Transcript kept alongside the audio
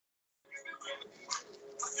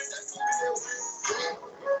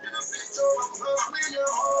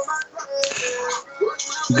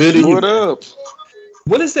Good What evening. up?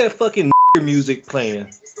 What is that fucking music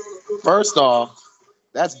playing? First off,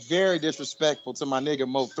 that's very disrespectful to my nigga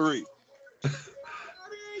Mo3.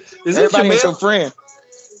 Is that Everybody ain't your Jamel? friend.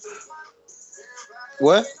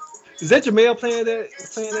 What? Is that Jamel playing that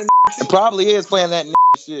It shit? probably is playing that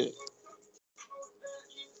shit.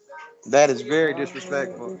 That is very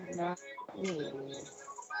disrespectful.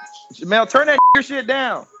 Jamel, turn that shit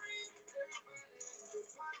down.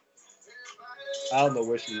 I don't know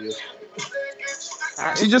where she is. She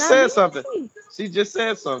It's just not said me. something. She just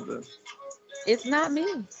said something. It's not me.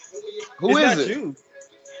 Who It's is not it? you.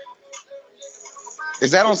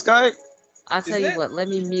 Is that on Skype? I'll Is tell you that what. Let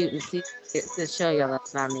me mute and see to show y'all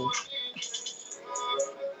that's not me.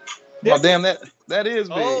 Oh that? damn, that is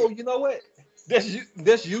big. Oh, you know what? That's you.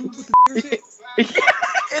 That's you with the shit.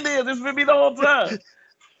 It is. It's been me the whole time.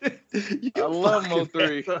 You I love fucking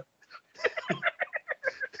Mo3. ass.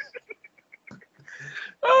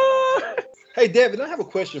 Hey, David, I have a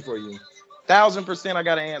question for you. 1000% I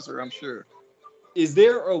got to answer, I'm sure. Is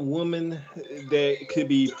there a woman that could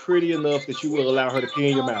be pretty enough that you will allow her to pee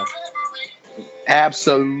in your mouth?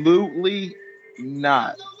 Absolutely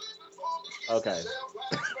not. Okay.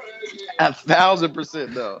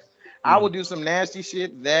 1000% no. I will Mhm. do some nasty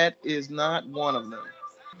shit. That is not one of them.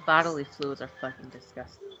 Bodily fluids are fucking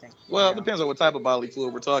disgusting. Well, it Bro. depends on what type of bodily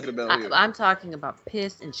fluid we're talking about here. I'm talking about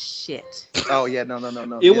piss and shit. Oh yeah, no. It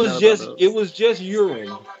Yeah, was none about just those. it was just urine.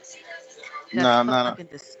 That's No. fucking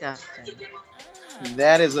disgusting.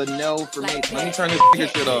 That is a no for me. Let me turn this nigga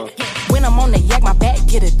shit off. When I'm on the yak, my back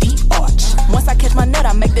get a deep arch. Once I catch my nut,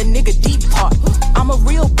 I make the nigga deep part. I'm a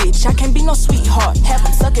real bitch, I can't be no sweetheart. Have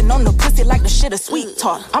him sucking on the pussy like the shit a sweet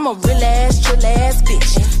tart. I'm a real ass, chill ass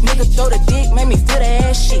bitch. Nigga throw the dick, make me feel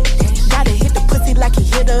that shit. Gotta hit the pussy like he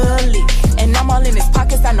hit a lick. And I'm all in his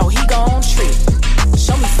pockets, I know he gon' trip.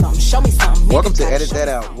 Show me something. Welcome to Nigga, Edit show That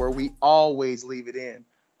me Out, something. where we always leave it in.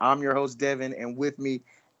 I'm your host, Devin, and with me,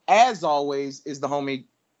 as always, is the homie,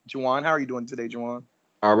 Juwan. How are you doing today, Juwan?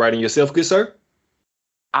 All right, and yourself, good sir?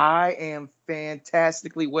 I am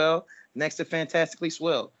fantastically well, next to fantastically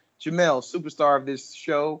swell. Jamel, superstar of this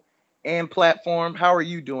show and platform, how are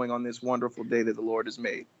you doing on this wonderful day that the Lord has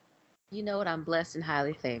made? You know what? I'm blessed and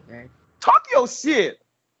highly favored. Talk your shit.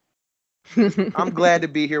 I'm glad to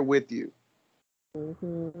be here with you.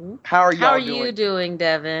 Mhm. How are y'all How are doing? you doing,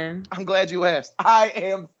 Devin? I'm glad you asked. I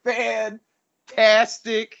am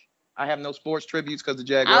fantastic. I have no sports tributes because the I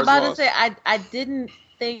was Jaguars about to lost. say I didn't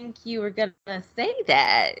think you were gonna say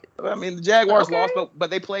that. I mean, the Jaguars Okay. lost, but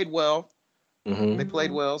they played well. Mm-hmm. They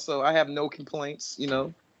played well, so I have no complaints. You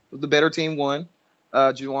know, the better team won.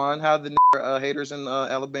 Juwan, how the haters in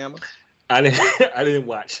Alabama? I didn't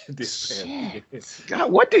watch this. Shit.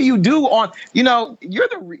 God, what do you do on? You know,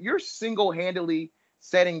 you're single-handedly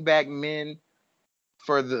setting back men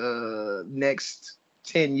for the next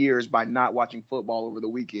 10 years by not watching football over the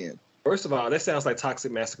weekend. First of all, that sounds like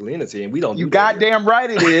toxic masculinity, and we don't. You do that here. goddamn right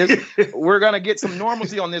it is. We're gonna get some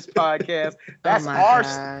normalcy on this podcast. That's my our.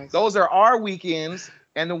 gosh. Those are our weekends,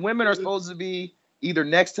 and the women are supposed to be either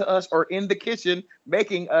next to us or in the kitchen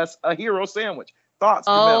making us a hero sandwich. Thoughts,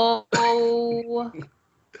 Jamel? Oh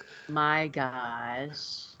my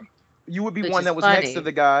gosh. You would be Which one is that was next funny. to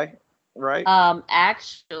the guy, right?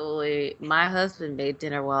 Actually, my husband made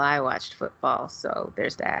dinner while I watched football, so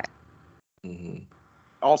there's that. Mhm.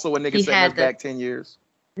 Also, a nigga he setting had us the- back 10 years.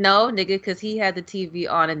 No, nigga, because he had the TV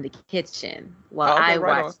on in the kitchen while Oh, okay, I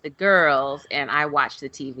right watched on. the girls, and I watched the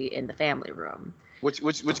TV in the family room. Which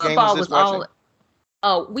game Football was this watching?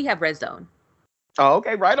 Oh, we have Red Zone. Oh,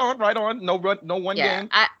 okay, right on. No one Yeah, game.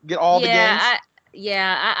 Get all the games.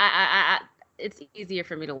 it's easier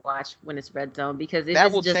for me to watch when it's Red Zone because if That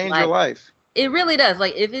it's will just change like, your life. it really does.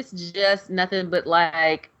 Like if it's just nothing but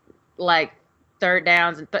like third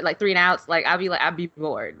downs and like 3 and outs, like I'd be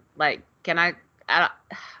bored. Like, can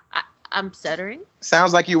I'm stuttering.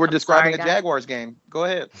 Sounds like you were describing sorry, a guys. Jaguars game. Go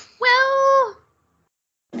ahead. Well,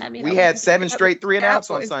 I mean, We I had was 7 just straight 3 and outs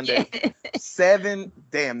on Cowboys. Sunday. 7.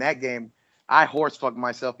 Damn, that game. I horse fucked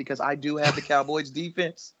myself because I do have the Cowboys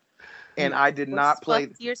defense, and I did not play.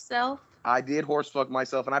 Fuck yourself. I did horse fuck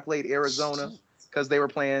myself, and I played Arizona because they were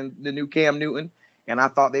playing the new Cam Newton, and I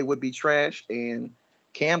thought they would be trash. And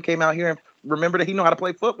Cam came out here and remembered that he know how to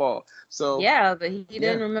play football. So Yeah, but he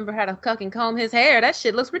didn't remember how to cuck and comb his hair. That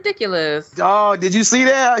shit looks ridiculous. Oh, did you see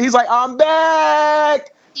that? He's like, I'm back.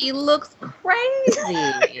 He looks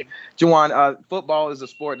crazy. Juwan, football is a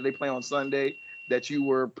sport that they play on Sunday that you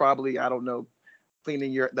were probably, I don't know,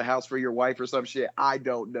 cleaning the house for your wife or some shit. I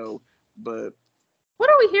don't know, but What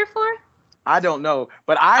are we here for? I don't know,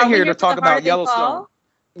 but I'm here to talk about Yellowstone.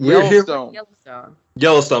 We're here.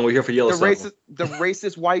 Yellowstone. We're here for Yellowstone. The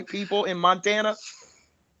racist white people in Montana.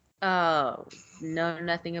 Oh, know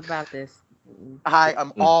nothing about this. I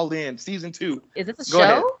am all in. Season 2. Is this a Go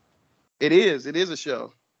ahead. show? It is. It is a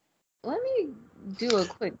show. Let me do a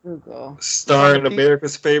quick Google. Starring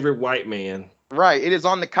America's favorite white man. Right. It is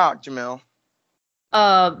on the cock, Jamel.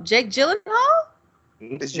 Jake Gyllenhaal?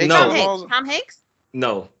 Is Jake No. Gyllenhaal? Tom Hanks?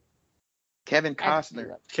 No. Kevin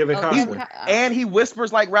Costner. Kevin Costner. And he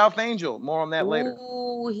whispers like Ralph Angel. More on that later.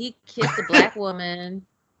 Ooh, he kissed a black woman.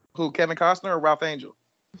 Who, Kevin Costner or Ralph Angel?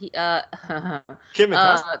 Kevin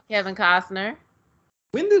Costner. Kevin Costner.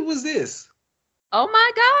 When was this? Oh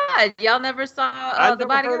my God! Y'all never saw The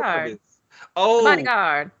Bodyguard. Oh, The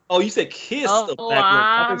Bodyguard. Oh, you said kissed a Oh,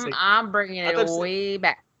 black woman. I'm bringing it way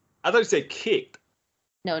back. I thought you said kicked.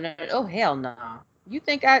 No. Oh hell no! You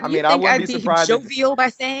think I'd wouldn't be be surprised jovial by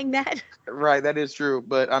saying that? Right, that is true.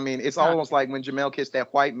 But I mean, it's almost like when Jamel kissed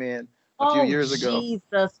that white man a few years ago.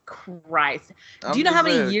 Jesus Christ! Do you know how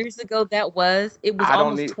many years ago that was? It was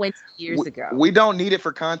almost 20 years ago. We don't need it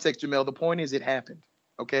for context, Jamel. The point is, it happened.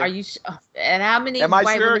 Okay. Are you? And how many? Am I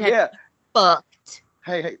white sure? women have Yeah. Fucked.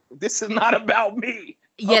 Hey, this is not about me.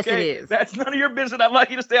 Yes, okay? it is. That's none of your business. I'd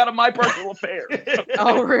like you to stay out of my personal affairs.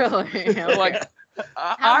 Oh, really? Like,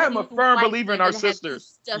 I am a firm believer in our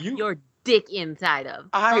sisters. Stuff your dick inside of.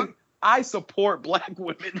 I support black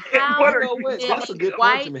women.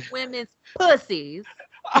 White women's pussies.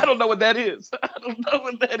 I don't know what that is. I don't know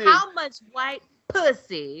what that is. How much white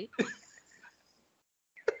pussy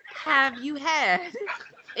have you had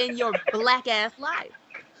in your black ass life?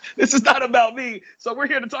 This is not about me. So we're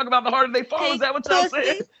here to talk about the harder they fall. Pink is that what y'all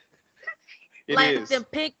saying? It like is. them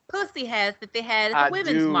pink pussy hats that they had at the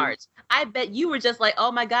Women's March. I bet you were just like,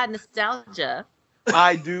 oh my God, nostalgia.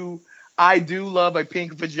 I do love a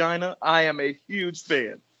pink vagina. I am a huge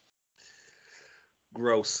fan.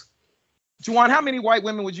 Gross. Juwan, how many white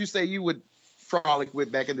women would you say you would frolic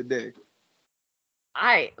with back in the day?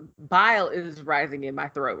 Bile is rising in my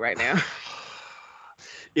throat right now.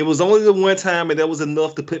 It was only the one time, and that was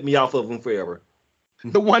enough to put me off of them forever.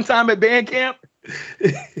 The one time at band camp?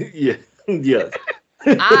 Yeah. Yes.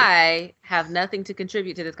 I have nothing to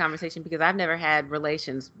contribute to this conversation because I've never had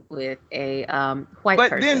relations with a white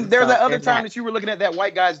person. But then there's that other time that you were looking at that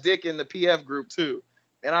white guy's dick in the PF group too.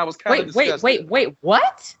 And I was kind of disgusted. Wait,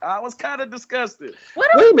 what? I was kind of disgusted.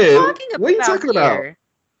 What are we talking about? What are you talking here?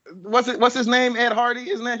 about? What's his name? Ed Hardy?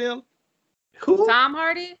 Isn't that him? Who? Tom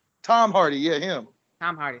Hardy? Tom Hardy, yeah, him.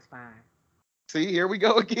 Tom Hardy's fine. See, here we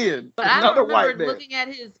go again. But I don't remember looking at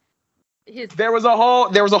his. There was a whole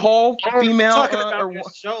female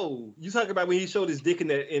show. You talking about when he showed his dick in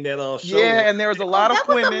that show? Yeah, and there was a lot of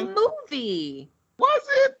women. That was a movie. Was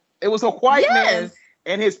it? It was a white man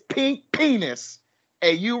and his pink penis,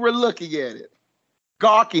 and you were looking at it,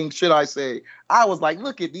 gawking, should I say? I was like,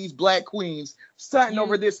 look at these black queens stunting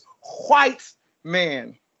over this white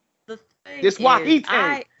man, this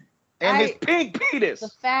Wahite, and his pink penis. The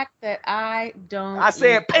fact that I don't. I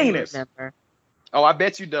said penis. Remember. Oh, I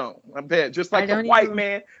bet you don't. I bet. Just like the white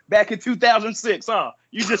man back in 2006, huh?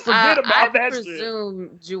 You just forget about that shit. I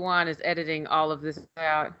presume Juwan is editing all of this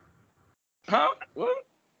out. Huh? What?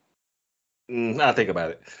 I'll think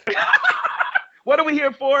about it. What are we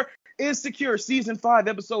here for? Insecure, Season 5,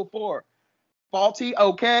 Episode 4. Faulty,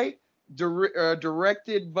 okay.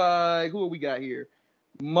 Directed by, who we got here?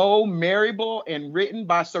 Mo Marable and written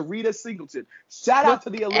by Sarita Singleton. Shout out to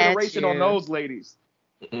the alliteration on those ladies.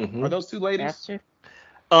 Mm-hmm. Are those two ladies? That's true.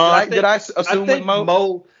 Did I assume with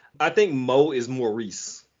Mo? I think Mo is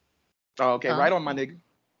Maurice. Oh, okay. Right on, my nigga.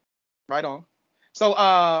 Right on. So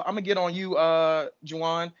I'm going to get on you,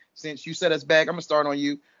 Juwan. Since you set us back, I'm going to start on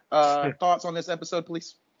you. Thoughts on this episode,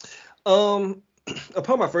 please? Upon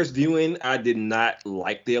my first viewing, I did not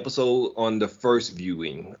like the episode on the first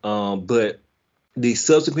viewing. But the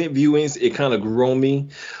subsequent viewings, it kind of grew on me.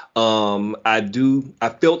 I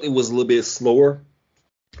felt it was a little bit slower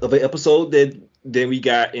of an episode than we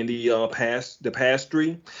got in the past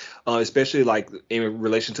three, especially like in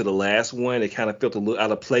relation to the last one. It kind of felt a little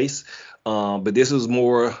out of place. But this was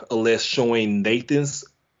more or less showing Nathan's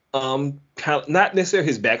kind of, not necessarily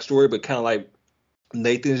his backstory, but kind of like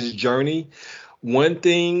Nathan's journey. One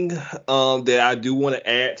thing that I do want to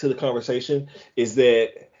add to the conversation is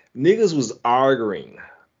that niggas was arguing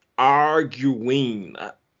all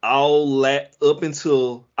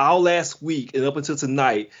last week and up until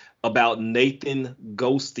tonight about Nathan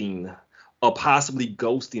ghosting or possibly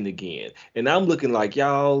ghosting again. And I'm looking like,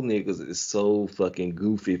 y'all niggas is so fucking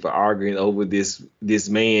goofy for arguing over this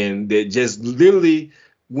man that just literally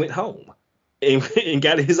went home. and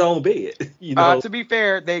got his own bed. To be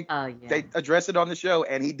fair, they addressed it on the show,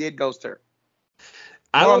 and he did ghost her.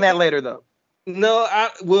 More on that later, though. No,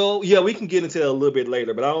 we can get into it a little bit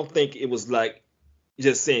later, but I don't think it was like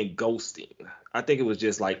just saying ghosting. I think it was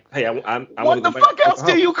just like, hey, I want to go back. What the fuck else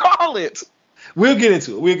do you call it? We'll get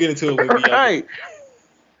into it. When we right.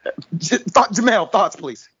 Jamel, thoughts,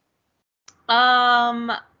 please.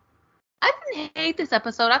 I didn't hate this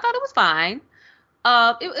episode. I thought it was fine.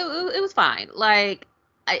 It was fine. Like,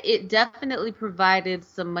 it definitely provided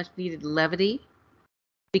some much needed levity,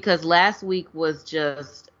 because last week was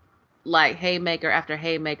just like haymaker after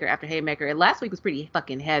haymaker after haymaker, and last week was pretty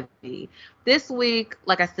fucking heavy. This week,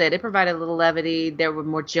 like I said, it provided a little levity. There were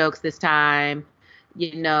more jokes this time. We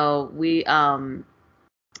got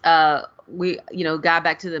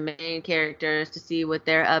back to the main characters to see what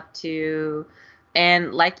they're up to.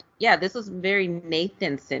 And this was very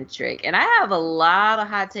Nathan centric. And I have a lot of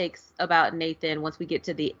hot takes about Nathan once we get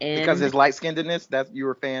to the end. Because his light skinnedness, that you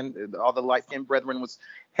were a fan, all the light skinned brethren was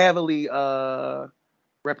heavily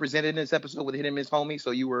represented in this episode with him and his homie,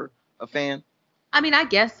 so you were a fan? I mean, I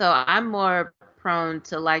guess so. I'm more prone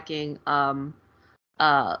to liking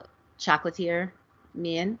chocolatier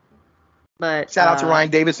men. But shout out to Ryan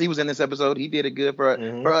Davis. He was in this episode. He did it good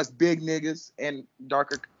for us big niggas and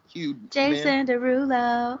darker hued Jason men.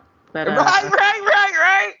 Derulo. But,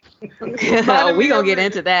 right. We gonna get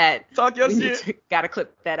into that. Talk your shit. Gotta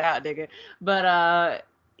clip that out, nigga. But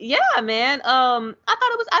yeah, man. I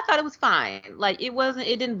thought it was fine. Like, it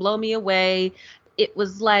didn't blow me away. It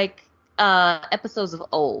was like episodes of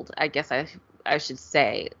old, I guess I should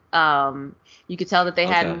say. You could tell that they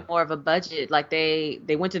had more of a budget. Like, they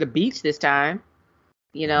went to the beach this time,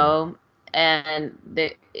 and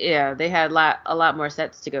they had a lot more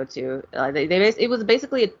sets to go to. It was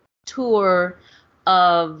basically a tour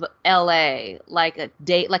of LA, like a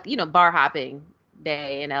day, bar hopping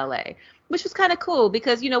day in LA, which was kind of cool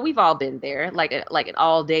because we've all been there, like an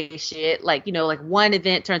all day shit, like one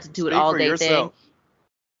event turns into an all day thing.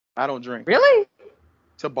 I don't drink. Really?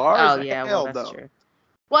 To bars? Oh yeah, well, that's true.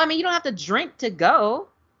 Well, I mean, you don't have to drink to go.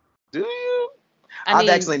 Do you? I've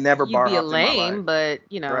actually never bar hopped. You'd be lame, but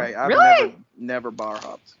Right. I've really never bar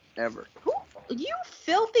hopped ever. You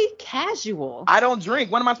filthy casual. I don't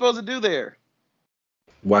drink. What am I supposed to do there?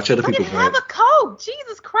 Watch other people. Have a Coke.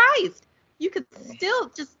 Jesus Christ. You could still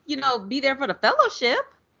just, be there for the fellowship.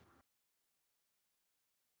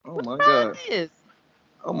 Oh my God.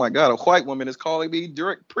 Oh my God. A white woman is calling me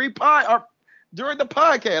during the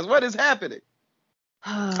podcast. What is happening?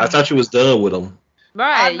 I thought you was done with them.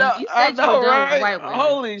 Right. I know, right?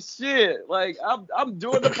 Holy shit. Like, I'm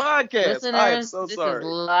doing the podcast. Listeners, I'm so sorry. This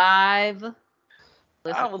is live.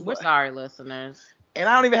 We're sorry, listeners. And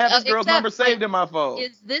I don't even have this girl's number saved in my phone.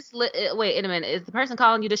 Is this wait a minute? Is the person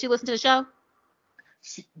calling you? Does she listen to the show?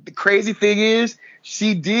 The crazy thing is,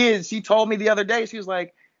 she did. She told me the other day. She was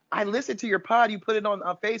like, "I listened to your pod. You put it on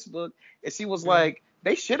Facebook," and she was like,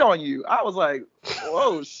 "They shit on you." I was like,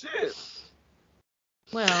 "Whoa, shit."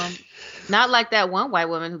 Well, not like that one white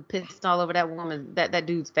woman who pissed all over that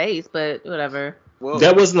dude's face, but whatever. Whoa.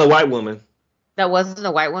 That wasn't a white woman. That wasn't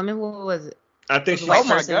a white woman? What was it? I think she's. Oh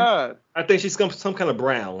my God. I think she's some kind of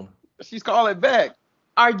brown. She's calling back.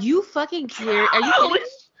 Are you fucking serious? Are you kidding?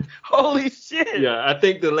 Holy shit. Yeah, I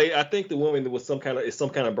think the woman was some kind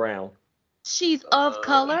of brown. She's of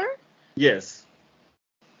color? Yes.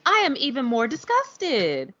 I am even more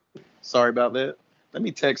disgusted. Sorry about that. Let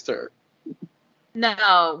me text her.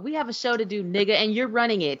 No, we have a show to do, nigga, and you're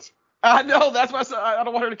running it. I know. That's why I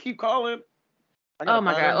don't want her to keep calling. Oh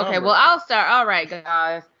my God. Okay, well, I'll start. All right,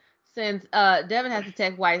 guys. Since Devin has to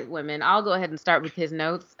text white women, I'll go ahead and start with his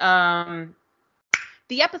notes.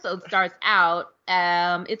 The episode starts out,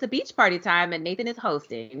 it's a beach party time, and Nathan is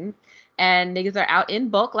hosting, and niggas are out in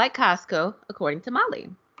bulk like Costco, according to Molly.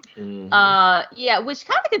 Mm-hmm. Yeah, which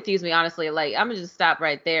kind of confused me, honestly. Like, I'm gonna just stop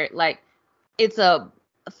right there. Like, it's a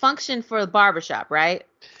function for the barbershop, right?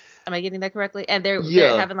 Am I getting that correctly? And they're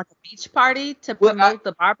having like a beach party to promote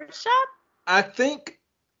the barbershop? I think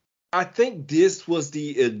this was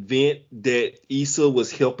the event that Issa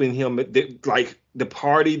was helping him, like the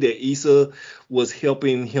party that Issa was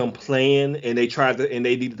helping him plan, and they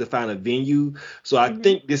needed to find a venue. So I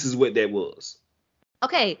think this is what that was.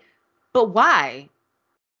 Okay, but why?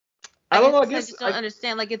 I don't know. I just don't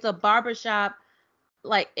understand. Like, it's a barbershop,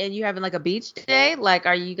 like, and you're having like a beach day. Like,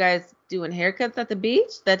 are you guys doing haircuts at the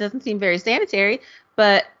beach? That doesn't seem very sanitary,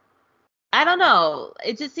 but I don't know.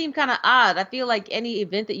 It just seemed kind of odd. I feel like any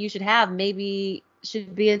event that you should have maybe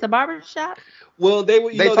should be at the barbershop. Well, they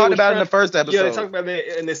talked about it in the first episode. Yeah, they talked about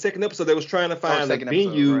that in the second episode. They was trying to find a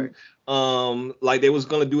venue Like they was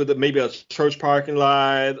gonna do it maybe a church parking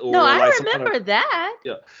lot or No, I like remember that.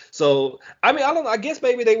 Yeah. So I mean, I don't know. I guess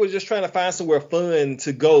maybe they were just trying to find somewhere fun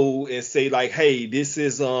to go and say like, hey, this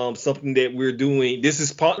is something that we're doing. This is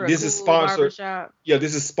sponsored. Barbershop. Yeah,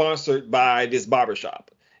 this is sponsored by this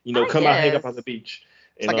barbershop. You know, come out, hang up on the beach.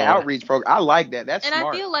 It's like an outreach program. I like that. That's smart.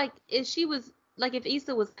 And I feel like if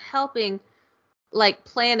Issa was helping like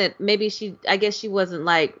plan it, maybe I guess she wasn't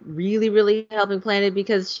like really, really helping plan it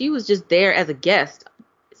because she was just there as a guest.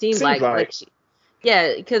 It seemed like she,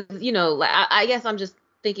 yeah, because you know, like I guess I'm just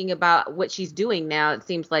thinking about what she's doing now. It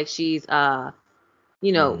seems like she's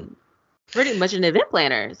you know, pretty much an event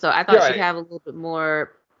planner. So I thought she'd have a little bit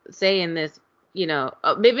more say in this. You know,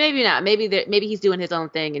 maybe not. Maybe he's doing his own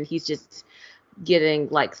thing and he's just getting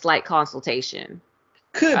like slight consultation.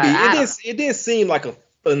 Could be. It didn't seem like an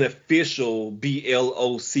official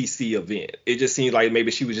BLOCC event. It just seemed like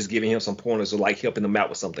maybe she was just giving him some pointers or like helping him out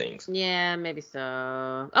with some things. Yeah, maybe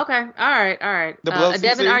so. Okay. All right. The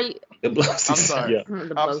Devin, are you? The BLOCC. I'm sorry. Yeah.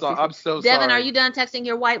 I'm so sorry. Devin, are you done texting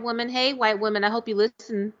your white woman? Hey, white woman, I hope you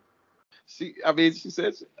listen. She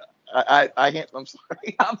says, I'm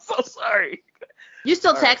sorry. I'm so sorry. You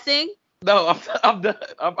still texting? No, I'm done.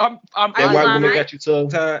 I'm That white woman got you tongue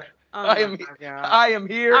tied. Oh, I am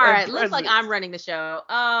here. All right, looks like I'm running the show.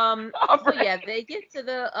 So yeah, they get to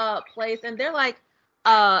the place and they're like,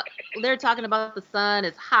 they're talking about the sun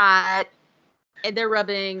is hot, and they're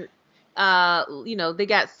rubbing, you know, they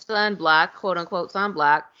got sunblock, quote unquote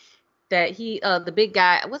sunblock. That the big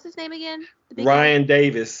guy, what's his name again? Ryan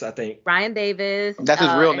Davis, I think. Ryan Davis. That's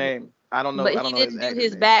his real name. I don't know. But he didn't do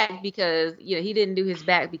his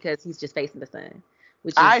back because he's just facing the sun.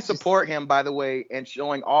 Which I support him, by the way, and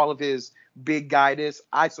showing all of his big guyness.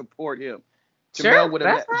 I support him. Sure,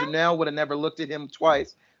 Janelle would have never looked at him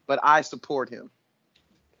twice, but I support him.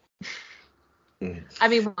 I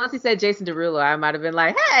mean, once he said Jason Derulo, I might have been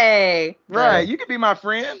like, hey. Right, you could be my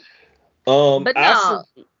friend. But no.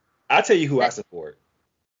 I'll tell you who I support.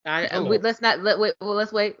 Let's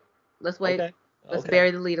wait. Okay. Let's bury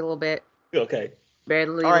the lead a little bit. Okay. Bury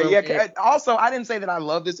the lead all right, a little bit. Also, I didn't say that I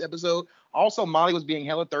love this episode. Also, Molly was being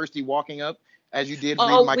hella thirsty walking up, as you did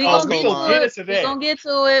read my Costco line. We're going to get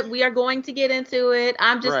to it. We are going to get into it.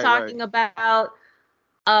 I'm just talking about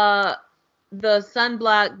the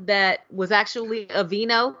sunblock that was actually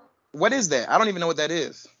Aveeno. What is that? I don't even know what that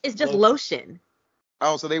is. It's just lotion.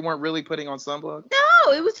 Oh, so they weren't really putting on sunblock?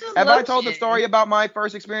 No, it was just Have lotion. I told the story about my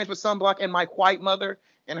first experience with sunblock and my white mother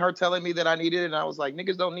and her telling me that I needed it, and I was like,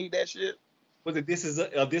 niggas don't need that shit? Was it This Is Us?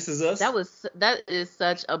 That is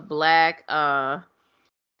such a black not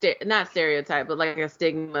stereotype, but like a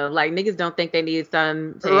stigma. Like niggas don't think they need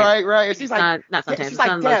sun. Right. She's like, not suntan, she's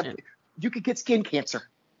sun like, lotion. You could get skin cancer.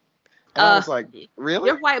 And I was like, really?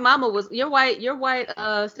 Your white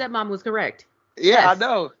stepmom was correct. Yeah, yes. I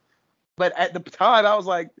know. But at the time, I was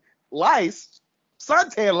like, lice,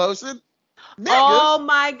 suntan lotion. Niggas. Oh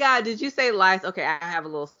my God! Did you say lice? Okay, I have a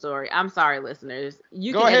little story. I'm sorry, listeners.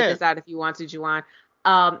 You can edit this out if you want to, Juwan.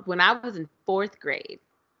 When I was in 4th grade,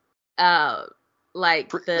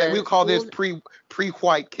 we call this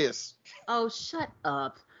pre-white kiss. Oh, shut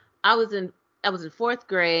up! I was in 4th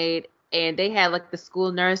grade, and they had like the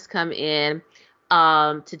school nurse come in,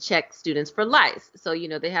 to check students for lice. So you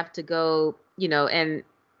know they have to go, you know, and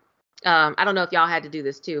I don't know if y'all had to do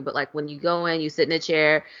this too, but like when you go in, you sit in a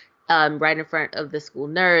chair. Right in front of the school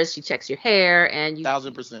nurse, she checks your hair and you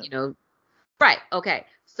 1000%. You know, right. Okay.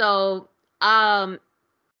 So, my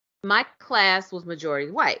class was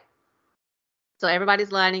majority white. So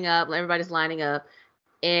everybody's lining up.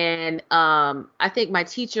 And, I think my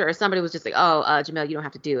teacher or somebody was just like, oh, Jamel, you don't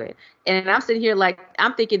have to do it. And I'm sitting here like,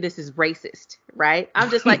 I'm thinking this is racist, right? I'm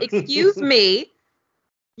just like, excuse me.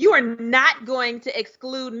 You are not going to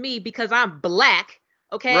exclude me because I'm black.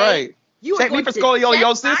 Okay. Right. You check me for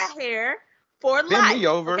scoliosis. My hair for life. Bend me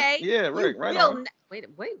over. Okay? Yeah, right. Wait.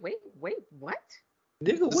 What?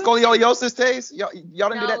 The scoliosis test? Y'all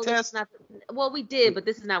didn't do that test? Well, we did, but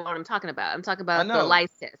this is not what I'm talking about. I'm talking about the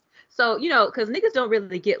lice test. So, you know, because niggas don't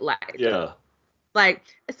really get lice. Yeah. Like,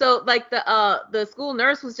 so, like, the school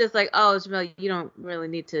nurse was just like, oh, Jamel, you don't really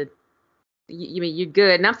need to, you mean you're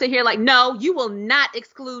good. And I'm sitting here like, no, you will not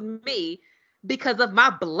exclude me because of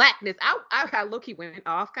my blackness. I low-key went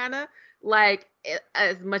off kind of. Like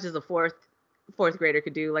as much as a fourth grader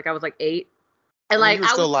could do. Like I was like 8, and like you were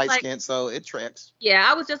still light skinned, so it tracks. Yeah,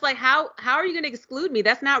 I was just like, how are you gonna exclude me?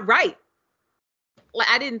 That's not right. Like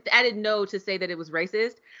I didn't know to say that it was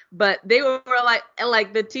racist, but they were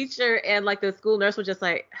like the teacher and like the school nurse were just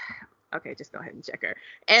like, okay, just go ahead and check her.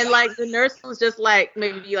 And like the nurse was just like,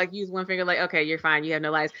 maybe you like use one finger, like, okay, you're fine, you have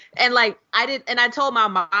no lice. And like I told my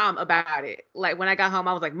mom about it. Like when I got home,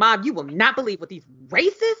 I was like, Mom, you will not believe what these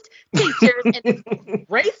racist teachers and this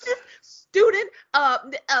racist student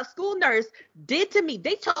school nurse did to me.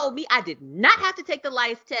 They told me I did not have to take the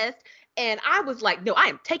lice test. And I was like, no, I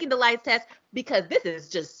am taking the lice test because this is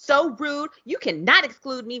just so rude. You cannot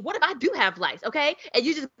exclude me. What if I do have lice, okay? And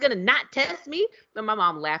you're just going to not test me? But my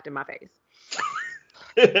mom laughed in my face.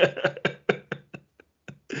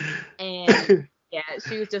 And, yeah,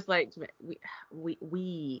 she was just like,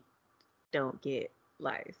 we don't get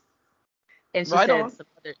lice. And she said some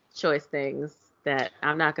other choice things that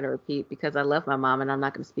I'm not going to repeat because I love my mom and I'm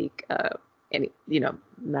not going to speak not going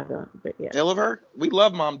to, but yeah. Ill of her? We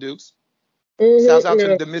love Mom Dukes. Mm-hmm. Shouts out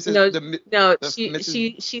to the Mrs.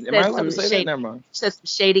 She said some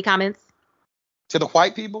shady comments to the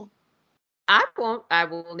white people. I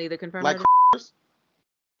will neither confirm like or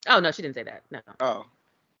oh no, she didn't say that. No. Oh,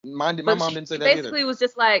 my mom didn't say that either. Basically, was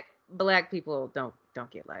just like black people don't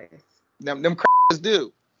get lice. Them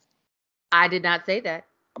do. I did not say that.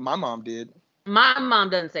 My mom did. My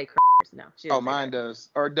mom doesn't say no. She mine does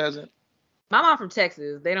or doesn't. My mom from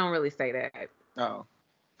Texas. They don't really say that. Oh.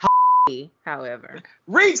 However,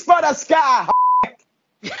 reach for the sky.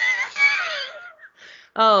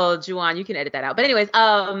 Oh, Juwan, you can edit that out. But anyways,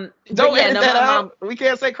 don't edit that out. We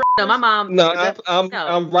can't say. No, my mom. No,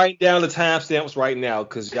 I'm writing down the timestamps right now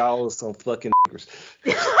because y'all are some fucking niggers.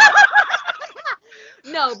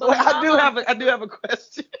 No, but I do have a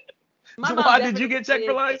question. Juwan, did you get checked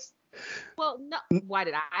for lice? Well, no. Why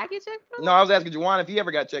did I get checked for lice? No, I was asking Juwan if he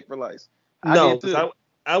ever got checked for lice. No,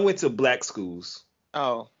 I went to black schools.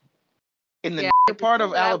 Oh. In the part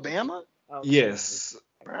of Alabama? Oh, yes.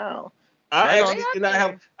 Wow. I actually did not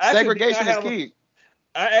have segregation is key.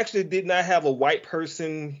 I actually did not have a white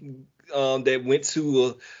person that went to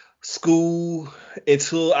a school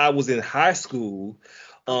until I was in high school.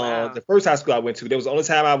 The first high school I went to, that was the only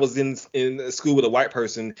time I was in school with a white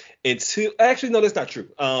person until actually no, that's not true.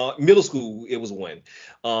 Middle school it was one.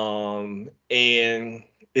 And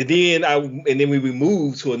then when we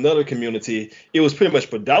moved to another community, it was pretty much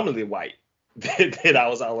predominantly white that I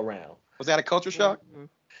was all around. Was that a culture shock? Mm-hmm.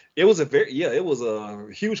 It was a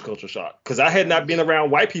huge culture shock because I had not been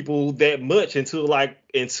around white people that much until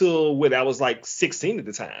when I was like 16 at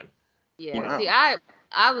the time. Yeah. Wow. See, I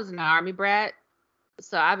was an Army brat,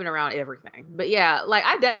 so I've been around everything. But yeah, like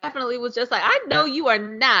I definitely was just like, I know you are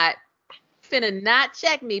not finna not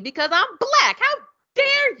check me because I'm black. How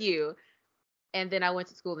dare you? And then I went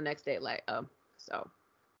to school the next day like, so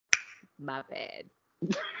my bad.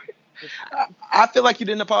 I feel like you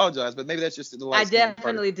didn't apologize, but maybe that's just the I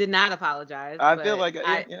definitely did not apologize. I feel like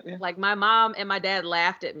like my mom and my dad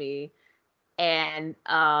laughed at me, and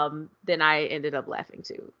then I ended up laughing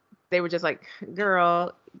too. They were just like,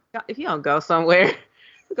 "Girl, if you don't go somewhere,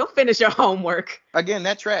 go finish your homework." Again,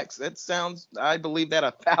 that tracks. That sounds. I believe that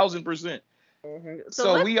 1,000%. Mm-hmm.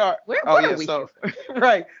 So we are. What are we?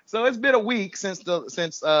 Right. So it's been a week since what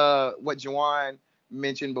Juwan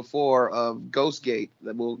mentioned before of Ghostgate,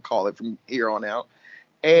 that we'll call it from here on out,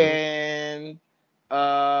 and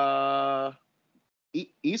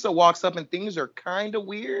Issa walks up and things are kind of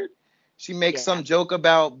weird. She makes some joke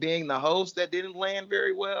about being the host that didn't land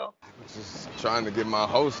very well. Just trying to get my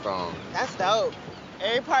host on. That's dope.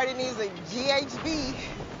 Every party needs a GHB.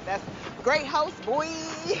 That's great host, boy.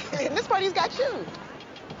 And this party's got you.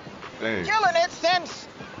 Thanks. Killing it since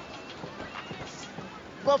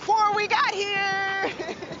before we got here.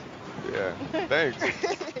 Yeah, thanks.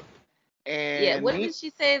 And what did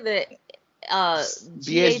she say that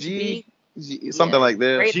GHB? Something like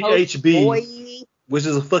that. GHB, which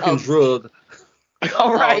is a fucking drug.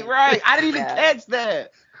 Oh, right. I didn't even catch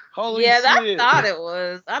that. Holy shit. I thought it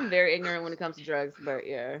was. I'm very ignorant when it comes to drugs, but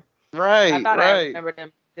yeah. Right, I thought I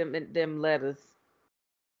remember them letters.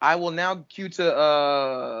 I will now cue to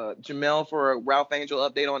Jamel for a Ralph Angel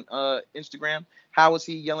update on Instagram. How was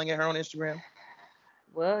he yelling at her on Instagram?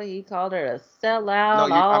 Well, he called her a sellout.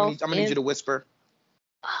 No, I'm gonna need you to whisper.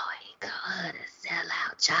 Oh, he called her a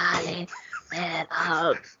sellout, Charlie. Man,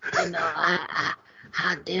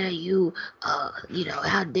 how dare you,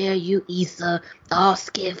 how dare you, Issa, all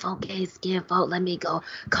skin folk ain't skin folk. Let me go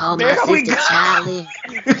call my sister Charlie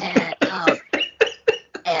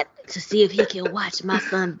and to see if he can watch my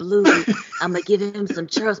son Blue. I'm going to give him some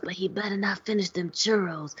churros, but he better not finish them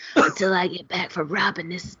churros until I get back from robbing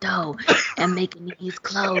this store and making these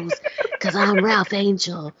clothes, because I'm Ralph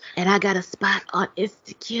Angel, and I got a spot on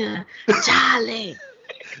Insecure. Charlie.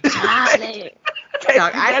 Okay,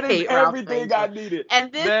 Dog, I that is hate Ralph everything Angel. I needed.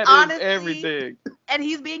 And this, That is honestly, everything. and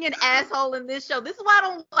he's being an asshole in this show. This is why I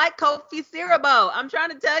don't like Kofi Cirabo. I'm trying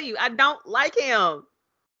to tell you, I don't like him.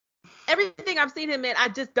 Everything I've seen him in, I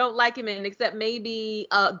just don't like him in, except maybe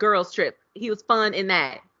Girls Trip. He was fun in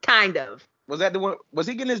that, kind of. Was that the one? Was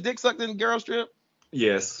he getting his dick sucked in Girls Trip?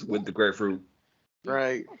 Yes, with the grapefruit.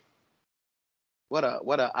 Right. What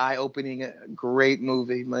a eye-opening, great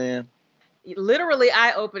movie, man. Literally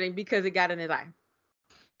eye-opening because it got in his eye.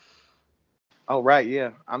 Oh, right,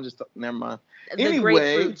 yeah. I'm just, never mind. The Anyway,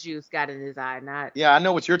 grapefruit juice got in his eye, not. yeah, I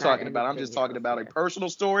know what you're not talking about. I'm just anything talking else, about yeah. a personal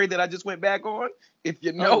story that I just went back on, if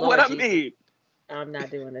you know Lord what I Jesus. mean. I'm not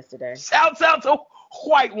doing this today. Shouts out to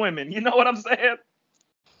white women. You know what I'm saying?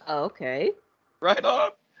 Oh, okay. Right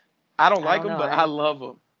on. I don't like don't them, know. but I love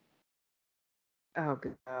them. Oh,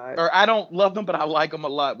 God. Or I don't love them, but I like them a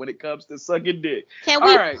lot when it comes to sucking dick. Can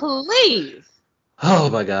we All right. please Oh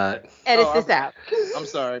my God. edit Oh, this out? I'm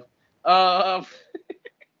sorry.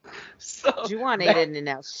 So Juwan ain't editing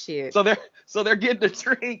out shit. So they're getting a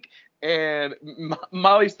drink, and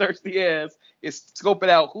Molly's thirsty ass is scoping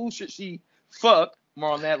out who should she fuck.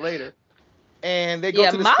 More on that later. And they go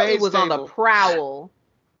to the Molly spades was on table. the prowl.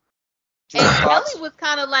 And Box. Kelly was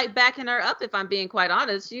kind of like backing her up, if I'm being quite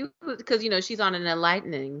honest. She, because she's on an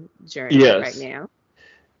enlightening journey right now.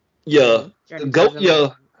 Yeah. Ghost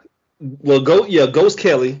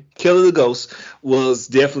Kelly the Ghost was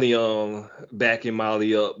definitely backing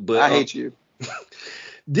Molly up. But I hate you.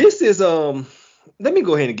 This is let me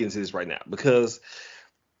go ahead and get into this right now, because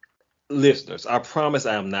listeners, I promise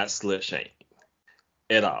I am not slut shaming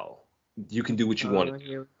at all. You can do what you want to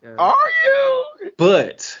do. Are you?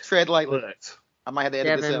 But Tread lightly. I might have to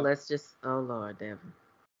edit Devin, this out. let's just, oh Lord, Devin.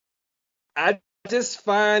 I just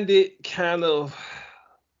find it kind of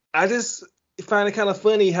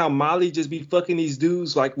funny how Molly just be fucking these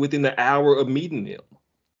dudes like within the hour of meeting them.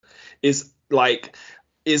 It's like,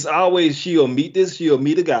 it's always she'll meet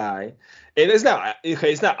a guy, and it's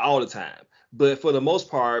not all the time, but for the most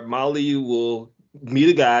part, Molly will meet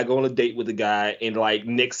a guy, go on a date with a guy, and like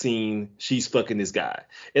next scene she's fucking this guy.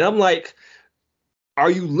 And I'm like,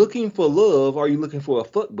 are you looking for love? Or are you looking for a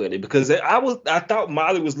fuck buddy? Because I thought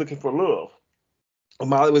Molly was looking for love.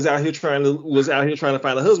 Molly was out here trying to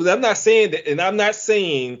find a husband. I'm not saying that, and I'm not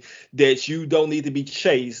saying that you don't need to be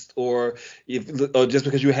chased, or just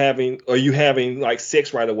because you having like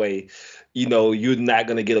sex right away, you're not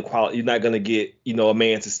gonna get a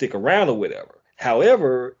man to stick around or whatever.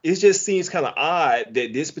 However, it just seems kind of odd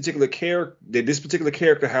that this particular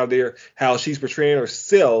character, how she's portraying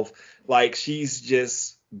herself, like she's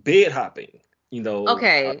just bed hopping,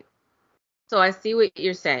 Okay, so I see what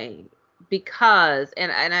you're saying, because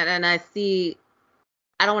and I see,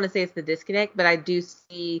 I don't want to say it's the disconnect, but I do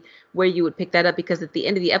see where you would pick that up, because at the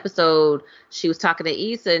end of the episode she was talking to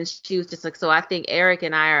Issa and she was just like, so I think Eric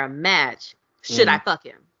and I are a match. Should I fuck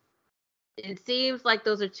him? It seems like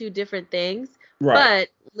those are two different things. Right.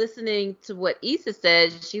 But listening to what Issa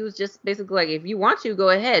said, she was just basically like, if you want to, go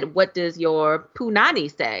ahead. What does your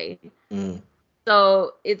punani say?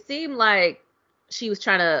 So it seemed like she was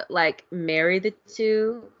trying to like marry the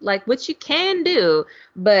two, like, which you can do.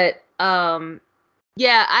 But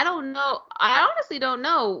yeah, I don't know. I honestly don't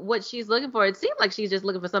know what she's looking for. It seemed like she's just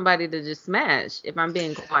looking for somebody to just smash, if I'm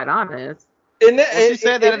being quite honest. She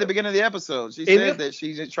said that at the beginning of the episode. She said that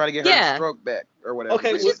she's just trying to get her stroke back or whatever.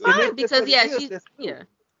 Okay, which is fine, because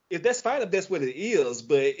if that's fine, if that's what it is,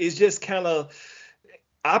 but it's just kind of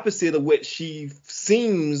opposite of what she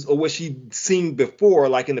seems, or what she seemed before,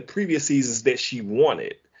 like in the previous seasons, that she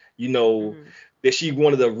wanted. That she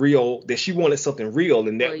wanted something real,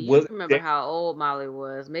 and that was. Remember how old Molly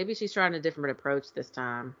was? Maybe she's trying a different approach this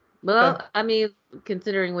time. Well, I mean,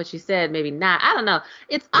 considering what she said, maybe not. I don't know.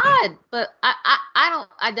 It's odd, but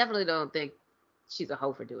I definitely don't think she's a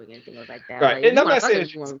hoe for doing anything like that. Right. Like, and I'm not saying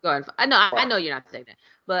I know you're not saying that.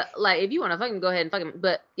 But like, if you want to fuck him, go ahead and fuck him.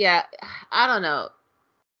 But yeah, I don't know.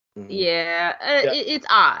 Mm-hmm. Yeah, it's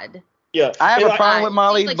odd. Yeah. I have a problem with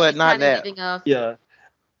Molly, but not that. Yeah.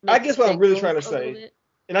 I guess what I'm really trying to say,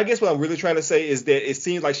 is that it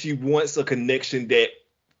seems like she wants a connection that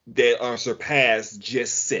surpass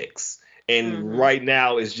just sex, and right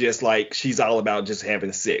now it's just like she's all about just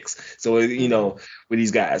having sex. So with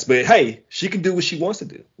these guys, but hey, she can do what she wants to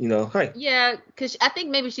do. Hey. Yeah, because I think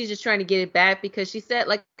maybe she's just trying to get it back, because she said,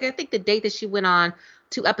 like, I think the date that she went on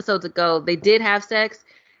 2 episodes ago, they did have sex,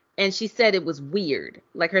 and she said it was weird.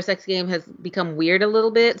 Like, her sex game has become weird a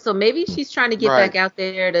little bit. So maybe she's trying to get back out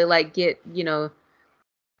there to like get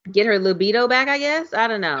her libido back, I guess. I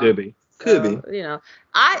don't know. Could be.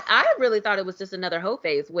 I really thought it was just another hoe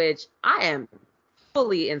phase, which I am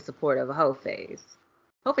fully in support of a hoe phase.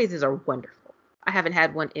 Hoe phases are wonderful. I haven't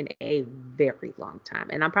had one in a very long time,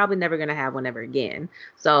 and I'm probably never gonna have one ever again.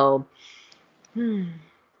 So, I'm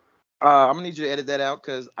gonna need you to edit that out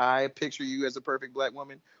because I picture you as a perfect black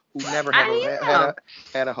woman who never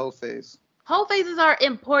had a hoe phase. Hoe phases are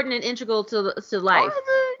important and integral to life.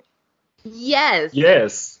 Yes.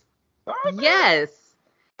 Yes. Yes.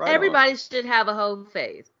 Right Everybody should have a hoe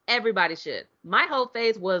phase. Everybody should. My hoe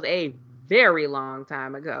phase was a very long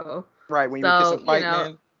time ago. Right, when you were kissing white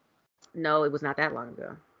men? No, it was not that long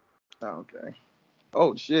ago. Oh, okay.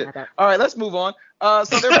 Oh, shit. All right, let's move on.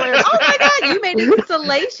 So they're playing. Oh, my God. You made it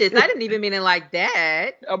salacious. I didn't even mean it like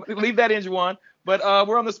that. Leave that in, Juwan. But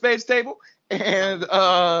we're on the spades table, and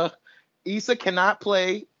Issa cannot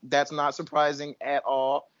play. That's not surprising at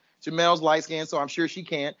all. Jamel's light-skinned, so I'm sure she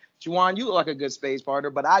can't. Juwan, you look like a good spades partner,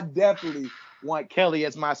 but I definitely want Kelly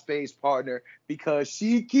as my spades partner because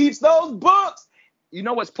she keeps those books. You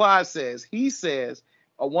know what Plies says? He says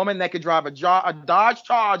a woman that could drive a Dodge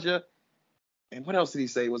Charger, and what else did he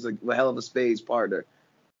say was a hell of a spades partner?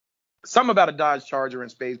 Something about a Dodge Charger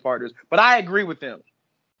and spades partners, but I agree with him.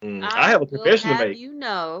 I have a confession to make. You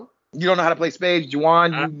know. You don't know how to play spades,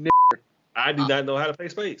 Juwan. I do not know how to play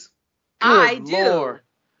spades. I do. Lord.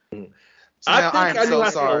 I think I knew how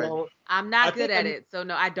sorry. to. I'm not good at it, so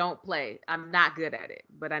no, I don't play. I'm not good at it,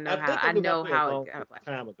 but I know how. I know how to play.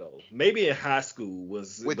 Time ago, maybe in high school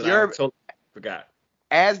was. With but your, I totally forgot.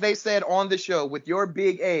 As they said on the show, with your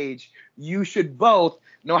big age, you should both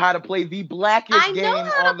know how to play the blackest game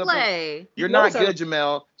on the play. You're not good,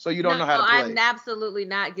 Jamel, so you don't know how to play. I'm absolutely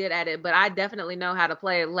not good at it, but I definitely know how to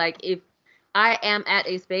play. Like if I am at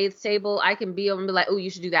a spades table, I can be over and be like, "Oh, you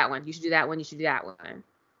should do that one. You should do that one. You should do that one."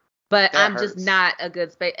 But I'm just not a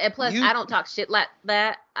good spade. And plus, I don't talk shit like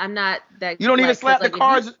that. I'm not that. You don't even slap the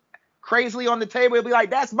cards crazily on the table. You'll be like,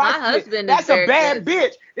 "That's my husband. That's a bad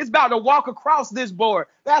bitch. It's about to walk across this board.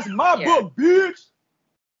 That's my book, bitch."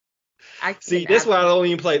 That's why I don't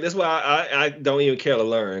even play. That's why I don't even care to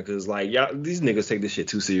learn because like y'all, these niggas take this shit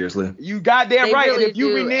too seriously. You goddamn right. Really and if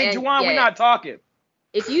you renege Juwan, we're not talking.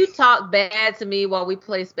 If you talk bad to me while we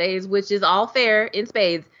play spades, which is all fair in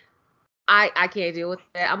spades, I can't deal with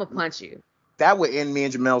that. I'm gonna punch you. That would end me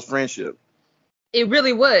and Jamel's friendship. It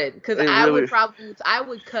really would, because I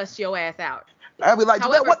would cuss your ass out. I'd be like,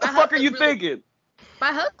 Jamel, what the fuck are you thinking?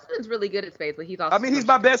 My husband's really good at spades, but he's also. He's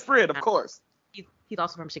my best friend, of course. He's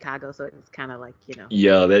also from Chicago, so it's kind of like, you know.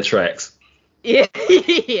 Yeah, that tracks. Yeah,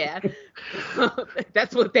 yeah.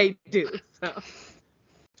 That's what they do. So,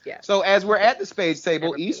 yeah. So as we're at the spades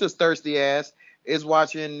table, Issa's thirsty ass is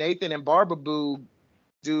watching Nathan and Barbara Boo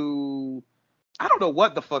do. I don't know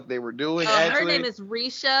what the fuck they were doing. Actually, her name is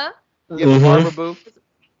Risha. Yeah, Barbara Boo.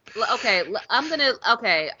 Okay,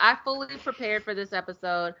 I fully prepared for this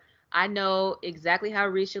episode. I know exactly how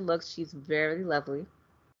Risha looks. She's very lovely.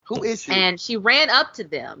 Who is she? And she ran up to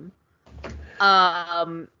them.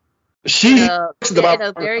 She in a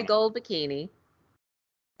very gold bikini.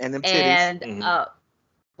 And them titties. And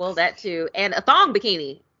well, that too, and a thong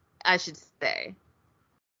bikini, I should say.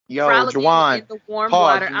 Yo, probably Juwan, in the warm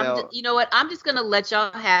pause, water. You know what? I'm just gonna let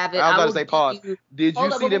y'all have it. I was about to say pause. Did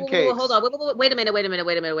you see them cakes? Hold on. Wait a minute.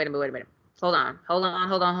 Hold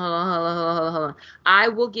on. I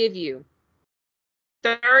will give you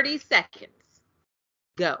 30 seconds.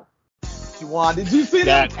 Go. Juwan, did you see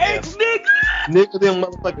them cakes, nigga? Nigga, them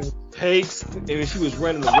motherfucking cakes. And she was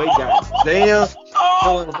running away, god damn.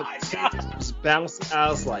 Oh my god. Was bouncing. I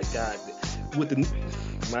was like, God, with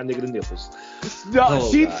my nigga the nipples.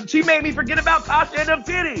 No, she made me forget about Tasha and them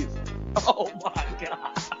titties. Oh my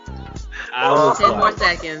god. 10 more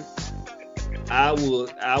seconds. I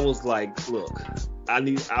was like, look, I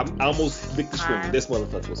almost licked the screen. This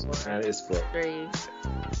motherfucker was fine as fuck. 3,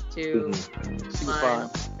 2, She was fine.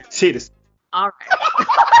 Shit is. All right.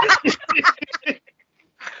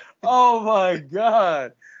 Oh my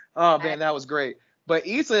god. Oh man, that was great. But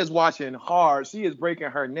Issa is watching hard. She is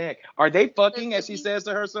breaking her neck. Are they fucking, as she says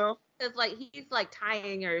to herself? It's like he's like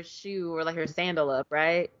tying her shoe or like her sandal up,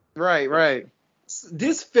 right? Right.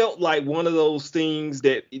 This felt like one of those things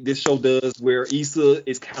that this show does where Issa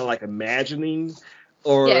is kind of like imagining,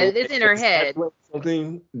 or it's in her head.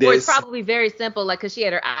 Something or it's probably very simple, like because she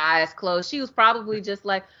had her eyes closed. She was probably just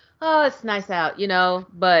like, oh, it's nice out, you know.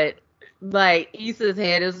 But like Issa's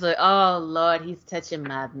head is like, oh Lord, he's touching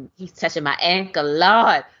my ankle,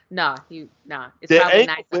 Lord. It's probably nice.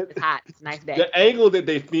 It's hot. It's a nice day. The angle that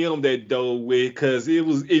they filmed that though with, because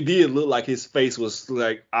it did look like his face was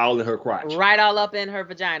like all in her crotch. Right all up in her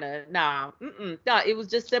vagina. No, it was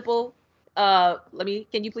just simple. Can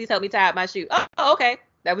you please help me tie up my shoe? Oh, okay.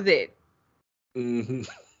 That was it. Mm-hmm.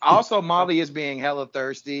 Also, Molly is being hella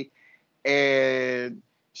thirsty, and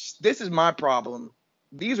this is my problem.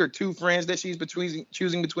 These are two friends that she's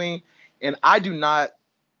choosing between, and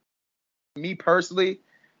me personally,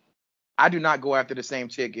 I do not go after the same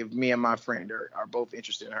chick if me and my friend are both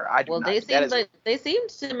interested in her. I do not. They seem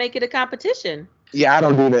to make it a competition. Yeah, I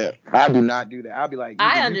don't do that. I do not do that. I'll be like,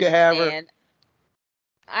 I you can have her.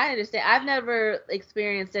 I understand. I've never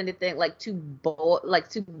experienced anything like two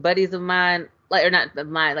buddies of mine,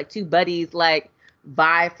 two buddies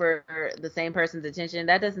vie for the same person's attention.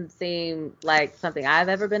 That doesn't seem like something I've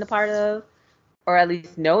ever been a part of, or at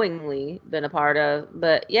least knowingly been a part of.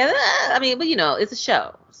 But yeah, it's a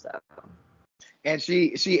show, so. And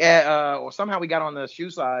she somehow we got on the shoe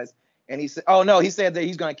size, and he said that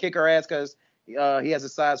he's gonna kick her ass because he has a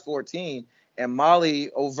size 14. And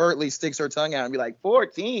Molly overtly sticks her tongue out and be like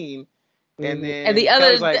 14, and then the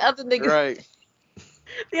other nigga, right.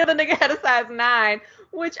 The other nigga had a size 9,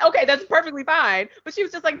 which that's perfectly fine. But she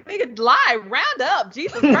was just like, nigga, lie, round up,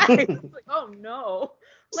 Jesus Christ. It's like, oh no.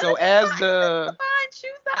 So as the shoe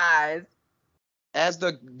size. As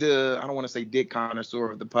the I don't want to say dick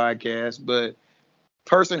connoisseur of the podcast, but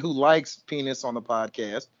person who likes penis on the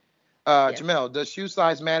podcast, yes. Jamel, does shoe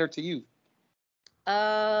size matter to you?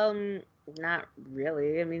 Not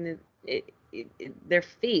really. I mean, they're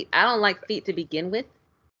feet. I don't like feet to begin with.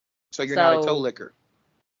 So you're not a toe licker?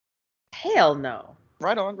 Hell no.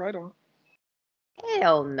 Right on.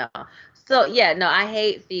 Hell no. So yeah, no, I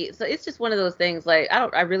hate feet. So it's just one of those things. Like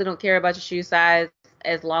I really don't care about your shoe size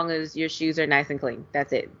as long as your shoes are nice and clean.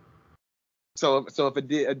 That's it. So if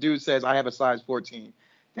a dude says I have a size 14,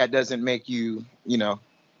 that doesn't make you,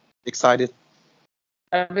 excited?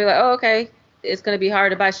 I'd be like, oh, okay. It's going to be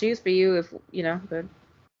hard to buy shoes for you if, good.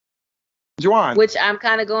 Juwan. Which I'm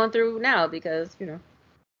kind of going through now because,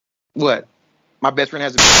 What? My best friend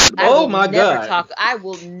has a... Oh, my God. I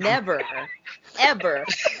will never, ever,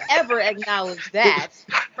 ever acknowledge that,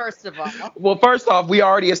 first of all. Well, first off, we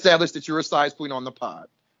already established that you're a size queen on the pod.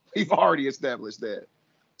 We've already established that.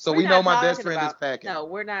 So we know my best friend is packing. No,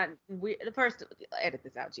 we're not. Edit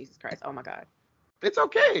this out, Jesus Christ. Oh, my God. It's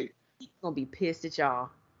okay. He's going to be pissed at y'all.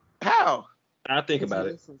 How? I think about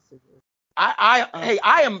it. I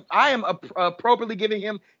am appropriately giving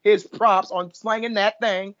him his props on slanging that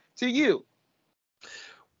thing to you.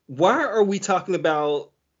 Why are we talking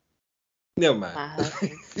about? Never mind.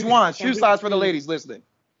 Juwan, shoe size for the ladies listening.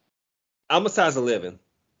 I'm a size 11.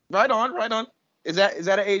 Right on. Is that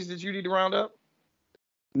an age that you need to round up?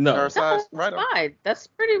 No. Size? Right on. Fine. That's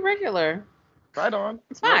pretty regular. Right on.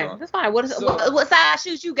 It's fine. Right on. That's fine. What size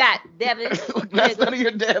shoes you got, Devin? That's none of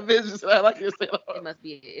your damn business. I like your It must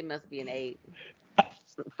be an 8.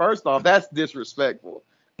 First off, that's disrespectful.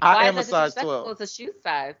 I am a size 12. It's a shoe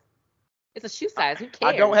size. It's a shoe size. Who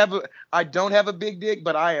cares? I don't have a big dick,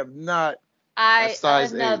 but I am not a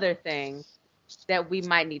size 8. Another thing that we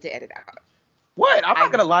might need to edit out. What? I'm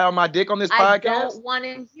not gonna lie on my dick on this podcast. I don't want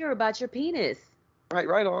to hear about your penis.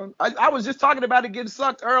 Right on. I was just talking about it getting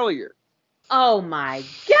sucked earlier. Oh my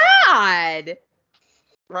God.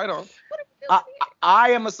 Right on.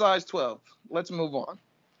 I am a size 12. Let's move on.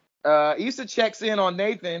 Issa checks in on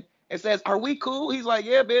Nathan and says, "Are we cool?" He's like,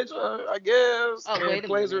 "Yeah, bitch, I guess." Oh, wait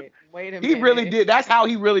a minute. He really did. That's how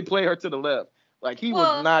he really played her to the left. Like, he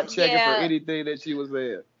was not checking for anything that she was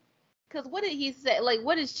there. Because what did he say? Like,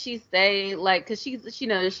 what did she say? Like, because she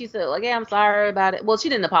said, like, yeah, I'm sorry about it. Well, she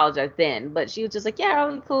didn't apologize then, but she was just like, yeah,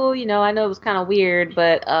 are we cool? I know it was kind of weird,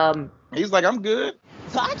 but He's like, I'm good.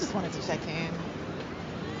 So I just wanted to check in.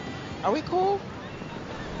 Are we cool?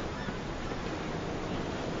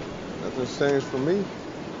 Nothing's changed for me.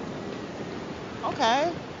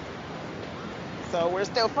 Okay. So we're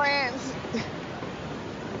still friends.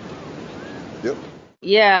 Yep.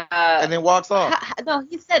 Yeah. And then walks off. No,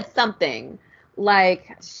 he said something.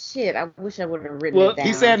 Like, shit, I wish I would have written it down.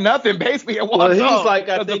 He said nothing, basically, and walked off. He's like,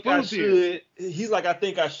 I think I should. He's like, I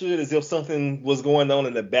think I should, as if something was going on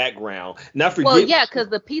in the background. Not forget. Well, yeah, because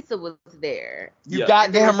the pizza was there. You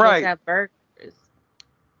goddamn right. Have burgers.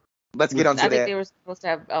 Let's get onto that. I think they were supposed to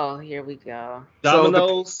have. Oh, here we go.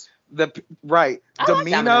 Domino's. Right.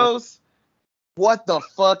 Domino's. What the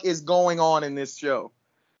fuck is going on in this show?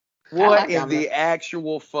 What is the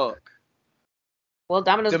actual fuck? Well,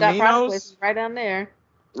 Domino's got product places right down there.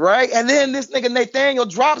 Right? And then this nigga Nathaniel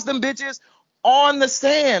drops them bitches on the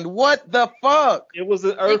sand. What the fuck? It was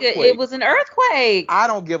an earthquake. It was an earthquake. I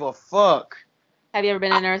don't give a fuck. Have you ever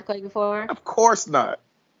been in an earthquake before? Of course not.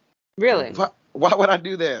 Really? Why would I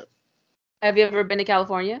do that? Have you ever been to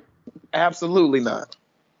California? Absolutely not.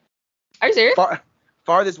 Are you serious?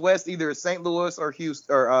 Farthest west, either St. Louis or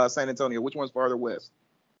Houston or San Antonio. Which one's farther west?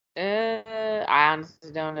 I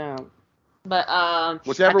honestly don't know. But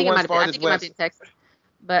whichever I think one's it farthest might west. be Texas.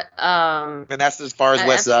 But And that's as far as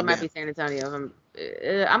west as I I've think it might been. be San Antonio.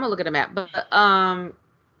 I'm gonna look at a map. But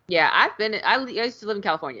yeah, I used to live in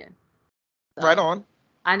California. So Right on.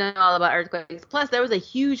 I know all about earthquakes. Plus, there was a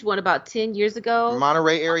huge one about 10 years ago.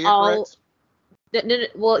 Monterey area, correct?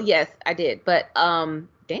 Well, yes, I did. But damn,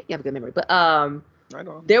 you have a good memory. But Right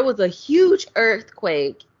on. there was a huge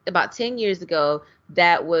earthquake about 10 years ago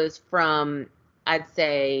that was from, I'd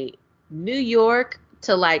say, New York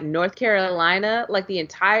to like North Carolina. Like the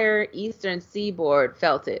entire eastern seaboard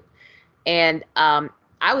felt it. And I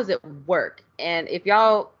was at work. And if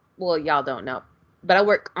y'all don't know, but I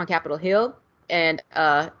work on Capitol Hill. And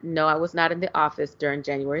no, I was not in the office during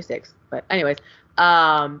January 6th. But anyways,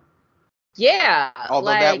 yeah.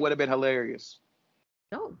 Although that would have been hilarious.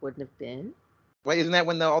 No, it wouldn't have been. Wait, isn't that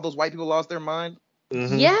when all those white people lost their mind?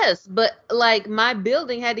 Mm-hmm. Yes, but like my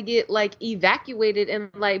building had to get like evacuated, and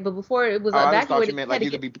like, but before it was evacuated, I just thought you meant like you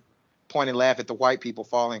could be point and laugh at the white people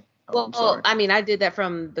falling. Well, I mean, I did that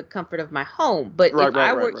from the comfort of my home, but if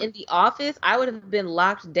I were in the office, I would have been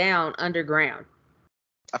locked down underground.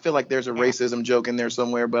 I feel like there's a racism joke in there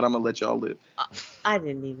somewhere, but I'm gonna let y'all live. I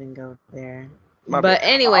didn't even go there. But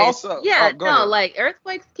anyway, also, yeah, ahead. Like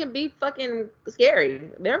earthquakes can be fucking scary.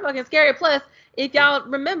 They're fucking scary. Plus, if y'all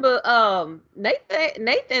remember,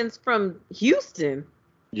 Nathan's from Houston.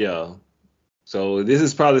 Yeah. So this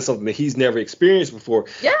is probably something that he's never experienced before.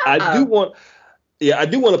 Yeah. I do want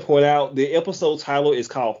to point out the episode title is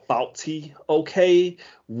called Faulty, okay,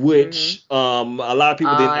 which a lot of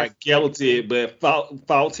people did not get it, but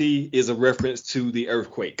Faulty is a reference to the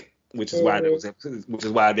earthquake, which is why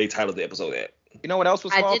they titled the episode that. You know what else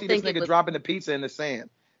was faulty? This nigga dropping the pizza in the sand.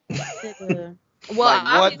 Well, like,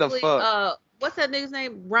 what the fuck? What's that nigga's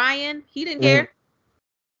name? Ryan. He didn't care.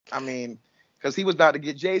 I mean, because he was about to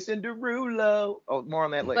get Jason Derulo. Oh, more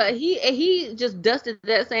on that later. But he just dusted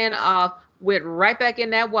that sand off, went right back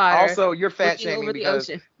in that water. Also, you're fat shaming because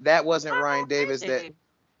that wasn't Ryan Davis.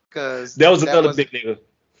 Because that was another big nigga.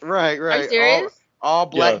 Right. Are you serious? All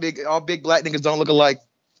big black niggas don't look alike.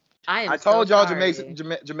 I told y'all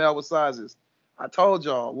Jamel was sizes. I told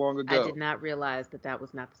y'all long ago. I did not realize that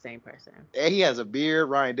was not the same person. And he has a beard.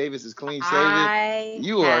 Ryan Davis is clean shaven.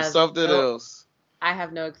 You are something else. I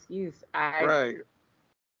have no excuse. Right.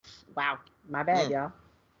 Wow. My bad, y'all.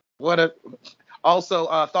 Also,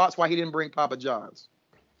 thoughts why he didn't bring Papa John's.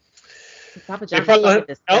 Papa John's. I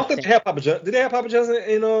don't think they have Papa John's. Did they have Papa John's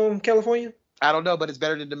in California? I don't know, but it's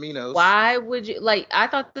better than Domino's. Why would you I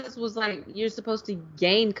thought this was like you're supposed to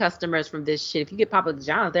gain customers from this shit. If you get Papa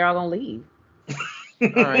John's, they're all gonna leave.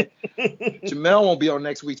 All right. Jamel won't be on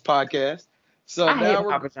next week's podcast. So I hate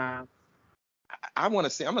Papa John's. I'm gonna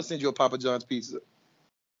send you a Papa John's pizza.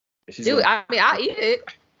 Dude, I mean, I'll eat it.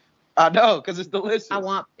 I know, because it's delicious.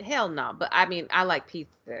 Hell no. But I mean, I like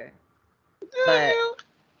pizza. But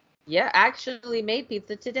yeah, I actually made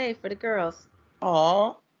pizza today for the girls.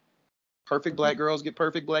 Aw. Perfect black girls get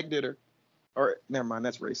perfect black dinner. Or, never mind,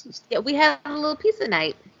 that's racist. Yeah, we had a little pizza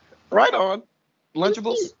night. Right on.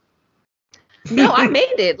 Lunchables? No, I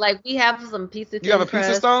made it. Like, we have some pizza. You have a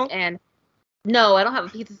pizza stone? And no, I don't have a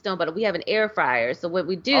pizza stone, but we have an air fryer. So what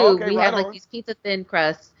we do, we have like these pizza thin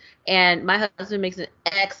crusts, and my husband makes an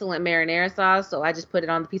excellent marinara sauce. So I just put it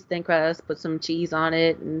on the pizza thin crust, put some cheese on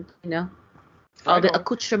it, and all the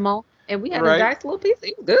accoutrement. And we had a nice little pizza.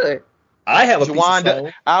 It was good. I have a pizza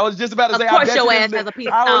stone. I was just about to say, of course your ass has a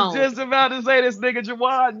pizza stone. I was just about to say this nigga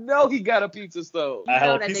Jawan. No, he got a pizza stone. I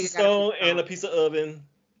have a pizza stone and a pizza oven.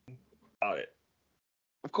 All right.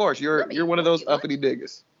 Of course, you're one of those uppity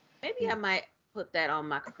niggas. Maybe I might put that on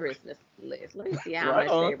my Christmas list. Let me see how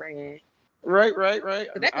much they bring in. Right.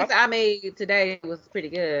 That pizza I made today was pretty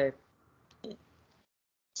good.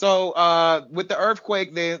 So, with the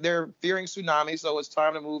earthquake, they're fearing tsunami, so it's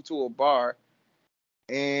time to move to a bar.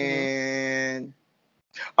 And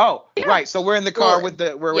right. So we're in the car with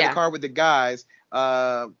the guys.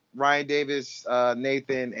 Ryan Davis,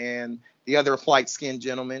 Nathan, and the other light-skinned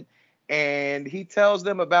gentleman. And he tells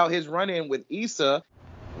them about his run-in with Issa.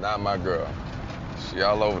 Not my girl. She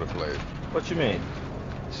all over the place. What you mean?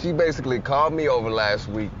 She basically called me over last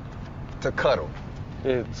week to cuddle.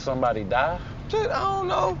 Did somebody die? Shit, I don't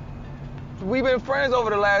know. We've been friends over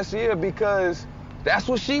the last year because that's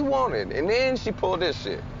what she wanted. And then she pulled this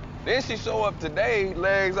shit. Then she show up today,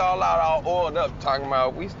 legs all out, all oiled up, talking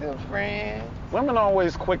about we still friends. Women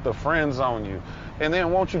always quick to friend zone you and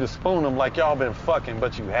then want you to spoon them like y'all been fucking,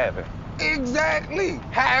 but you haven't. Exactly.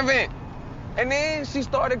 Haven't. And then she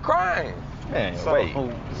started crying. Man, so, wait,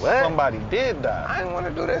 what? Somebody did die. I didn't want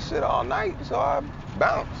to do that shit all night, so I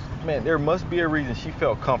bounce. Man, there must be a reason she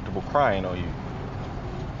felt comfortable crying on you.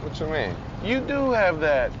 What you mean? You do have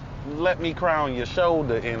that let me cry on your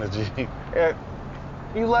shoulder energy.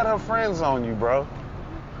 You let her friends on you, bro.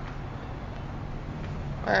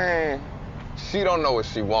 Man, she don't know what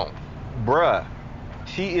she want. Bruh,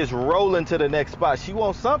 she is rolling to the next spot. She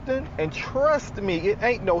wants something, and trust me, it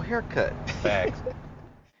ain't no haircut. Facts.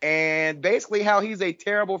 And basically how he's a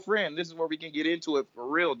terrible friend. This is where we can get into it for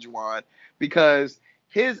real, Juwan, because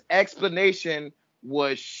his explanation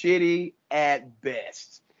was shitty at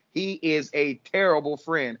best. He is a terrible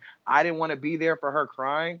friend. I didn't want to be there for her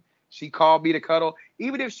crying. She called me to cuddle.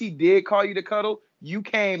 Even if she did call you to cuddle, you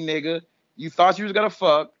came, nigga. You thought you was going to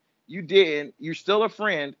fuck. You didn't. You're still a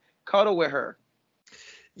friend. Cuddle with her.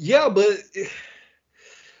 Yeah, but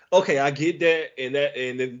okay, I get that, and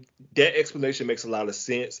that explanation makes a lot of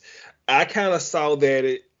sense. I kind of saw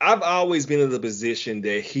that I've always been in the position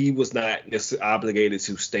that he was not necessarily obligated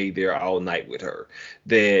to stay there all night with her.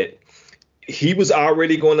 That he was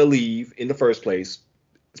already going to leave in the first place,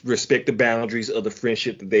 respect the boundaries of the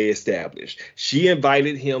friendship that they established. She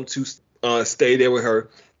invited him to stay there with her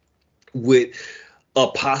with a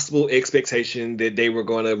possible expectation that they were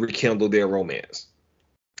going to rekindle their romance.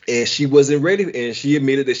 And she wasn't ready, and she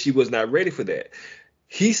admitted that she was not ready for that.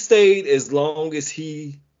 He stayed as long as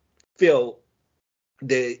he felt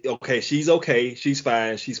that, okay, she's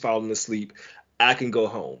fine, she's falling asleep, I can go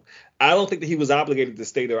home. I don't think that he was obligated to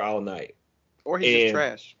stay there all night. Or he's just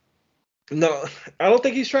trash. No, I don't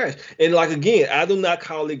think he's trash. And like, again, I do not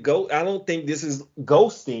call it I don't think this is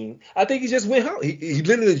ghosting. I think he just went home. He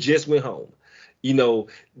literally just went home. You know,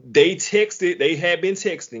 they had been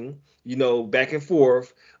texting, you know, back and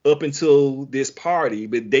forth up until this party,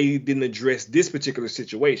 but they didn't address this particular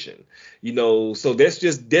situation. You know, so that's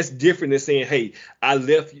different than saying, hey, I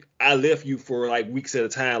left you for like weeks at a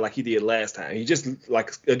time like he did last time. He just,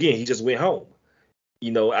 like, again, he just went home.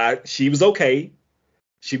 You know, she was okay.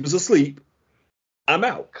 She was asleep. I'm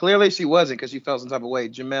out. Clearly she wasn't, because she felt some type of way.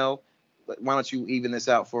 Jamel, why don't you even this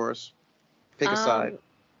out for us? Pick a side.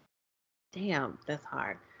 Damn, that's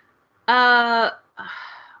hard.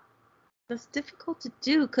 That's difficult to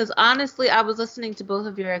do, because honestly, I was listening to both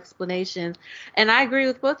of your explanations, and I agree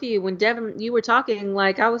with both of you. When Devin, you were talking,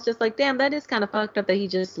 like, I was just like, damn, that is kind of fucked up that he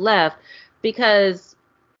just left, because,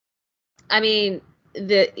 I mean,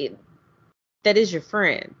 that is your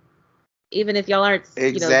friend. Even if y'all aren't,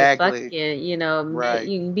 exactly. Right.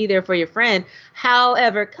 You can be there for your friend.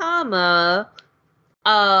 However,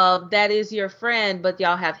 that is your friend, but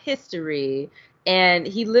y'all have history. And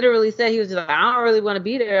he literally said, he was just like, I don't really want to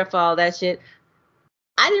be there for all that shit.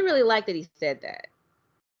 I didn't really like that he said that.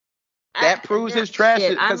 That proves his trash,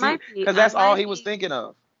 because that's all he was thinking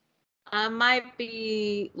of. I might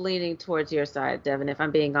be leaning towards your side, Devin, if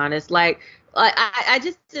I'm being honest. Like I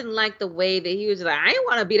just didn't like the way that he was just like, I didn't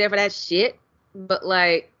want to be there for that shit. But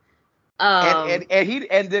like, even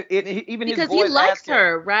because his boys he likes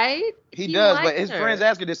her, right? He does, but his friends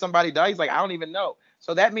ask her, did somebody die? He's like, I don't even know.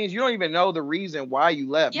 So that means you don't even know the reason why you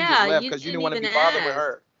left. Yeah, you just left because you didn't want to be bothered with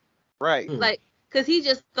her. Right. Like, because he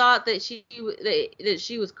just thought that she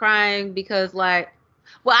was crying because, like,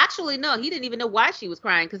 well, actually, no, he didn't even know why she was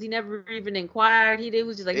crying, because he never even inquired. He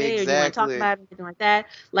was just like, hey, you want to talk about it, anything like that.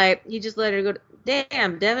 Like, he just let her go.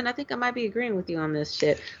 Damn, Devin, I think I might be agreeing with you on this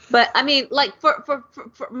shit. But I mean, like, for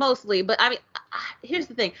mostly. But I mean, here's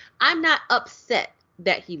the thing: I'm not upset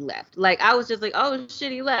that he left. Like, I was just like, oh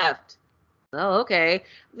shit, he left. Oh, okay.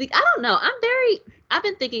 Like, I don't know. I've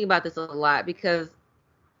been thinking about this a lot, because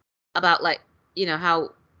about, like, you know,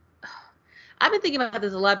 how I've been thinking about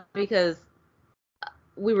this a lot because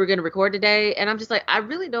we were going to record today, and I'm just like, I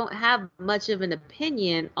really don't have much of an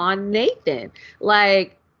opinion on Nathan.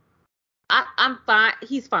 Like, I'm fine.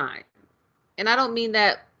 He's fine. And I don't mean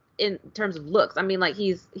that in terms of looks. I mean, like,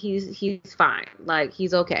 he's fine. Like,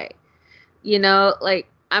 he's okay. You know, like,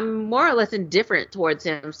 I'm more or less indifferent towards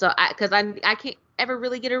him. So because I can't ever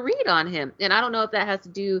really get a read on him. And I don't know if that has to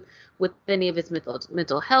do with any of his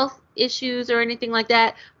mental health issues or anything like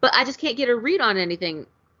that, but I just can't get a read on anything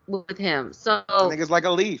with him. So I think it's like a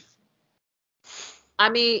leaf. I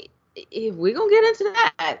mean, if we're gonna get into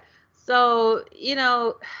that, so, you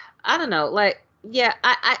know, I don't know, like, yeah,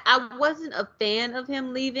 I wasn't a fan of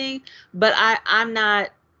him leaving, but I'm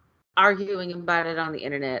not arguing about it on the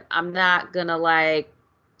internet. I'm not gonna, like,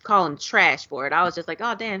 call him trash for it. I was just like,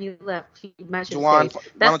 oh damn, he left. He might should stay.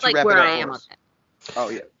 That's like where I am on that. Oh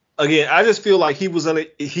yeah. Again, I just feel like he was I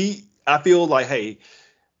feel like, hey,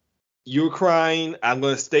 you're crying. I'm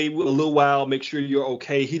going to stay a little while, make sure you're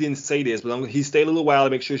okay. He didn't say this, but he stayed a little while to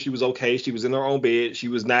make sure she was okay. She was in her own bed. She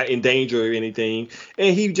was not in danger or anything.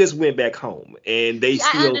 And he just went back home. And they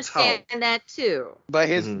still I understand talk. that too. But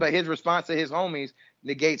his response to his homies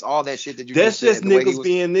negates all that shit that you That's just said, niggas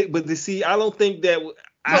being niggas. But see, I don't think that...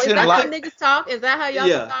 So is that how niggas talk? Is that how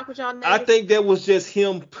y'all talk with y'all niggas? I think that was just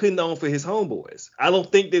him putting on for his homeboys. I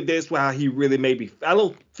don't think that that's why he really maybe. I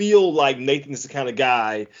don't feel like Nathan is the kind of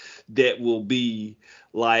guy that will be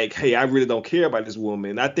like, hey, I really don't care about this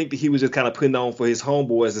woman. I think that he was just kind of putting on for his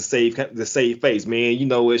homeboys to save face. Man, you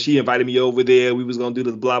know, she invited me over there. We was gonna do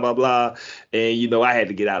this blah blah blah, and you know, I had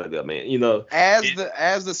to get out of there, man. You know, as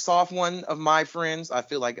the soft one of my friends, I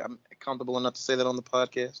feel like I'm comfortable enough to say that on the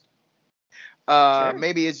podcast. Sure.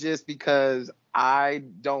 Maybe it's just because I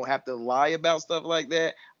don't have to lie about stuff like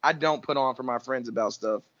that. I don't put on for my friends about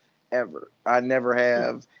stuff ever. I never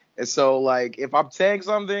have. And so, like, if I'm saying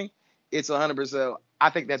something, it's 100%. I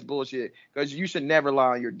think that's bullshit because you should never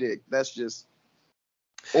lie on your dick. That's just,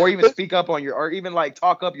 or even speak up on or even like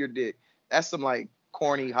talk up your dick. That's some like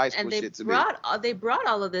corny high school shit to me. They brought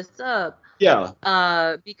all of this up. Yeah.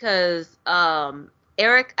 Because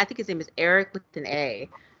Eric, I think his name is Eric with an A.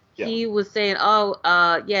 Yeah. He was saying,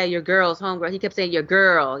 yeah, your girl's homegirl. He kept saying, your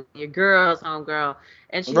girl's homegirl.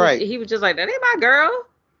 And he was just like, that ain't my girl.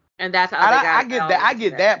 And that's how I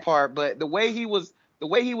get that part, but the way he was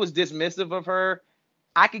dismissive of her,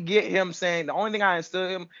 I could get him saying the only thing I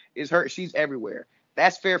understood him is she's everywhere.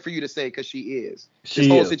 That's fair for you to say because she is.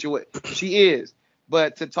 She is.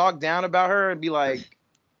 But to talk down about her and be like,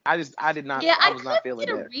 I was not feeling that. I couldn't get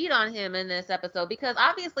a read on him in this episode because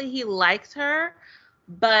obviously he likes her.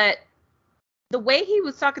 But the way he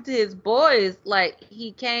was talking to his boys, like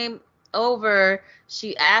he came over,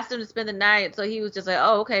 she asked him to spend the night, so he was just like,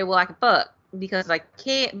 oh, okay, well, I can fuck because I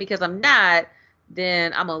can't, because I'm not,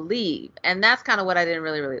 then I'm gonna leave. And that's kind of what I didn't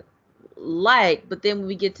really like. But then when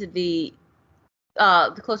we get to the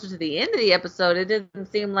closer to the end of the episode, it didn't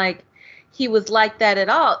seem like he was like that at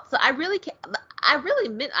all. So I really can't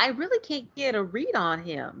get a read on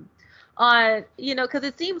him. Because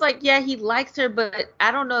it seems like, yeah, he likes her, but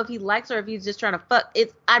I don't know if he likes her, if he's just trying to fuck.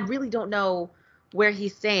 I really don't know where he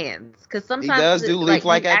stands. Because sometimes he does do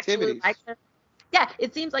leaf-like activities. Yeah,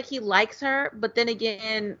 it seems like he likes her, but then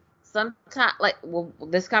again, sometimes,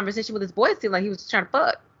 this conversation with his boys seemed like he was just trying to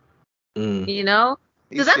fuck. You know?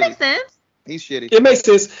 Does that make sense? He's shitty. It makes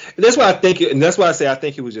sense. That's why I think I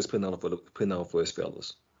think he was just putting on for his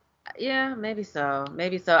fellas. Yeah, maybe so.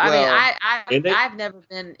 I mean, I've never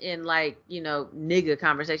been in nigga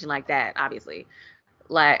conversation like that, obviously.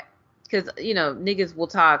 Like, because, niggas will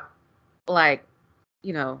talk they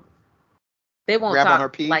won't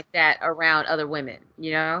talk like that around other women,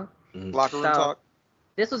 Locker room talk.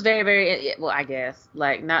 This was very, very, well, I guess,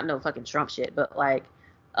 not no fucking Trump shit, but the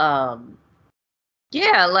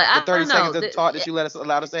 30 seconds of talk that you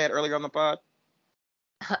allowed us to add earlier on the pod.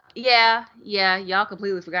 Yeah, y'all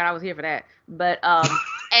completely forgot I was here for that. But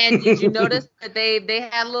and did you notice that they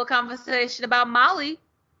had a little conversation about Molly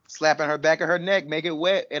slapping her back of her neck, make it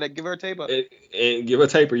wet, and give her a taper. And give her a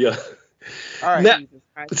taper, yeah. All right. Now,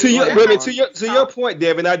 to your point,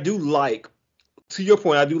 Devin, I do like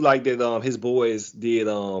that his boys did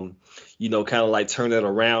kind of like turn it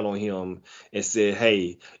around on him and said,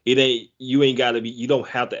 hey, you don't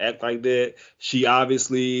have to act like that. She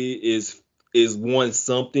obviously is one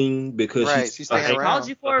something because she's called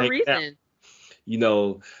you for a reason.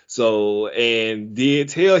 So and did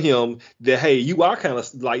tell him that, hey, you are kind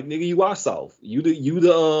of like, nigga, you are soft. You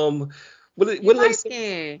the what do they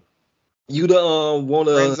say? You the want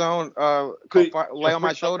to friend zone lay on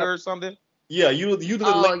my shoulder or something? Yeah, you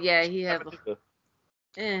the yeah, he has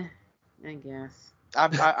I guess.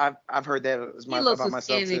 I've heard that about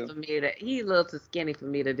myself too. He looks too skinny for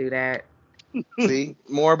me to do that. See,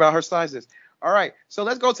 more about her sizes. All right, so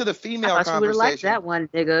let's go to the female conversation. You would have liked that one,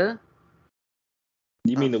 nigga.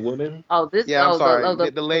 You mean the women? Oh, this. Yeah, I'm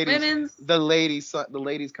sorry. The ladies. The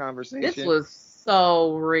ladies conversation. This was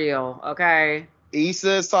so real. Okay.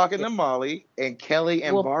 Issa is talking to Molly, and Kelly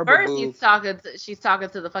and Barbara. First, she's talking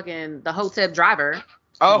to the hotel driver.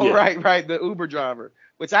 Oh, yeah. right, the Uber driver,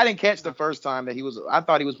 which I didn't catch the first time that he was. I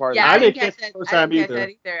thought he was part of. Yeah, I didn't catch that the first time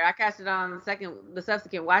either. I catch it on the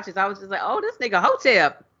subsequent watches. I was just like, oh, this nigga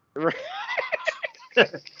hotel.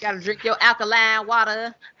 Gotta drink your alkaline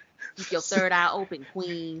water. Keep your third eye open,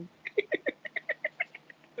 queen.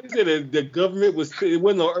 They said the government it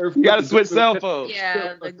wasn't on Earth. You gotta switch cell phones.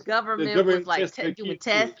 Yeah, the government was like doing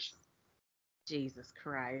tests. Jesus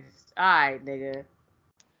Christ. All right, nigga.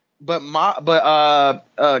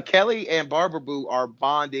 But Kelly and Barbara Boo are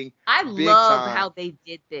bonding. I love how they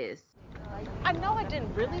did this. I know I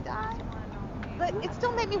didn't really die, but it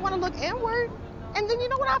still made me want to look inward. And then you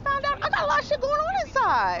know what I found out? I got a lot of shit going on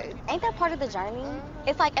inside. Ain't that part of the journey?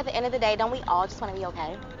 It's like at the end of the day, don't we all just want to be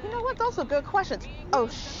okay? You know what? Those are good questions. Oh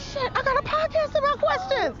shit, I got a podcast about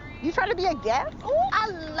questions. You trying to be a guest? Ooh, I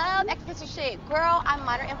love existential shit. Girl, I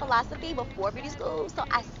minored in philosophy before beauty school, so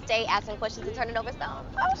I stay asking questions and turning over stones.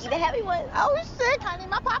 Oh, the heavy ones. Oh shit, honey,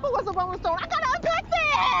 my papa was a Rolling Stone. I gotta unpack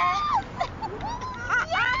that.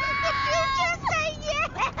 Yes, the future say yes.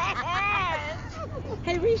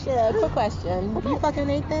 Hey, Risha, quick question. You fucking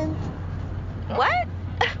Nathan? What?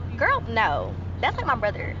 Girl, no. That's like my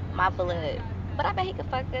brother, my blood. But I bet he could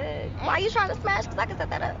fuck good. Why are you trying to smash? Because I can set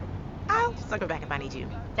that up. I'll circle back if I need you.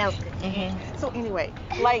 That was good. Mm-hmm. So anyway,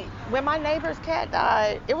 like when my neighbor's cat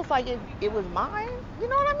died, it was like it was mine. You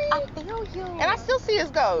know what I mean? I feel you. And I still see his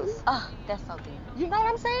ghost. Oh, that's so good. You know what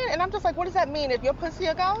I'm saying? And I'm just like, what does that mean? If your pussy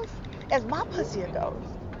a ghost, is my pussy a ghost?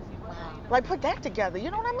 Wow. Like put that together. You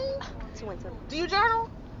know what I mean? 2 and 2. Do you journal?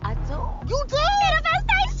 I do. You do?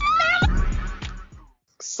 Manifestation.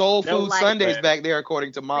 Soul Food Sundays back there,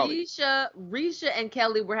 according to Molly. Risha and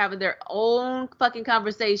Kelly were having their own fucking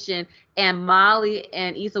conversation, and Molly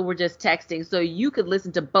and Issa were just texting, so you could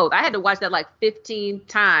listen to both. I had to watch that like 15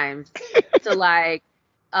 times to like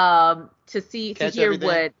to hear everything.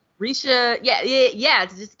 What Risha,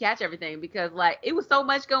 to just catch everything, because like it was so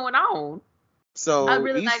much going on. So I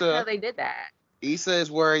really liked how they did that. Issa is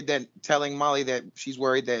worried that, telling Molly that she's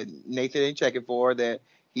worried that Nathan ain't checking for her, that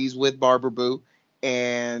he's with Barbara Boo.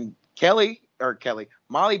 And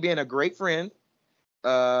Molly being a great friend,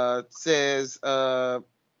 says,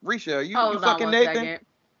 Risha, you fucking Nathan? Second.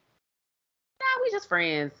 Nah, we just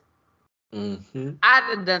friends. Mm-hmm.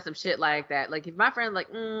 I've done some shit like that. Like if my friend's like,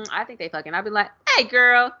 I think they fucking, I'd be like, hey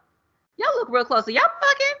girl, y'all look real close. So y'all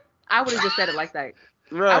fucking? I would have just said it like that.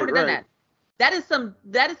 Right, I would have done that. That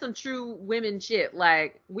is some true women shit.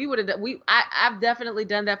 Like we would have I've definitely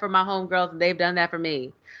done that for my homegirls, and they've done that for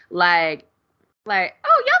me. Like,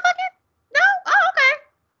 oh, y'all fucking? No? Oh,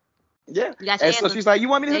 okay. Yeah. And so she's like, you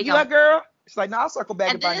want me to hook you up, girl? She's like, no, I'll circle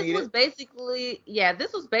back if I need it.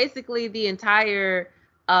 This was basically the entire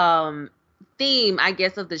theme, I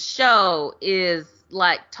guess, of the show, is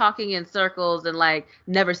like talking in circles and like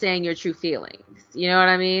never saying your true feelings. You know what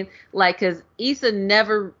I mean? Like, because Issa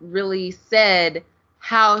never really said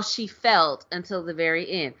how she felt until the very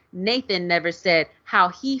end. Nathan never said how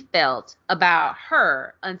he felt about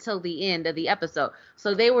her until the end of the episode.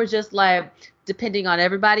 So they were just like depending on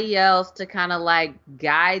everybody else to kind of like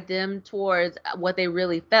guide them towards what they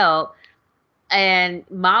really felt. And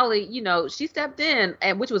Molly, you know, she stepped in,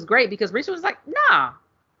 and which was great, because Risha was like, nah,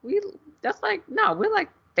 we're like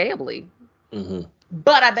family. Mm-hmm.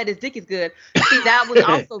 But I bet his dick is good. See, that was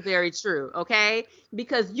also very true, okay?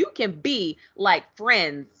 Because you can be like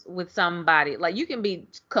friends with somebody. Like you can be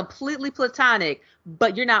completely platonic,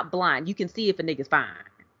 but you're not blind. You can see if a nigga's fine.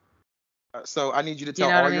 So I need you to tell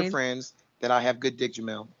all your friends that I have good dick,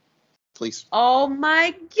 Jamel. Please. Oh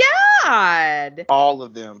my God. All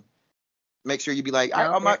of them. Make sure you be like,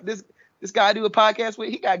 this guy I do a podcast with,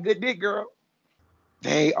 he got good dick, girl.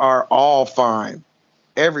 They are all fine.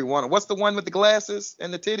 Everyone. What's the one with the glasses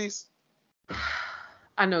and the titties?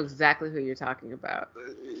 I know exactly who you're talking about.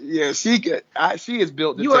 Yeah, she is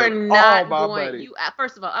built to you are not going.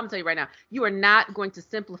 First of all, I'm gonna tell you right now, you are not going to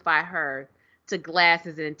simplify her to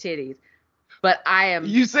glasses and titties. But I am.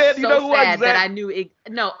 You said so you know sad what? That I knew.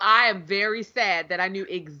 No, I am very sad that I knew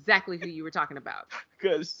exactly who you were talking about.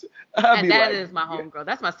 Because that is my homegirl.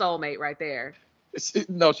 That's my soulmate right there.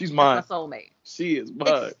 No, she's mine. That's my soulmate. She is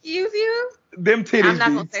mine. Excuse you? Them titties. I'm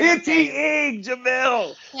not gonna say titty egg,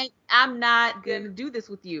 Jamel. I'm not gonna do this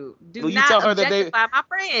with you. Do Will not you tell her objectify my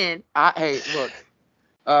friend. Hey, look.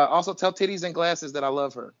 Also tell titties and glasses that I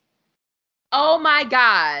love her. Oh my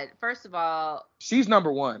God! First of all, she's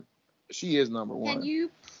number one. She is number one. Can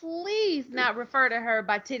you please not refer to her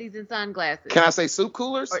by titties and sunglasses? Can I say soup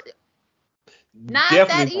coolers? Not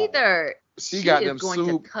definitely that either. She got them going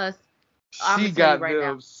soup. To cuss. She got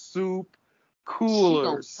them soup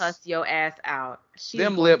coolers. She gonna cuss your ass out.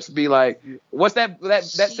 Them lips be like, what's that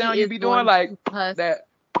sound you be doing? Like that.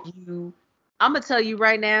 I'm gonna tell you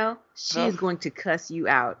right now, she is going to cuss you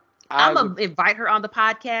out. I'm gonna invite her on the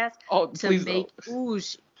podcast to make.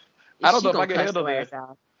 I don't know if I can handle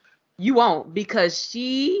that. You won't, because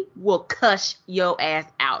she will cuss your ass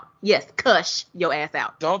out. Yes, cuss your ass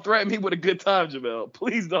out. Don't threaten me with a good time, Jamel.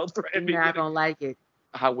 Please don't threaten me. You're not gonna like it.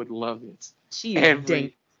 I would love it. She is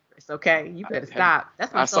dangerous. Okay, you better stop.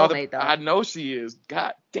 That's my soulmate, though. I know she is.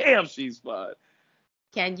 God damn, she's fun.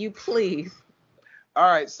 Can you please? All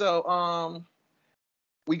right, so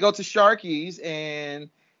we go to Sharky's, and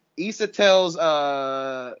Issa tells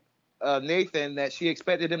Nathan that she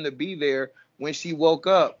expected him to be there when she woke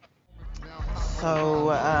up. So,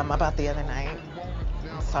 about the other night,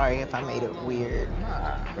 I'm sorry if I made it weird.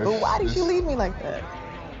 But why did you leave me like that?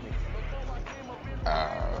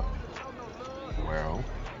 Well,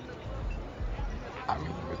 I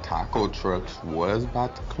mean, the taco trucks was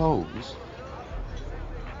about to close.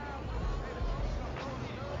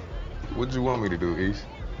 What'd you want me to do, East?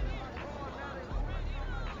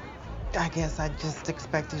 I guess I just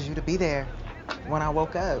expected you to be there when I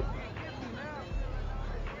woke up.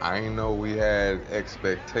 I ain't know we had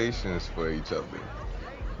expectations for each other.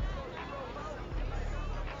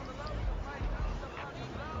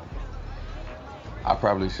 I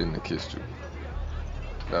probably shouldn't have kissed you.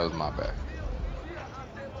 That was my bad.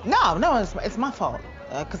 No, it's my fault.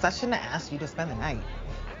 Because I shouldn't have asked you to spend the night.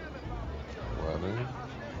 Well then,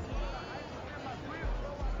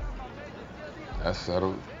 that's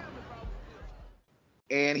settled.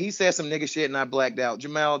 And he said some nigga shit and I blacked out.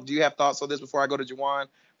 Jamel, do you have thoughts on this before I go to Juwan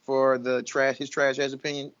for his trash ass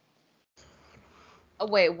opinion? Oh,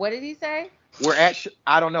 wait, what did he say?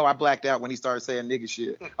 I don't know. I blacked out when he started saying nigga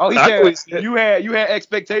shit. Oh, he said you had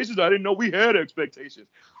expectations. I didn't know we had expectations.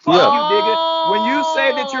 Fuck you, nigga. When you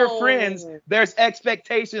say that you're friends, there's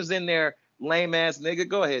expectations in there. Lame ass nigga.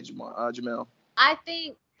 Go ahead, Jamel. I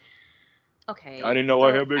think. Okay. I didn't know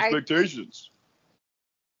I have expectations.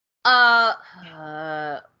 That's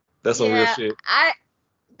some real shit.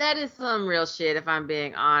 That is some real shit if I'm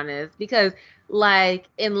being honest, because like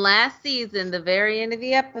in last season, the very end of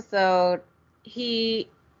the episode, he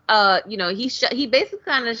basically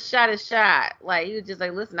kind of shot his shot. Like he was just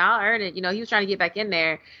like, listen, I'll earn it. He was trying to get back in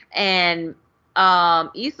there, and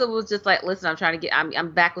Issa was just like, listen,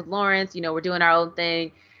 I'm back with Lawrence. We're doing our own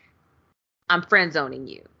thing. I'm friend zoning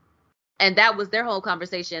you. And that was their whole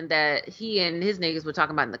conversation that he and his niggas were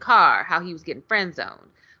talking about in the car, how he was getting friend zoned.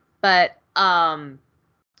 But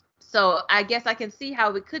so I guess I can see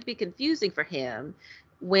how it could be confusing for him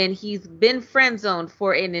when he's been friend zoned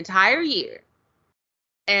for an entire year.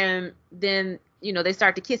 And then, they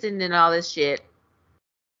start to kissing and all this shit.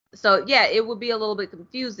 So yeah, it would be a little bit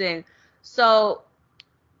confusing. So,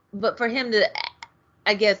 but for him to,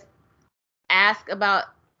 I guess, ask about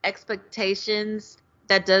expectations,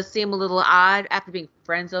 that does seem a little odd after being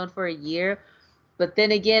friend zoned for a year. But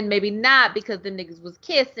then again, maybe not, because the niggas was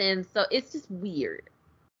kissing. So it's just weird.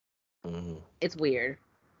 Mm-hmm. It's weird.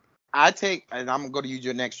 And I'm going to go to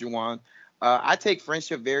you next, Juwan. I take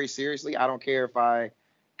friendship very seriously. I don't care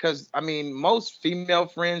because most female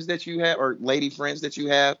friends that you have, or lady friends that you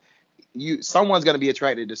have, someone's going to be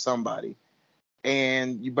attracted to somebody.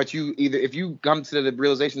 But if you come to the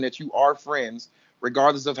realization that you are friends,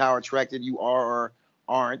 regardless of how attracted you are or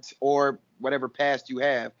aren't, or whatever past you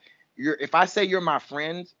have, if I say you're my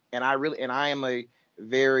friend and I am a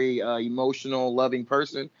very emotional, loving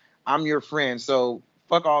person, I'm your friend. So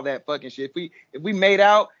fuck all that fucking shit. If we made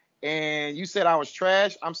out and you said I was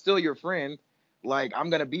trash, I'm still your friend. Like, I'm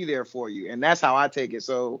gonna be there for you, and that's how I take it.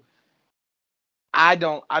 So I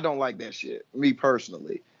don't like that shit, me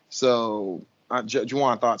personally. So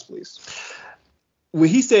Juwan, thoughts, please. When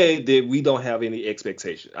he said that we don't have any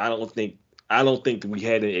expectations, I don't think that we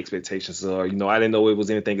had any expectations, or I didn't know it was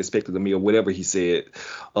anything expected of me, or whatever he said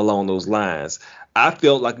along those lines. I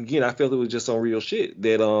felt it was just some real shit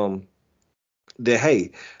that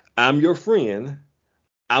hey, I'm your friend.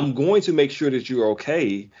 I'm going to make sure that you're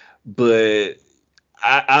okay, but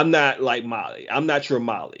I'm not like Molly. I'm not your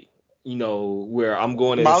Molly. Where I'm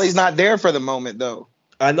going to. Molly's not there for the moment, though.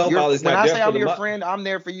 I know Molly's not there for the moment. When I say I'm your friend, I'm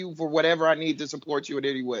there for you for whatever I need to support you in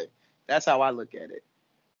any way. That's how I look at it.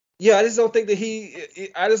 Yeah, I just don't think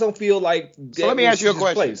that I just don't feel like. So let me ask you a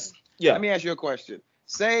question. Place. Yeah. Let me ask you a question.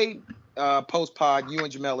 Say post pod, you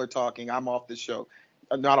and Jamel are talking. I'm off the show,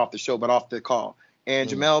 not off the show, but off the call, and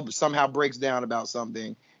Jamel somehow breaks down about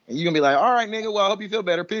something, and you're gonna be like, "All right, nigga, well, I hope you feel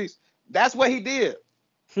better. Peace." That's what he did.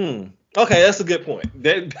 Okay, that's a good point.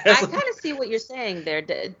 I kind of see what you're saying there.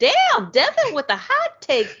 Damn, Devin with the hot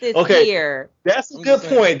takes this year. That's a good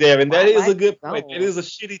point, Devin. That is a good point. That is a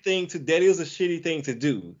shitty thing to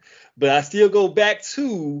do. But I still go back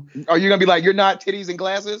to. Are you gonna be like, you're not titties and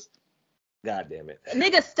glasses? God damn it.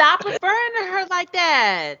 Nigga, stop referring to her like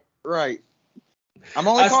that. Right. I'm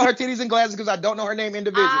only calling her titties and glasses because I don't know her name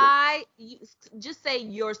individually. Just say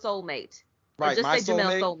your soulmate. Right, or just say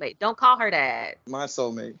Jamel's soulmate. Don't call her that. My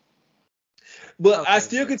soulmate. But I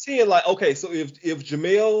still continue so if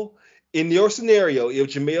Jamel, in your scenario, if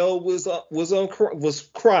Jamel was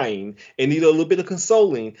crying and needed a little bit of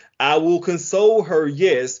consoling, I will console her,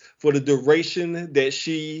 yes, for the duration that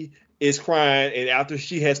she is crying, and after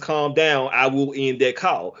she has calmed down, I will end that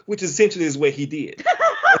call, which essentially is what he did.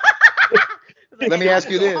 Let me ask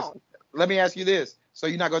you this. So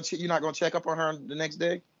you're not gonna check up on her the next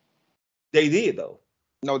day? They did though.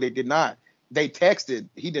 No, they did not. They texted.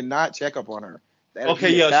 He did not check up on her.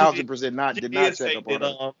 Okay, yeah, 1,000% did not check up on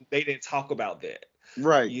her. They didn't talk about that.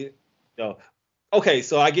 Right. Okay,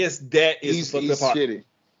 so I guess that is he's shitty.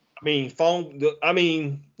 I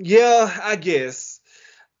mean, yeah, I guess.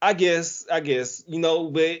 But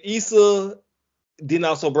Issa didn't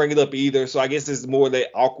also bring it up either, so I guess it's more that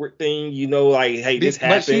awkward thing, like, hey, this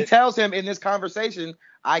happened. But she tells him in this conversation,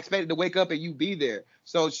 I expected to wake up and you be there.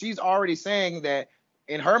 So she's already saying that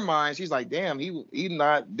in her mind, she's like, damn, he's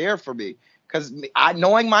not there for me. Because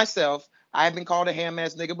knowing myself, I have been called a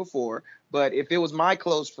ham-ass nigga before, but if it was my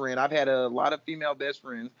close friend, I've had a lot of female best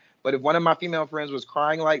friends, but if one of my female friends was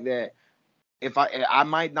crying like that, I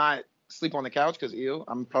might not sleep on the couch because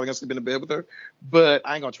I'm probably going to sleep in the bed with her, but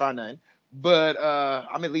I ain't going to try nothing. But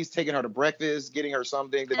I'm at least taking her to breakfast, getting her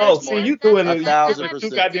something. You doing 1,000%. too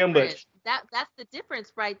goddamn much. That's the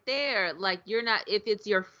difference right there. Like, you're not, if it's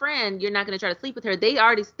your friend, you're not going to try to sleep with her. They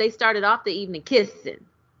started off the evening kissing.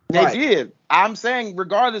 They did. I'm saying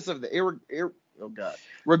regardless of the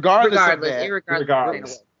regardless of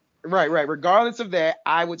that. Right. Regardless of that,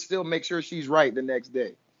 I would still make sure she's right the next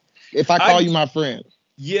day. If I call you my friend.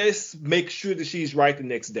 Yes, make sure that she's right the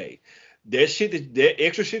next day. That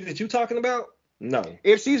extra shit that you talking about? No.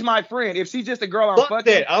 If she's my friend, if she's just a girl I'm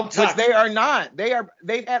fucking, which they are not.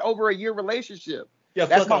 They've had over a year relationship. Yeah,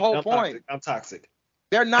 that's my whole point. I'm toxic.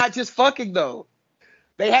 They're not just fucking though.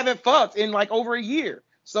 They haven't fucked in like over a year.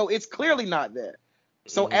 So it's clearly not that.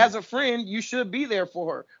 So as a friend, you should be there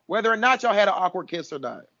for her, whether or not y'all had an awkward kiss or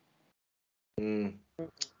not.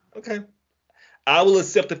 Okay. I will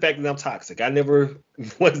accept the fact that I'm toxic. I never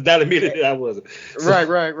was not admitted that I wasn't. So.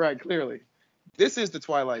 Right. Clearly. This is the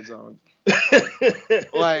Twilight Zone. So they're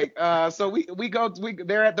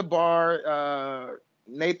at the bar.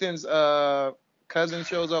 Nathan's cousin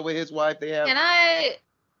shows up with his wife. I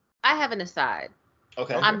have an aside.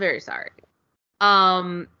 Okay. I'm very sorry.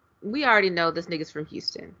 We already know this nigga's from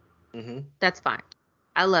Houston. Mm-hmm. That's fine.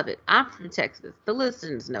 I love it. I'm from Texas. The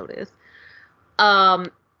listeners know this.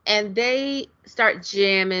 And they start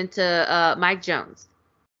jamming to Mike Jones.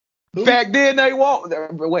 Who? Back then they want.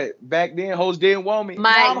 Wait, back then hoes didn't want me.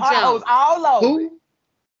 Mike Jones. All over. Who?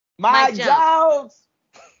 Mike Jones.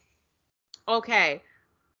 Okay,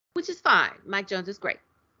 which is fine. Mike Jones is great.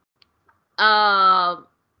 But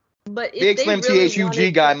big Slim really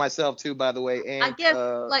THUG guy myself too, by the way. And I guess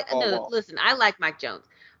listen, I like Mike Jones,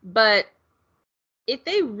 but if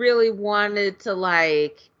they really wanted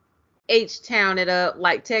to H-Town it up,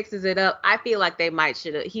 Texas it up, I feel like he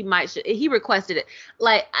requested it.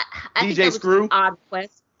 I think that was an odd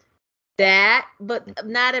request. But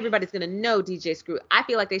not everybody's gonna know DJ Screw. I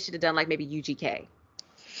feel like they should have done maybe UGK.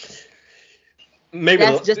 Maybe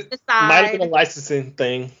that's just the side. Might have been a licensing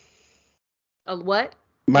thing. A what?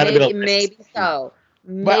 Maybe so.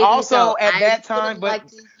 But also at that time,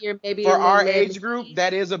 for our age group,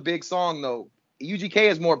 that is a big song though. UGK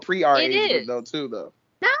is more pre-our age group though.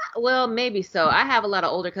 Well, maybe so. I have a lot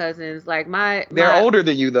of older cousins. They're older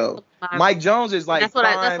than you though. Mike Jones is that's what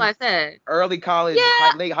I said. Early college,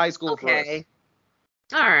 late high school for us.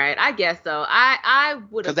 All right, I guess so. I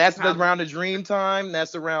would have. Because that's around the Dream time.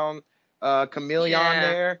 That's around Chameleon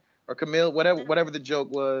there or Camille, whatever the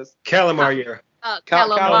joke was. Calamari.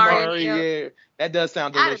 Calamari. Yeah, that does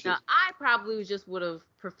sound delicious. I don't know. I probably just would have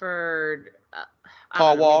preferred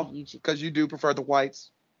Paul Wall because you do prefer the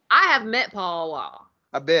whites. I have met Paul Wall.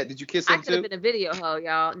 I bet. Did you kiss him too? I could have been a video hoe,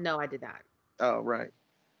 y'all. No, I did not. Oh, right.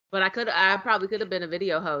 But I probably could have been a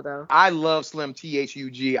video hoe though. I love Slim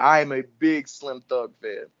THUG. I am a big Slim Thug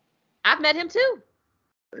fan. I've met him too.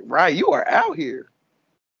 Right, you are out here.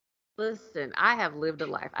 Listen, I have lived a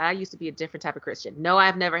life. I used to be a different type of Christian. No,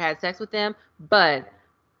 I've never had sex with them, but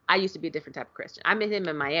I used to be a different type of Christian. I met him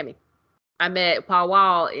in Miami. I met Paul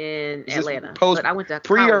Wall in Atlanta. But I went to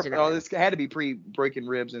college in Atlanta. This had to be pre-breaking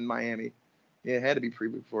ribs in Miami. Yeah, it had to be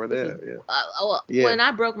before that. Yeah. When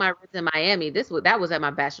I broke my ribs in Miami, that was at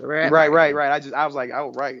my bachelorette. Right. I was like,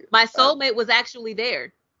 oh, right. My soulmate was actually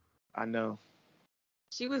there. I know.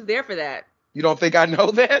 She was there for that. You don't think I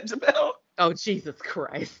know that, Jamel? Oh, Jesus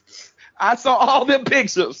Christ. I saw all them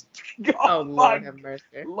pictures. Oh, Lord have mercy.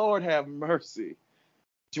 Lord have mercy.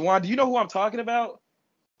 Juwan, do you know who I'm talking about?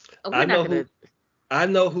 Oh, I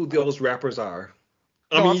know who those rappers are.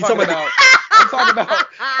 I'm talking about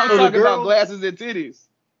glasses and titties.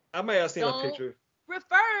 I may have seen a picture.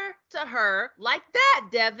 Refer to her like that,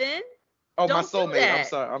 Devin. Oh, my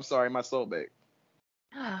soulmate. I'm sorry, my soulmate.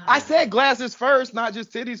 I said glasses first, not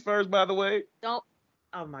just titties first, by the way. Don't.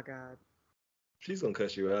 Oh my God. She's gonna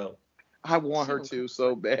cuss you out. I want her to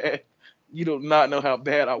so bad. You do not know how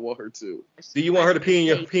bad I want her to. Do you want her to pee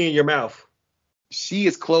in your mouth? She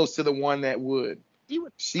is close to the one that would.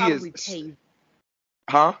 She probably tase.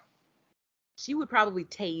 Huh? She would probably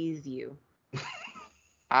tase you.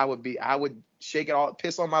 I would shake it all,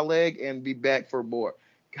 piss on my leg, and be back for more.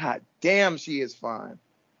 God damn, she is fine.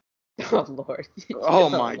 Oh Lord. Oh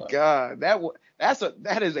my Lord. God.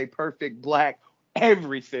 That is a perfect black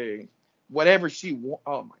everything. Whatever she wants.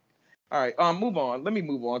 Oh my. All right. Move on. Let me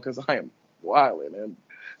move on because I am wilding.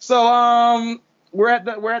 So we're at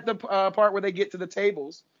the part where they get to the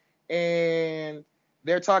tables, and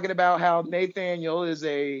they're talking about how Nathaniel is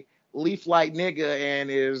a leaf-like nigga and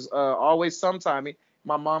is always sometimey.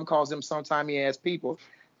 My mom calls him sometimey ass people,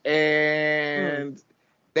 and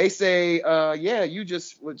they say, yeah, you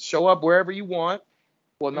just would show up wherever you want.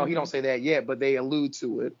 Well, no, he don't say that yet, but they allude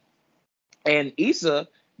to it. And Issa,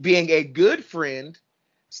 being a good friend,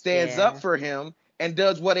 stands up for him and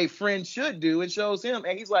does what a friend should do and shows him.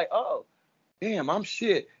 And he's like, oh, damn, I'm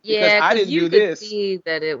shit. Yeah, because I didn't do this. You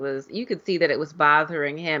could see that it was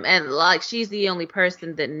bothering him. And like, she's the only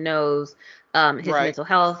person that knows his mental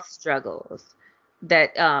health struggles.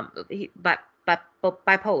 That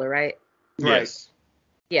bipolar, right? Yes.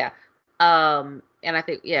 Yeah. And I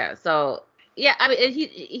think, so yeah, I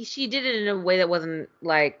mean, she did it in a way that wasn't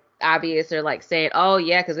like obvious or like saying, oh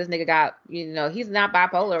yeah, because this nigga got, he's not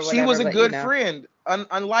bipolar or whatever. She was a good friend,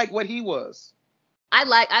 unlike what he was. I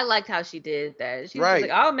liked how she did that. She was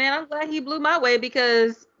like, oh man, I'm glad he blew my way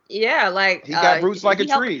because like he got roots like a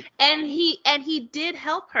tree. And he did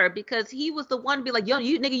help her because he was the one to be like, yo,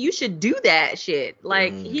 you should do that shit.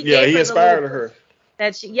 Like he inspired her.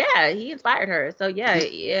 He inspired her. So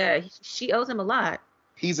she owes him a lot.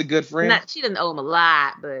 He's a good friend. She doesn't owe him a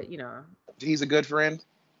lot, but he's a good friend,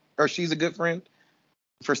 or she's a good friend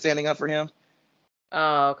for standing up for him.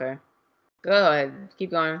 Oh, okay. Go ahead,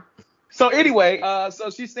 keep going. So anyway, so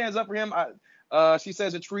she stands up for him. She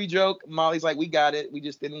says a tree joke. Molly's like, we got it. We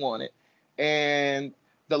just didn't want it. And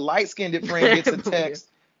the light-skinned friend gets a text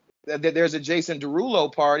that there's a Jason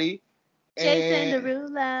Derulo party. Jason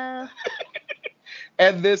Derulo.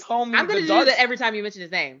 And this homie. I'm going to do that every time you mention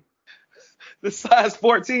his name. The size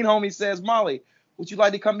 14 homie says, Molly, would you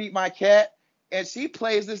like to come meet my cat? And she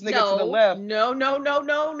plays this nigga to the left. No.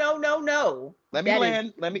 Let me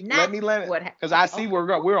land. Because I see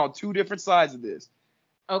we're on two different sides of this.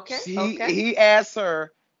 Okay. He asks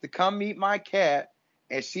her to come meet my cat,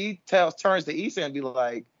 and she turns to Issa and be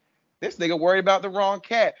like, this nigga worried about the wrong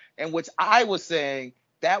cat. And which I was saying,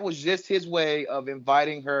 that was just his way of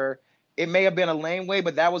inviting her. It may have been a lame way,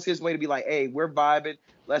 but that was his way to be like, hey, we're vibing.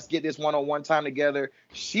 Let's get this one-on-one time together.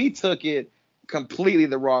 She took it completely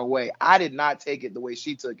the wrong way. I did not take it the way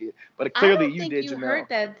she took it, but clearly you did. You heard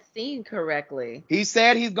that scene correctly. He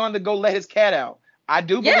said he's going to go let his cat out. I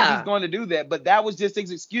do believe he's going to do that, but that was just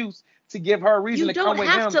his excuse to give her a reason to come with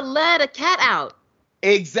him. You don't have to let a cat out.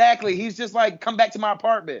 Exactly. He's just like, come back to my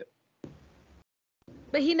apartment.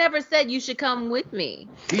 But he never said you should come with me.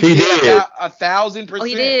 He did. 1,000%. Oh,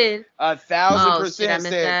 he did. 1,000% said,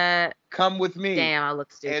 that? Come with me. Damn, I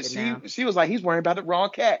look stupid and she was like, he's worrying about the wrong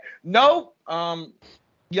cat. No,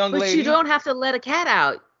 young lady. But you don't have to let a cat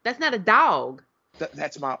out. That's not a dog.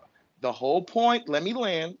 That's the whole point. Let me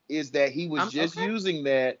land is that he was using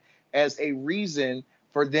that as a reason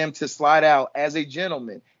for them to slide out as a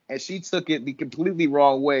gentleman. And she took it the completely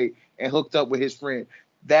wrong way and hooked up with his friend.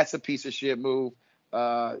 That's a piece of shit move.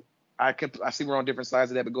 I see we're on different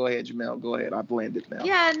sides of that, but go ahead, Jamel. Go ahead. I blended now.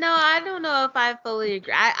 Yeah, no, I don't know if I fully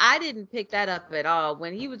agree. I didn't pick that up at all.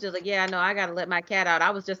 When he was just like, yeah, no, I got to let my cat out. I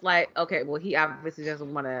was just like, okay, well, he obviously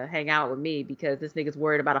doesn't want to hang out with me because this nigga's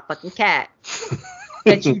worried about a fucking cat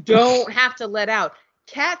that you don't have to let out.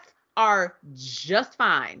 Cats are just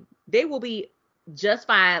fine. They will be just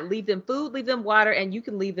fine. Leave them food, leave them water, and you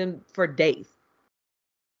can leave them for days.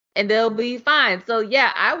 And they'll be fine. So,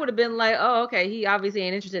 yeah, I would have been like, oh, okay, he obviously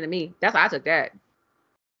ain't interested in me. That's how I took that.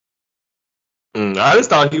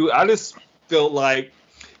 I just felt like,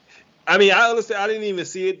 I mean, I didn't even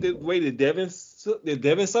see it the way that Devin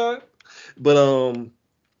saw it.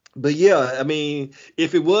 But yeah, I mean,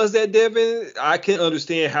 if it was that Devin, I can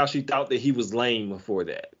understand how she thought that he was lame before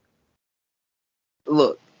that.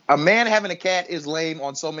 Look, a man having a cat is lame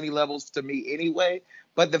on so many levels to me anyway.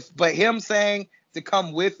 But him saying to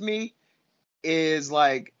come with me is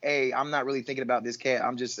like, hey, I'm not really thinking about this cat.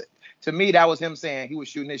 To me, that was him saying he was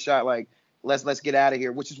shooting his shot like, let's get out of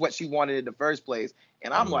here, which is what she wanted in the first place.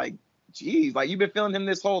 And I'm like, geez, like you've been feeling him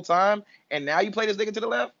this whole time, and now you play this nigga to the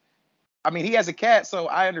left? I mean, he has a cat, so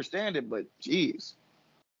I understand it, but jeez.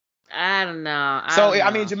 I don't know.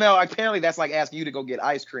 I mean, Jamel, apparently that's like asking you to go get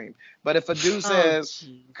ice cream. But if a dude says,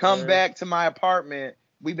 come back to my apartment,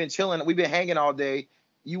 we've been chilling, we've been hanging all day,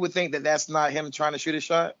 you would think that that's not him trying to shoot a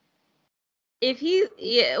shot? If he,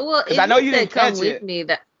 if I know he you said, didn't come catch with it, me,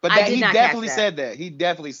 that, but I did he not definitely catch said that. He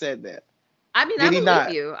definitely said that. I mean, Did I he believe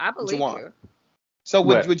not? you. I believe you. So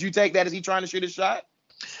would you take that as he trying to shoot a shot?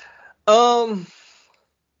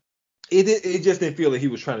 It just didn't feel like he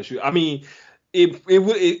was trying to shoot. I mean,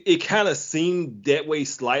 it kind of seemed that way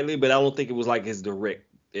slightly, but I don't think it was like as direct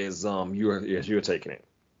as you're taking it.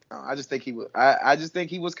 No, I just think he was. I just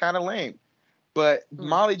think he was kind of lame. But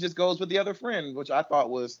Molly just goes with the other friend, which I thought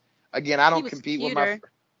was, again, I don't compete with my.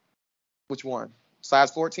 Which one?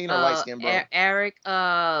 Size 14 or light skin, bro? Eric.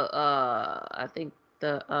 I think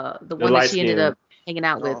the one that she ended up hanging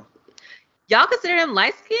out with. Y'all consider him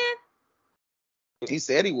light skinned? He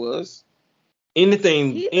said he was. Anything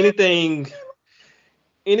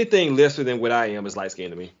lesser than what I am is light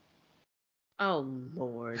skinned to me. Oh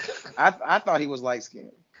Lord. I thought he was light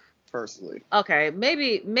skinned, personally. Okay,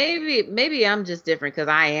 maybe I'm just different because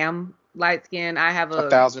I am light skinned. I have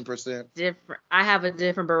 1,000% different. I have a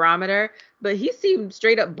different barometer, but he seemed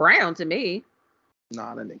straight up brown to me.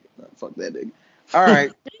 Nah, that nigga. Fuck that nigga. All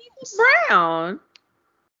right. Brown.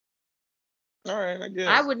 All right, I guess.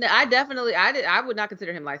 I would not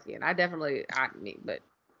consider him light skinned. But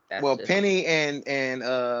that's well, just Penny and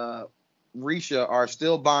Risha are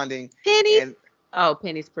still bonding. Penny.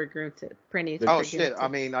 Penny's progressive. Oh shit! I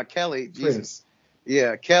mean, Kelly. Jesus.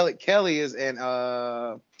 Yeah, Kelly is and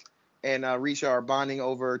Risha are bonding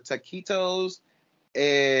over taquitos.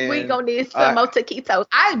 And we gonna need some more taquitos.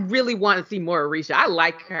 I really want to see more of Risha. I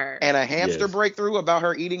like her. And a hamster breakthrough about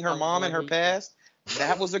her eating her mom in her past.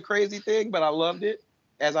 That was a crazy thing, but I loved it,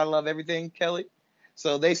 as I love everything, Kelly.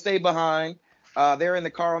 So they stay behind. They're in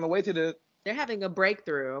the car on the way to the. They're having a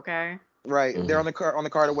breakthrough, okay? Right. Mm-hmm. They're on the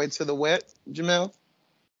car to way to the wet, Jamel.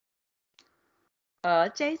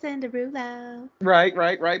 Jason Derulo.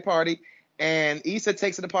 Right. Party. And Issa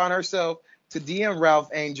takes it upon herself to DM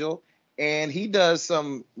Ralph Angel, and he does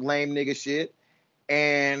some lame nigga shit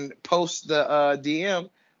and posts the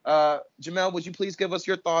DM. Jamel, would you please give us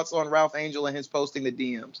your thoughts on Ralph Angel and his posting the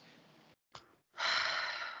DMs?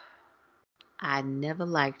 I never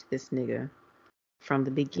liked this nigga from the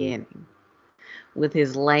beginning with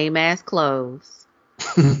his lame ass clothes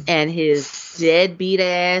and his deadbeat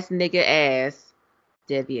ass nigga ass.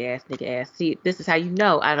 See, this is how you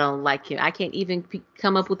know I don't like him. I can't even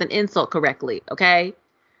come up with an insult correctly, okay?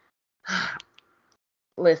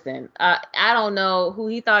 Listen, I don't know who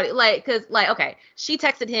he thought, cause okay, she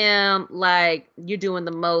texted him you're doing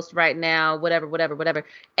the most right now, whatever,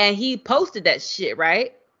 and he posted that shit,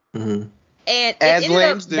 right? Mm-hmm. And it ended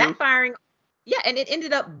up backfiring. Yeah, and it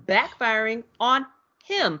ended up backfiring on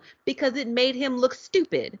him because it made him look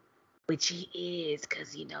stupid, which he is,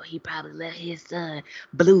 cause he probably let his son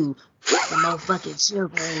Blue some more fucking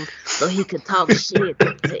children so he could talk shit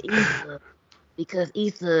to Issa. Because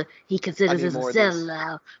Issa, he considers us a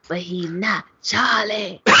sellout, but he's not.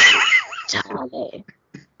 Charlie,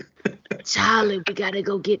 we gotta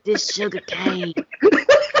go get this sugar cane.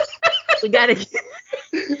 We gotta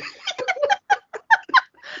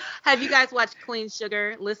Have you guys watched Queen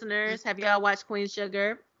Sugar, listeners? Have y'all watched Queen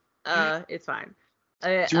Sugar? It's fine.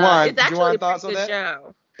 It's actually a pretty good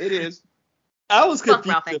show. It is. I was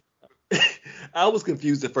confused. I was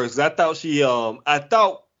confused at first because I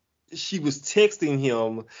thought she was texting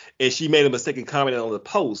him and she made a mistake and commented on the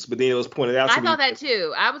post, but then it was pointed out to me. I thought that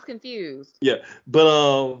too. I was confused. Yeah,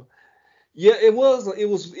 but it was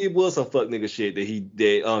some fuck nigga shit that he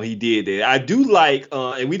did that. I do like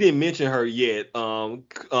and we didn't mention her yet.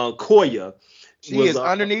 Koya. She is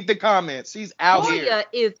underneath the comments. She's out here. Koya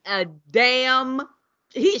is a damn.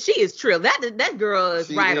 She is trill. That girl is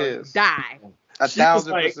right or die.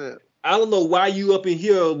 1,000%. I don't know why you up in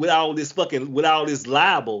here with all this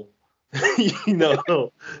libel. But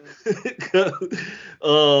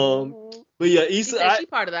yeah, Issa. She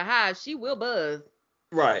part of the hive. She will buzz.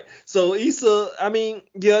 Right. So Issa, I mean,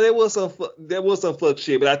 yeah, there was some fuck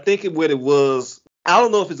shit, but I think what it was, I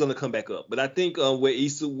don't know if it's gonna come back up, but I think what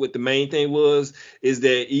the main thing is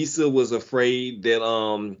that Issa was afraid that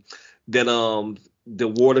the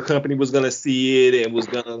water company was gonna see it and was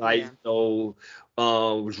gonna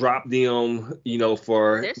drop them,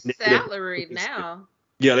 for their salary now.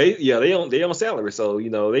 Yeah, they on salary, so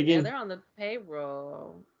they get. Yeah, they're on the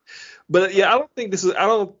payroll. But yeah, I don't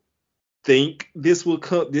think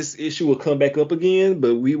this issue will come back up again,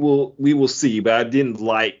 but we will see. But I didn't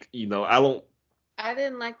like, I I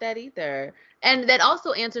didn't like that either. And that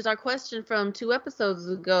also answers our question from 2 episodes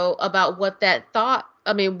ago about what that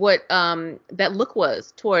look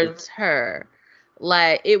was towards her.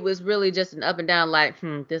 Like, it was really just an up and down, like,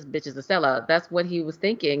 this bitch is a sellout. That's what he was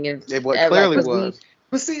thinking. And it clearly was.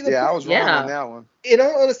 But see, I was wrong on that one. And I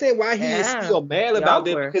don't understand why he is still mad about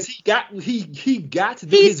that, because he got to do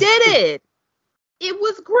He did it. It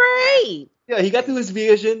was great. Yeah, he got through his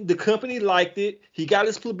vision. The company liked it. He got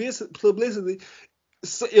his publicity.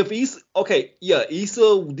 So if Issa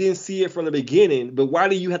didn't see it from the beginning, but why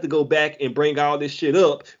do you have to go back and bring all this shit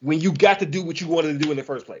up when you got to do what you wanted to do in the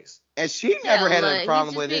first place? And she never had a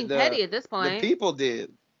problem with it. Petty at this point. The people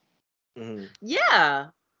did. Mm-hmm. Yeah.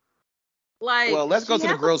 Like, well, let's go to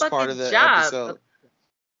the gross part of the episode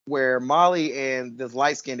where Molly and the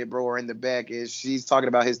light-skinned bro are in the back. She's talking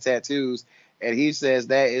about his tattoos, and he says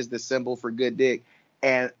that is the symbol for good dick.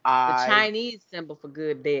 And the Chinese symbol for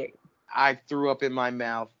good dick. I threw up in my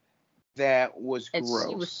mouth. That was gross.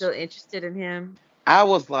 She was still interested in him. I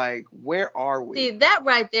was like, where are we? See, that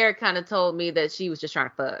right there kind of told me that she was just trying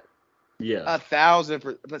to fuck. Yeah.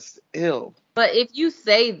 1,000%, but still. But if you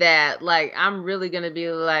say that, like, I'm really going to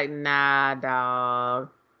be like, nah, dog.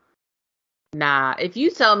 Nah. If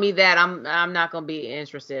you tell me that, I'm not going to be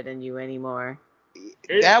interested in you anymore.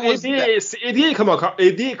 It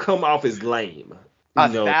did come off as lame.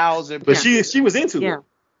 1,000%. But she was into it.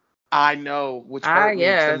 I know, which hurt me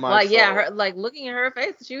to my soul. Looking at her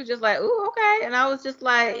face, she was just like, "Ooh, okay." And I was just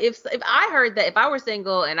like, if I heard that, if I were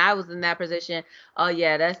single and I was in that position, oh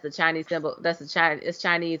yeah, that's the Chinese symbol. It's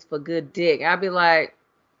Chinese for good dick. I'd be like,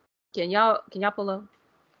 can y'all pull up?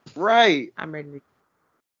 Right. I'm ready.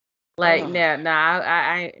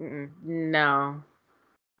 No.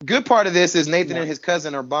 Good part of this is Nathan and his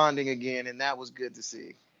cousin are bonding again, and that was good to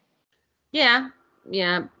see. Yeah.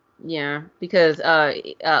 Because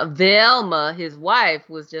Velma, his wife,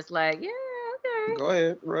 was just like, yeah, okay. Go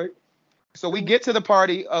ahead, right. So we get to the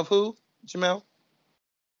party of who, Jamel?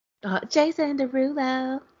 Jason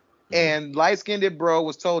Derulo. And light-skinned bro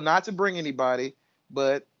was told not to bring anybody,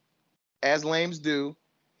 but as lames do,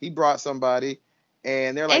 he brought somebody,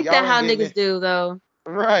 and they're like, ain't that how niggas do, though?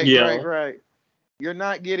 Right. You're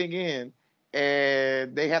not getting in,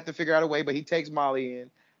 and they have to figure out a way, but he takes Molly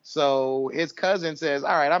in. So his cousin says,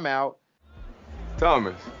 all right, I'm out.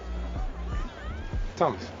 Thomas,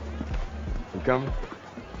 you coming?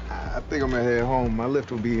 I think I'm gonna head home. My lift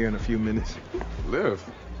will be here in a few minutes. Lift?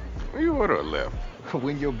 When you order a lift?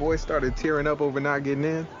 When your boy started tearing up over not getting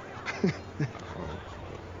in.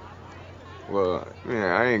 Well,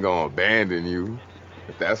 yeah, I ain't gonna abandon you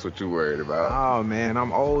if that's what you're worried about. Oh man,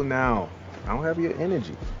 I'm old now. I don't have your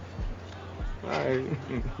energy. All right.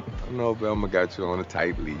 I know Velma got you on a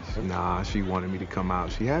tight leash. Nah, she wanted me to come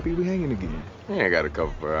out. She happy we hanging again. You ain't got to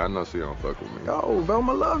cover for her. I know she don't fuck with me. Oh,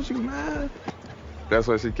 Velma loves you, man. That's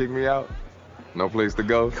why she kicked me out? No place to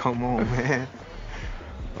go? Come on, man.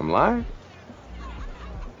 I'm lying?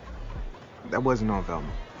 That wasn't on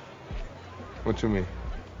Velma. What you mean?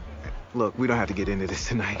 Look, we don't have to get into this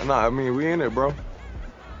tonight. Nah, I mean, we in it, bro.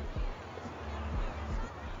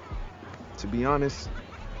 To be honest,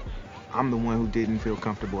 I'm the one who didn't feel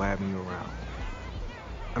comfortable having you around.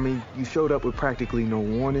 I mean, you showed up with practically no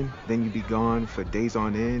warning, then you'd be gone for days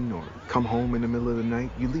on end, or come home in the middle of the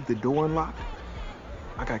night. You leave the door unlocked.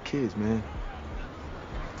 I got kids, man.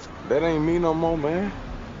 That ain't me no more, man.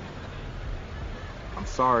 I'm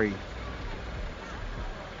sorry.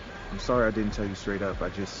 I didn't tell you straight up. I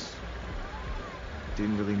just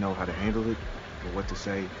didn't really know how to handle it or what to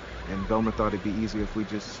say. And Velma thought it'd be easier if we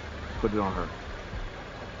just put it on her.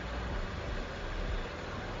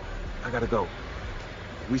 I gotta go.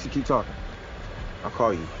 We should keep talking. I'll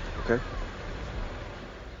call you, okay?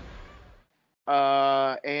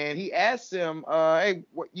 And he asks him, hey,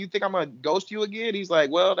 what, you think I'm gonna ghost you again? He's like,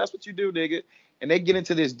 well, that's what you do, nigga. And they get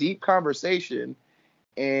into this deep conversation,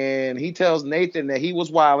 and he tells Nathan that he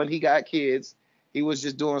was wilding, he got kids, he was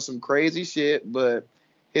just doing some crazy shit, but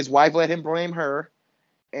his wife let him blame her,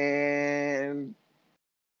 and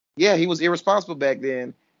yeah, he was irresponsible back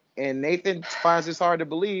then. And Nathan finds this hard to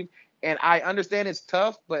believe. And I understand it's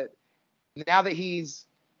tough, but now that he's,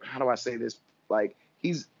 how do I say this? Like,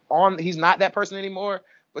 he's not that person anymore,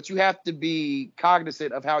 but you have to be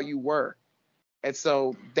cognizant of how you were. And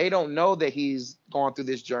so they don't know that he's gone through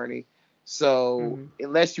this journey. So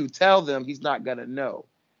unless you tell them, he's not going to know.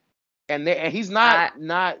 And he's not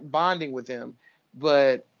bonding with him.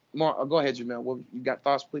 But go ahead, Jamel. What, you got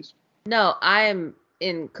thoughts, please? No, I am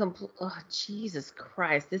in complete, oh, Jesus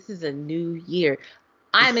Christ. This is a new year.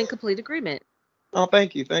 I am in complete agreement. Oh,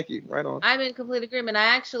 thank you. Right on. I'm in complete agreement. I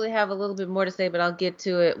actually have a little bit more to say, but I'll get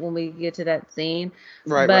to it when we get to that scene.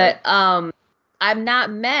 Right. But I'm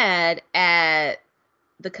not mad at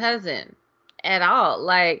the cousin at all.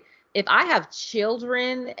 Like, if I have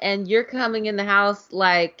children and you're coming in the house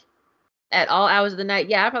like at all hours of the night,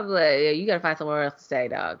 yeah, I probably like, yeah, you gotta find somewhere else to stay,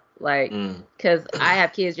 dog. Like, because I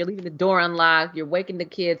have kids, you're leaving the door unlocked, you're waking the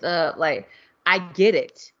kids up. Like, I get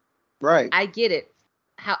it. Right. I get it.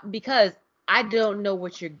 Because I don't know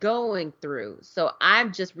what you're going through. So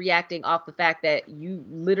I'm just reacting off the fact that you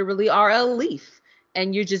literally are a leaf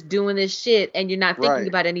and you're just doing this shit and you're not thinking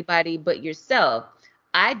about anybody but yourself.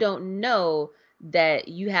 I don't know that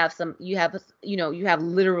you have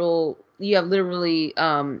literal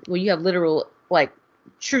like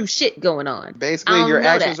true shit going on. Basically, your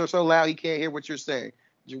actions are so loud he can't hear what you're saying.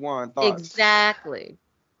 Juwan, thoughts? Exactly.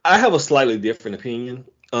 I have a slightly different opinion.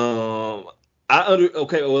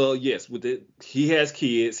 Yes, with it, he has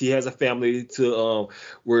kids, he has a family to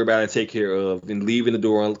worry about and take care of, and leaving the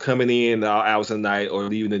door, coming in all hours of the night or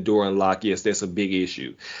leaving the door unlocked, yes, that's a big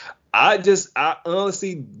issue. I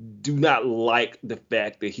honestly do not like the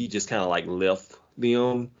fact that he just kind of like left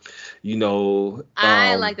them,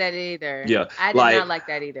 I like that either. Yeah, I did not like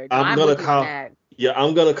that either. No, I'm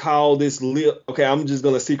gonna call this lift. Okay, I'm just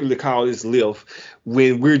gonna secretly call this lift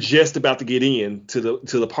when we're just about to get in to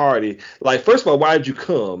the party. Like, first of all, why did you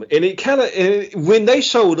come? And when they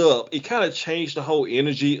showed up, it kind of changed the whole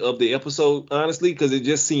energy of the episode, honestly, because it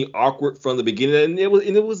just seemed awkward from the beginning, and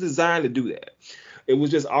it was designed to do that. It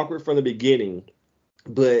was just awkward from the beginning.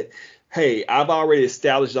 But hey, I've already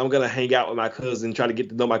established I'm going to hang out with my cousin, try to get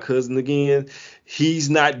to know my cousin again. He's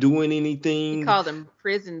not doing anything. He called him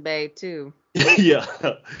Prison Babe, too. Yeah.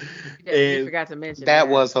 You forgot to mention that. That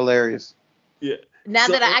was hilarious. Yeah. Now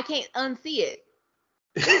that I can't unsee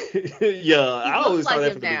it. Yeah, I always thought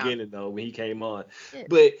that from the beginning, though, when he came on. Yeah.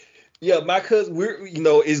 But, yeah, my cousin,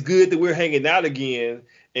 it's good that we're hanging out again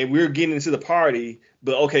and we're getting into the party.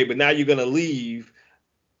 But now you're going to leave.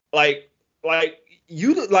 Like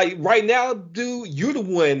you right now, dude, you're the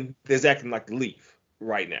one that's acting like the leaf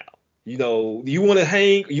right now. You want to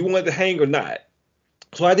hang or not.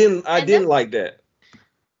 So I didn't like that.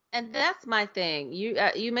 And that's my thing.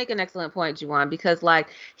 You make an excellent point, Juwan, because like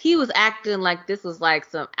he was acting like this was like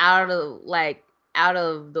some out of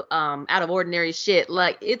ordinary shit.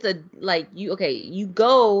 Like you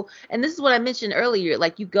go, and this is what I mentioned earlier,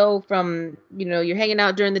 like you go from, you're hanging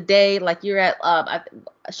out during the day, like you're at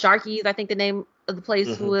Sharky's, I think the name of the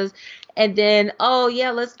place was, and then, oh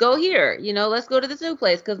yeah, let's go here, let's go to this new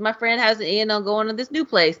place because my friend has an in on going to this new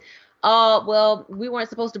place. Oh, well, we weren't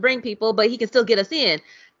supposed to bring people, but he can still get us in.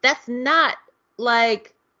 That's not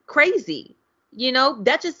like crazy.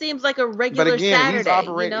 That just seems like a regular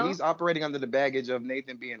Saturday. He's operating under the baggage of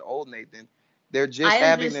Nathan being old Nathan. They're just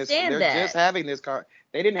having this. They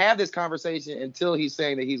didn't have this conversation until he's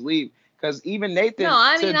saying that he's leaving. Because even Nathan,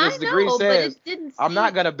 to this degree, says, "I'm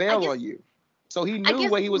not gonna bail on you." So he knew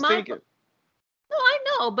what he was thinking. No, I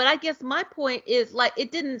know, but I guess my point is like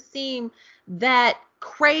it didn't seem that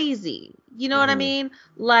crazy. You know what I mean?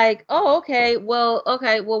 Like, oh, okay, well,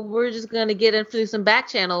 we're just gonna get into some back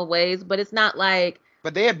channel ways, but it's not like.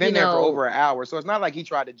 But they had been there for over an hour, so it's not like he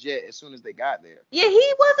tried to jet as soon as they got there. Yeah,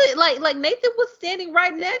 he wasn't like Nathan was standing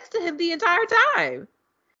right next to him the entire time.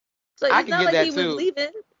 So it's not like he was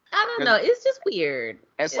leaving. I don't know. It's just weird.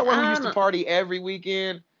 As someone who used to party every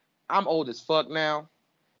weekend, I'm old as fuck now.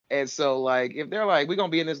 And so, like, if they're like, we're going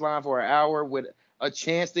to be in this line for an hour with a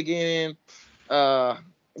chance to get in, where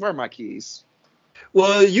are my keys?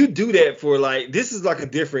 Well, you do that for, like, this is like a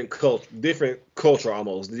different culture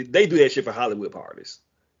almost. They do that shit for Hollywood parties.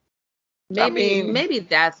 Maybe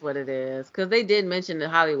that's what it is, because they did mention the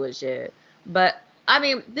Hollywood shit. But, I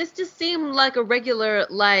mean, this just seemed like a regular,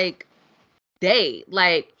 like, day.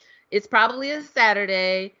 Like, it's probably a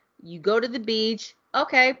Saturday. You go to the beach.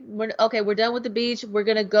 Okay, we're done with the beach. We're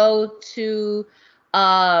gonna go to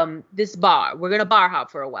this bar. We're gonna bar hop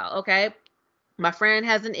for a while. Okay, my friend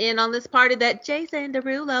has an in on this party that Jason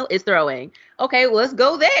Derulo is throwing. Okay, well, let's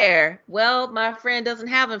go there. Well, my friend doesn't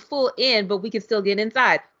have a full in, but we can still get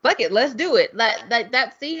inside. Fuck it, let's do it.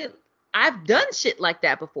 See, I've done shit like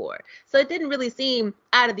that before, so it didn't really seem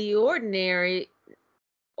out of the ordinary,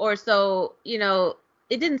 or so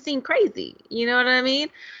it didn't seem crazy. You know what I mean?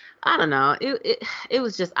 I don't know. It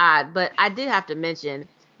was just odd, but I did have to mention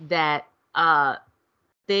that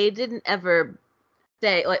they didn't ever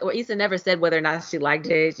say, like, or Issa never said whether or not she liked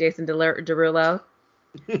Jason Derulo,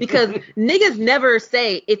 because niggas never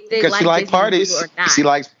say if they like Jason parties Derulo or not. She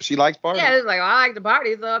likes parties. Yeah, it's like, well, I like the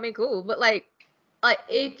parties, so I mean, cool. But like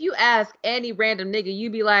if you ask any random nigga,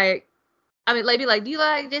 you'd be like, I mean, like, be like, do you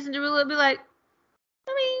like Jason Derulo? Be like,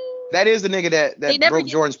 I mean, that is the nigga that broke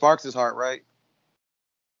Jordan Sparks' heart, right?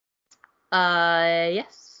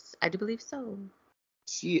 Yes, I do believe so.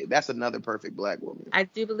 That's another perfect black woman. I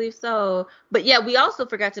do believe so. But yeah, we also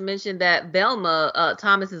forgot to mention that Velma,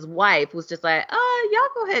 Thomas's wife, was just like, y'all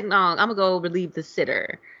go ahead and I'm gonna go relieve the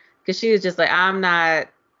sitter, because she was just like, I'm not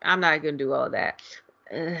gonna do all that.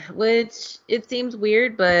 Which it seems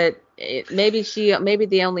weird, but maybe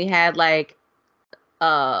they only had like,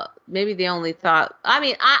 maybe they only thought. I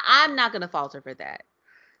mean, I'm not gonna fault her for that,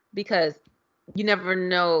 because you never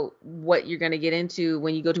know what you're gonna get into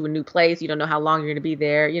when you go to a new place. You don't know how long you're gonna be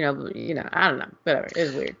there. You know. I don't know. Whatever.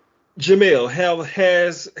 It's weird. Jamel,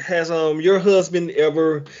 has your husband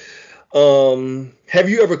ever have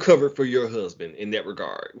you ever covered for your husband in that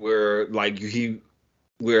regard, where like hey,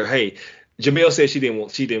 Jamel said she didn't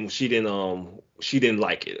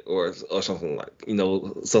like it or something like,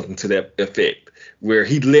 something to that effect, where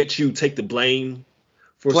he let you take the blame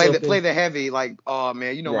for something? Play the heavy, like, oh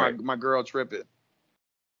man, right. my girl tripping.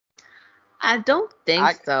 I don't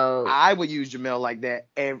think so. I would use Jamel like that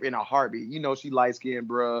in a heartbeat. She light skinned,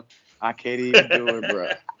 bruh. I can't even do it,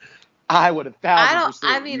 bruh. I would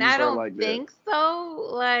 1,000%. I don't think so.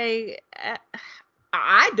 Like,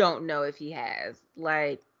 I don't know if he has.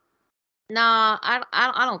 Like, nah,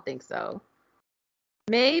 I don't think so.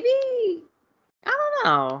 Maybe, I don't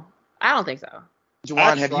know. I don't think so.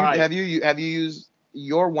 Juwan, have you used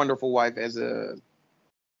your wonderful wife as a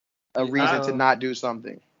reason to not do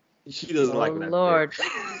something? She doesn't like that. Lord.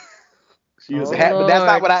 She doesn't. But that's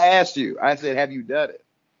not what I asked you. I said, have you done it?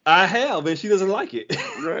 I have, and she doesn't like it.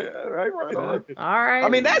 Right. All right. I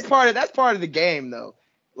mean, that's part of the game, though.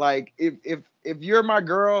 Like, if you're my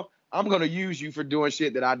girl, I'm gonna use you for doing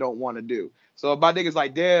shit that I don't want to do. So if my nigga's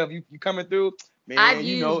like, Dev, you coming through? Man, I've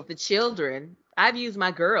used the children. I've used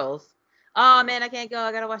my girls. Oh man, I can't go.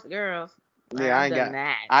 I gotta watch the girls. Yeah, I ain't done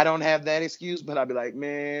that. I don't have that excuse, but I'd be like,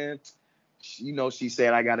 man, she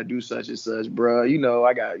said I gotta do such and such,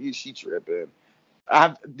 bruh. She tripping.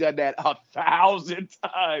 I've done that 1,000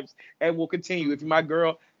 times and will continue. If you're my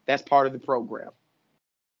girl, that's part of the program.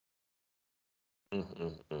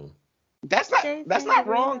 That's not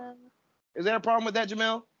wrong. Is there a problem with that,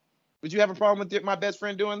 Jamel? Would you have a problem with my best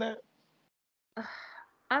friend doing that?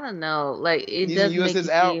 I don't know. Like, it Using does you make as you his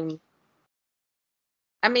out? seem.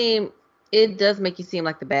 I mean, it does make you seem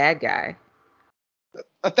like the bad guy.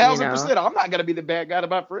 1,000%. I'm not gonna be the bad guy to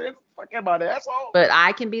my friends. Fuck about asshole. But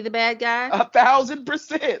I can be the bad guy.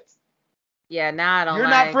 1,000%. Yeah, now I don't. You're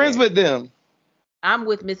not friends with them. I'm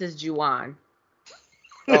with Mrs. Juwan.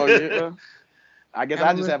 Oh yeah. I guess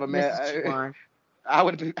I just have a mad. I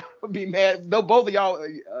would be mad. No, both of y'all,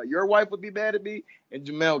 your wife would be mad at me and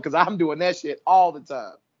Jamel, because I'm doing that shit all the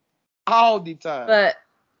time. But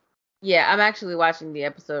yeah, I'm actually watching the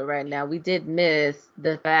episode right now. We did miss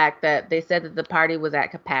the fact that they said that the party was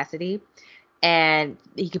at capacity and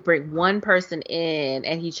he could bring one person in,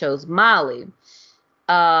 and he chose Molly.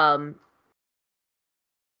 And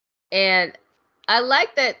I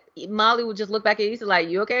like that Molly would just look back at Issa like,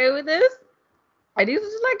 you okay with this? And Issa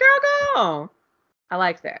was just like, girl, go on. I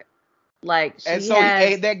like that. Like, and so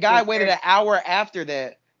that guy waited an hour after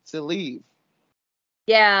that to leave.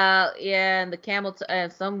 Yeah, and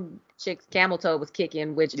the some chick's camel toe was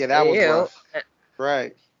kicking, which that was rough.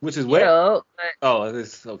 Right. Which is what?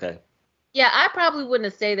 It's okay. Yeah, I probably wouldn't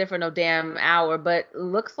have stayed there for no damn hour, but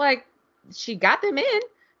looks like she got them in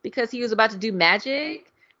because he was about to do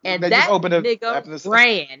magic, and that nigga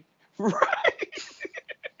ran. Right.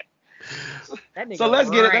 That nigga so let's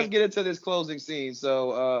get into this closing scene.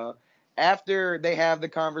 So after they have the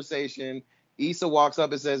conversation, Issa walks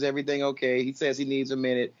up and says everything okay. He says he needs a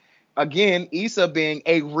minute. Again, Issa, being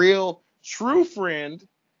a real true friend,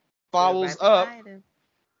 follows up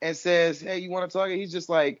and says, hey, you want to talk? He's just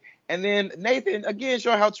like, and then Nathan, again,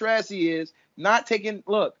 showing how trash he is, not taking,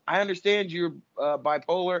 look, I understand you're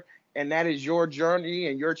bipolar and that is your journey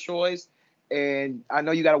and your choice. And I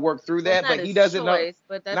know you got to work through that, but he doesn't know.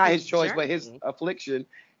 Not his choice, but his affliction.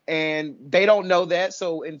 And they don't know that.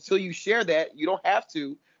 So until you share that, you don't have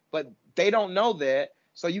to, but they don't know that.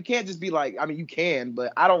 So you can't just be like, I mean, you can,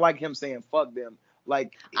 but I don't like him saying fuck them.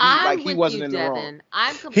 Like he wasn't in the wrong.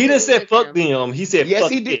 He didn't say fuck them. He said yes,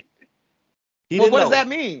 fuck he did. What does that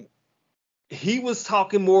mean? He was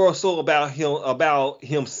talking more so about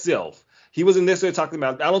himself. He wasn't necessarily talking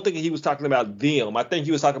about. I don't think he was talking about them. I think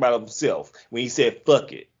he was talking about himself when he said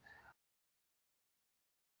fuck it.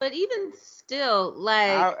 But even still,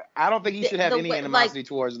 like, I don't think he should have any animosity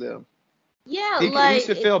towards them. Yeah, he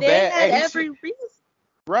should feel bad. Had every reason.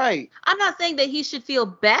 Right. I'm not saying that he should feel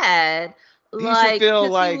bad. He should feel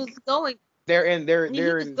like he was going. there's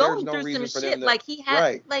going no through reason some for shit. them to, Like he had,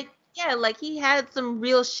 right. like he had some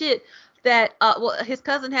real shit that, his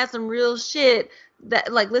cousin had some real shit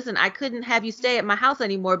that, like, listen, I couldn't have you stay at my house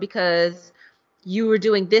anymore because you were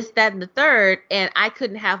doing this, that, and the third, and I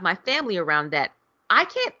couldn't have my family around that. I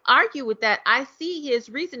can't argue with that. I see his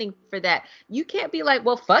reasoning for that. You can't be like,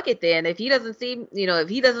 well, fuck it then. If he doesn't see, if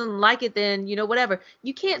he doesn't like it, then, whatever.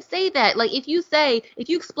 You can't say that. Like, if you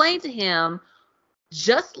explain to him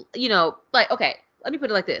just, like, okay, let me put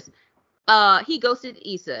it like this. He ghosted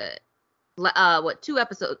Issa,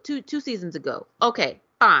 two seasons ago. Okay,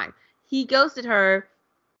 fine. He ghosted her,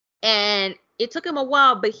 and it took him a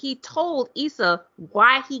while, but he told Issa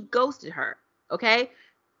why he ghosted her. Okay?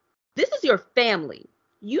 This is your family.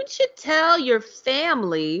 You should tell your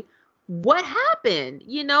family what happened,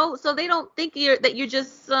 so they don't think that you're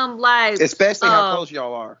just some, like, especially how close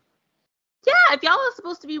y'all are. Yeah, if y'all are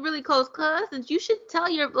supposed to be really close cousins, you should tell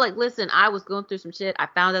like, listen, I was going through some shit. I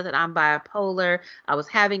found out that I'm bipolar. I was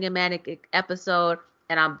having a manic episode,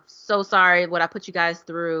 and I'm so sorry what I put you guys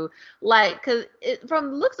through. Like, because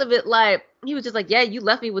from the looks of it, like, he was just like, yeah, you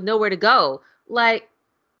left me with nowhere to go. Like,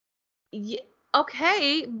 yeah,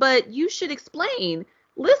 okay, but you should explain.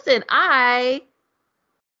 Listen, I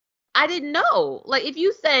didn't know. Like, if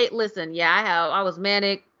you say, listen, yeah, I was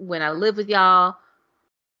manic when I lived with y'all.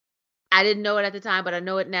 I didn't know it at the time, but I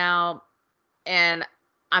know it now, and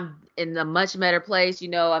I'm in a much better place.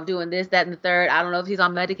 I'm doing this, that, and the third. I don't know if he's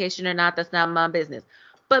on medication or not. That's not my business.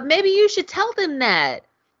 But maybe you should tell them that.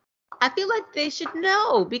 I feel like they should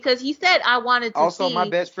know, because he said I wanted to see. My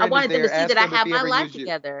best friend I wanted them to see that I have my life you.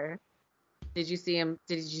 together. Did you see him?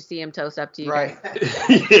 Did you see him toast up to you? Right.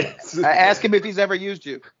 Yes. I asked him if he's ever used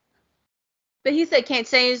you. But he said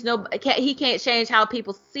he can't change how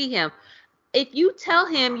people see him. If you tell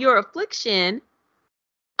him your affliction,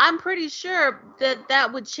 I'm pretty sure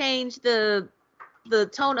that would change the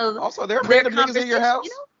tone of also there are their random niggas in your house.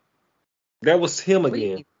 That was him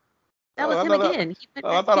again. That was him again.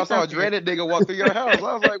 I thought I saw a dreaded nigga walk through your house. I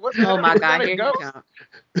was like, what's oh my God, here he comes.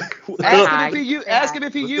 Ask him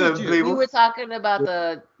if he used you. We were talking about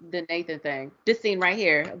the Nathan thing. This scene right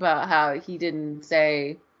here about how he didn't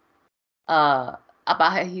say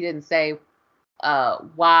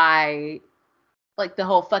why, like, the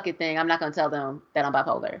whole fuck it thing. I'm not gonna tell them that I'm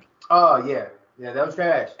bipolar. Oh yeah, that was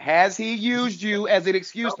trash. Has he used you as an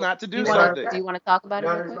excuse not to do something? Do you want to talk about it?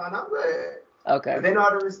 I'm good. Okay. But they know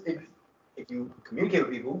how to if you communicate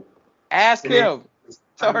with people. Ask him.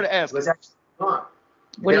 Tell her to ask. What's actually going on?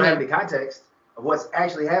 If they don't have the context of what's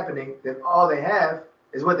actually happening, then all they have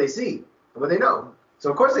is what they see and what they know.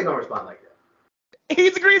 So of course they're gonna respond like that. He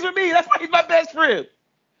agrees with me. That's why he's my best friend.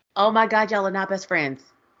 Oh my God, y'all are not best friends.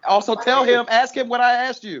 Also, ask him what I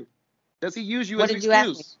asked you. Does he use you as an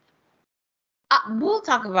excuse? We'll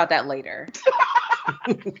talk about that later.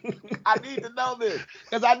 I need to know this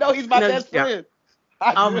because I know he's my best friend.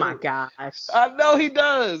 Oh my gosh. I know he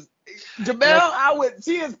does. Jamel,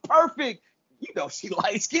 she is perfect. She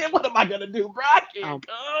light skinned. What am I gonna do, bro? I can't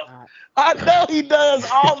come. I know he does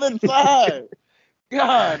all the time.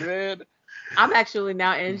 God, man. I'm actually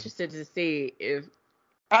now interested to see if.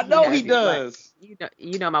 I know he does.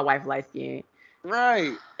 My wife light skin.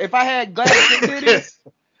 Right. If I had glass titties,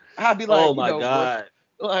 I'd be like, oh my God.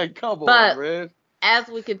 Like, come on, man. As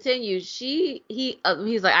we continue,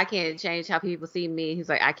 he's like, I can't change how people see me. He's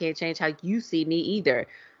like, I can't change how you see me either.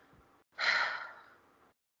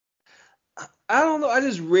 I don't know. I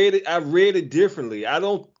just read it. I read it differently. I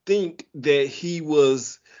don't think that he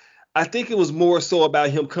was. I think it was more so about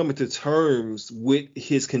him coming to terms with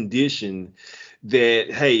his condition.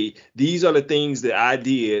 That, hey, these are the things that I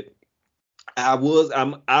did. I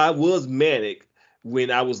was manic when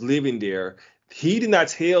I was living there. He did not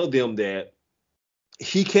tell them that.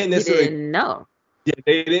 He can't necessarily. He didn't know. Yeah,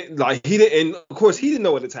 they didn't, like, he didn't, and of course he didn't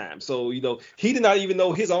know at the time. So he did not even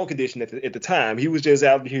know his own condition at the time. He was just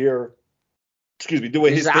out here,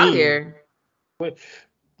 doing his thing.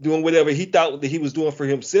 Doing whatever he thought that he was doing for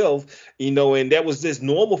himself, and that was just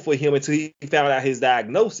normal for him until he found out his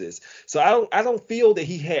diagnosis. So I don't feel that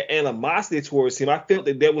he had animosity towards him. I felt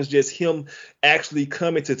that was just him actually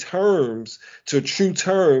coming to true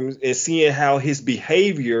terms, and seeing how his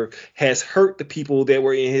behavior has hurt people that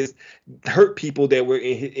were in his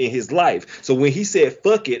life. So when he said,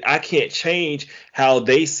 "Fuck it, I can't change how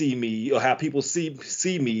they see me or how people see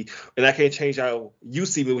me, and I can't change how you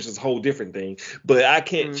see me," which is a whole different thing, but I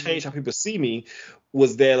can't change how people see me,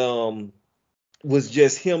 was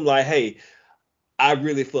just him like, hey, I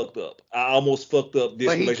really fucked up. I almost fucked up this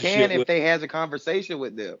relationship. But he can if they has a conversation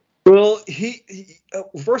with them. Well, he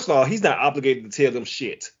first of all, he's not obligated to tell them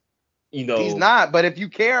shit. You know, he's not. But if you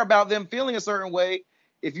care about them feeling a certain way,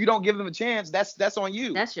 if you don't give them a chance, that's on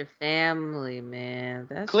you. That's your family, man.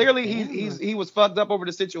 That's clearly he was fucked up over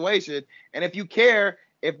the situation. And if you care,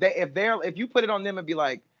 if you put it on them and be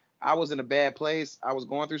like, I was in a bad place, I was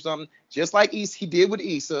going through something, just like he did with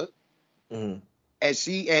Issa, and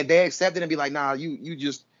they accepted and be like, nah, you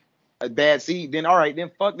just a bad seed. Then all right,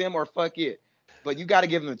 then fuck them or fuck it. But you got to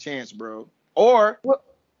give them a chance, bro. Or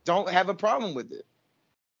don't have a problem with it.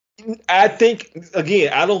 I think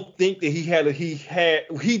again, I don't think that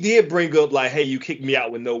he did bring up like, hey, you kicked me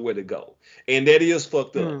out with nowhere to go, and that is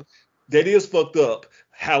fucked up. That is fucked up.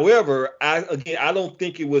 However, I don't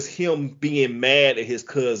think it was him being mad at his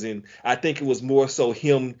cousin. I think it was more so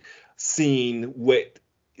him seeing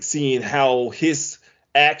how his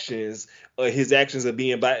actions of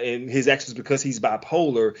being and his actions because he's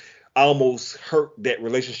bipolar almost hurt that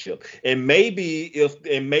relationship. And maybe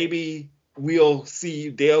we'll see,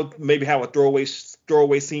 they'll maybe have a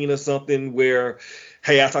throwaway scene or something where,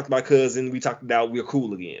 hey, I talked to my cousin, we talked about we're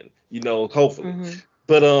cool again, hopefully.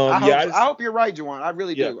 But I hope you're right, Juwan. I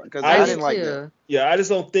really do, because I didn't like that. Yeah, I just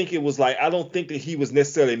don't think it was like, I don't think that he was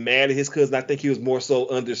necessarily mad at his cousin. I think he was more so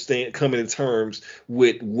coming to terms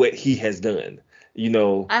with what he has done.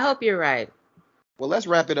 I hope you're right. Well, let's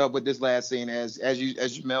wrap it up with this last scene. As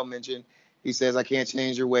Jamel mentioned, he says, I can't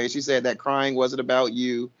change your ways. She said that crying wasn't about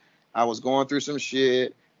you. I was going through some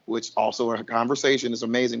shit, which also a conversation. It's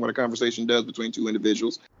amazing what a conversation does between two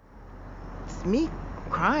individuals. Me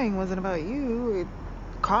crying wasn't about you. It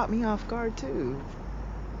caught me off guard too.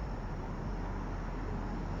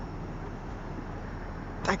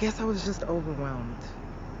 I guess I was just overwhelmed.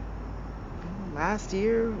 Last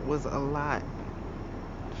year was a lot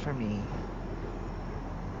for me.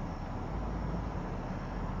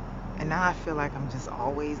 And now I feel like I'm just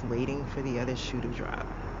always waiting for the other shoe to drop.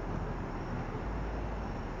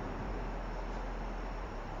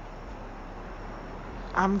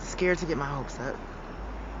 I'm scared to get my hopes up.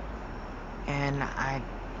 And I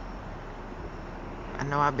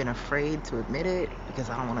know I've been afraid to admit it because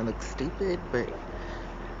I don't want to look stupid, but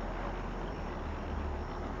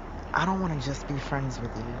I don't want to just be friends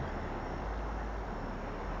with you.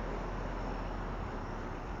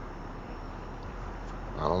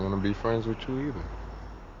 I don't want to be friends with you either.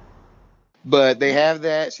 But they have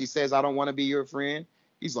that. She says, I don't want to be your friend.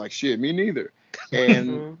 He's like, shit, me neither.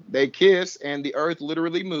 And they kiss, and the earth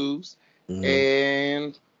literally moves,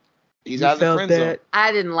 and he's out of the friend zone.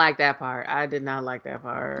 I didn't like that part. I did not like that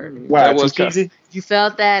part. Wow, that was cheesy. You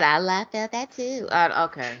felt that? I felt that too.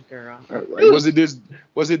 Okay, girl. Was it this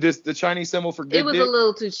the Chinese symbol for good? It was a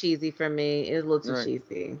little too cheesy for me. It was a little too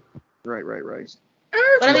cheesy. Right.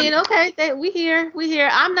 But I mean, okay, we here.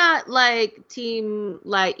 I'm not like team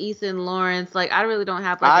like Issa and Lawrence. Like I really don't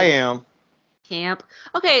have like I am camp.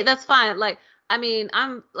 Okay, that's fine. Like I mean,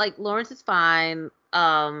 I'm like Lawrence is fine.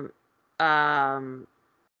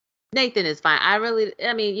 Nathan is fine.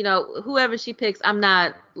 I mean, whoever she picks, I'm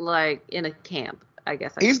not like in a camp. I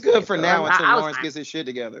guess he's good for now until Lawrence gets his shit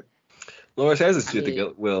together. Lawrence has his shit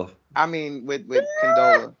together. Well, I mean, with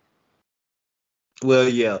Condola. Well,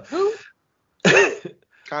 yeah. Who?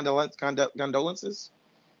 Condolences?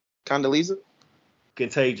 Condoleezza?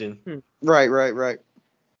 Contagion. Right.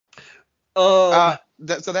 So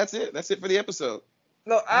that's it. That's it for the episode.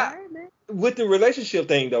 No, with the relationship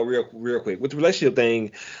thing though, real quick. With the relationship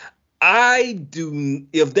thing,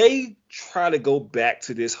 if they try to go back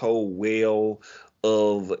to this whole well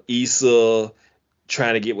of Issa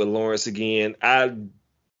trying to get with Lawrence again, I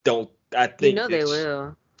think they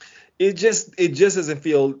will. It just doesn't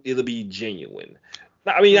feel it'll be genuine.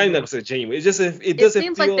 I mean, I never said genuine. It doesn't. It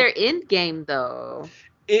seems like they're in game though.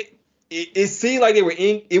 It seemed like they were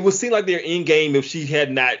in. It would seem like they're in game if she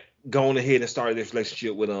had not gone ahead and started this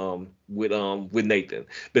relationship with Nathan,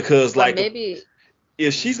 because like maybe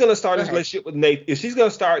if she's gonna start this relationship with Nathan, if she's gonna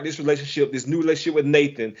start this new relationship with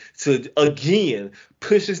Nathan to again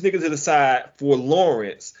push this nigga to the side for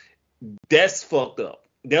Lawrence, that's fucked up.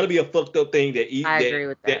 That'll be a fucked up thing that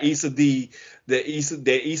Issa D and Issa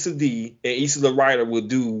the writer will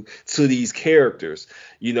do to these characters,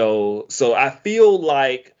 So I feel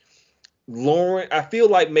like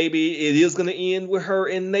maybe it is gonna end with her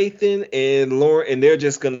and Nathan and Lauren, and they're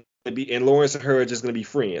just gonna be, and Lawrence and her are just gonna be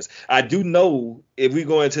friends. I do know if we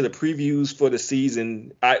go into the previews for the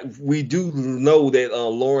season, we do know that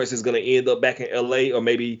Lawrence is gonna end up back in LA, or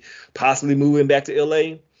maybe possibly moving back to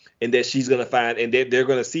LA. And that she's gonna find, and that they're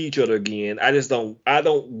gonna see each other again. I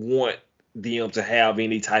don't want them to have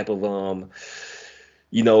any type of other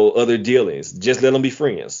dealings. Just let them be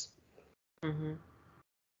friends. Mm-hmm.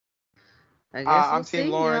 I'm Team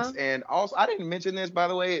Lawrence, and also I didn't mention this, by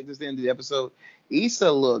the way, at the end of the episode.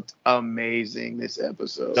 Issa looked amazing this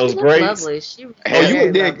episode. That was great. Lovely. She was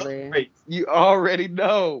very lovely. You already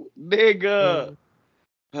know, nigga.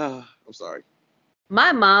 I'm sorry.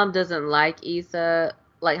 My mom doesn't like Issa,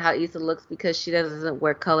 like how Issa looks, because she doesn't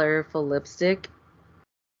wear colorful lipstick.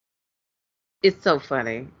 It's so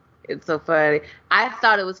funny. It's so funny. I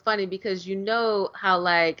thought it was funny because you know how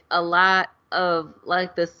like a lot of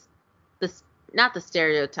like this not the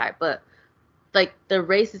stereotype, but like the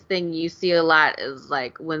racist thing you see a lot is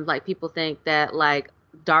like when like people think that like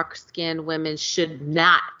dark skinned women should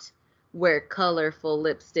not wear colorful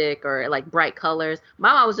lipstick or like bright colors.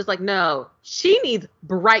 My mom was just like, no, she needs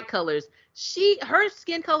bright colors. Her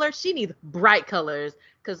skin color, she needs bright colors,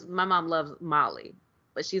 because my mom loves Molly,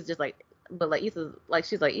 but she's just like, but like Issa, like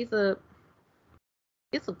she's like, Issa,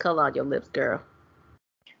 get some color on your lips, girl.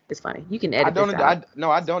 It's funny. You can edit this out.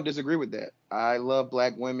 I don't disagree with that. I love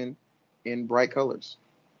black women in bright colors.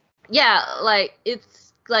 Yeah, like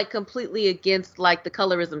it's like completely against like the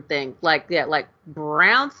colorism thing. Like like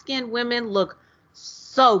brown skinned women look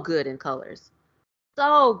so good in colors.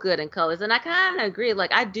 So good in colors. And I kind of agree.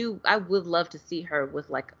 Like I would love to see her with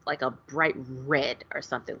like a bright red or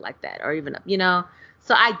something like that, or even, you know.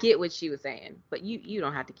 So I get what she was saying, but you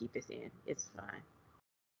don't have to keep this in. It's fine.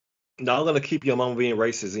 No, I'm gonna keep your mom being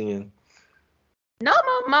racist in. No,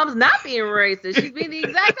 my mom's not being racist. She's being the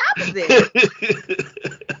exact opposite.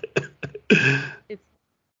 It's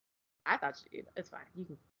fine.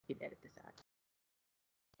 You can edit this out.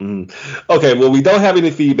 Okay, well, we don't have any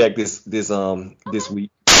feedback this week.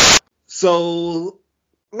 So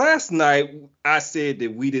last night I said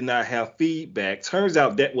that we did not have feedback. Turns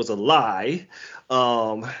out that was a lie.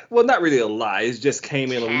 Well, not really a lie. It just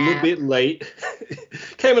came in a little bit late.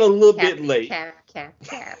 Cap.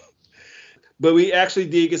 But we actually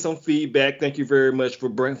did get some feedback. Thank you very much for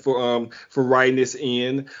writing this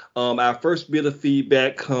in. Our first bit of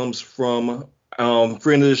feedback comes from friend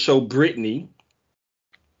of the show, Brittany.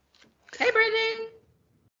 Hey, Brittany.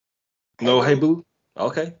 No, hey, boo.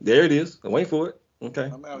 Okay, there it is. I'm waiting for it. Okay,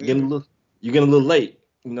 you're getting a little late.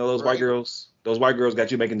 You know those white girls. Those white girls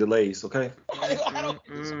got you making delays. Okay.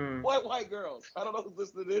 What white girls? I don't know who's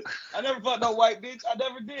listening to this. I never fucked no white bitch. I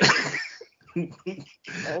never did.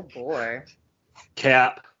 Oh boy.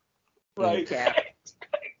 Cap. Right. Cap.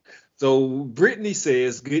 So Brittany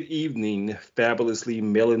says, "Good evening, fabulously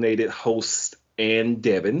melanated host and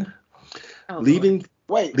Devin. Leaving.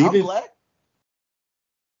 I'm black.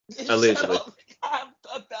 Allegedly. I'm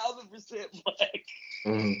 1,000% black.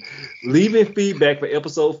 Leaving feedback for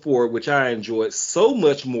episode 4, which I enjoyed so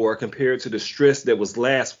much more compared to the stress that was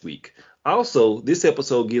last week. Also, this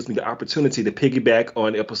episode gives me the opportunity to piggyback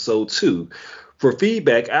on episode 2. For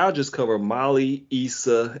feedback, I'll just cover Molly,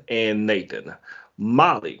 Issa, and Nathan.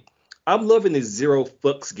 Molly. I'm loving this zero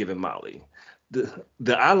fucks given Molly.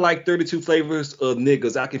 The I like 32 flavors of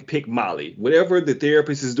niggas, I can pick Molly. Whatever the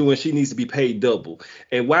therapist is doing, she needs to be paid double.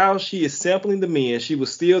 And while she is sampling the men, she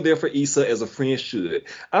was still there for Issa as a friend should.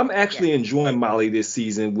 I'm actually enjoying Molly this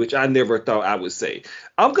season, which I never thought I would say.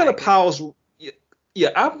 I'm going to pause.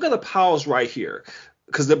 Yeah, I'm going to pause right here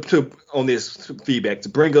because on this feedback to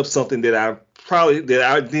bring up something that I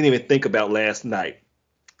didn't even think about last night.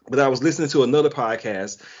 But I was listening to another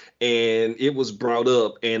podcast and it was brought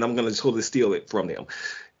up, and I'm going to totally steal it from them.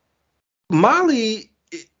 Molly,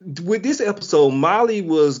 with this episode, Molly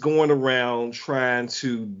was going around trying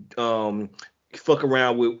to fuck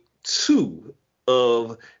around with 2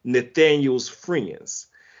 of Nathaniel's friends.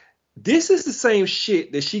 This is the same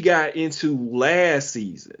shit that she got into last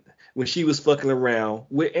season when she was fucking around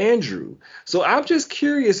with Andrew. So I'm just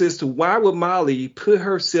curious as to why would Molly put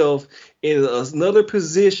herself in another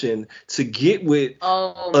position to get with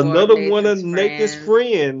another one of Nathan's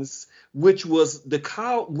friends, which was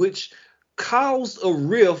which caused a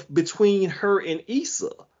rift between her and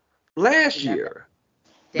Issa last year.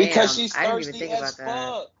 Damn, because she's thirsty as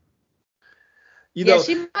fuck.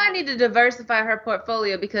 She might need to diversify her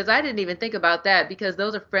portfolio, because I didn't even think about that, because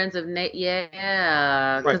those are friends of Nate.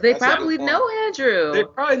 Yeah, because they probably know Andrew. They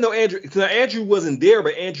probably know Andrew. Now, Andrew wasn't there,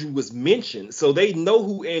 but Andrew was mentioned, so they know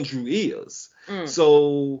who Andrew is.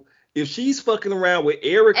 So if she's fucking around with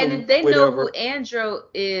Eric, and if they know who Andrew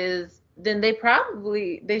is, then they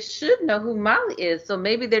should know who Molly is. So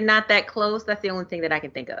maybe they're not that close. That's the only thing that I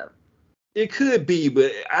can think of. It could be,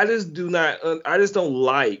 but I just don't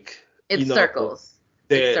like. It's circles.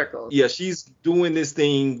 It's circles. Yeah, she's doing this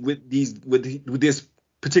thing with this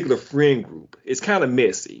particular friend group. It's kind of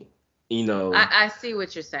messy, I see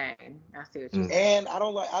what you're saying. And I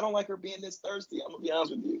don't like her being this thirsty. I'm gonna be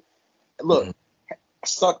honest with you. Look,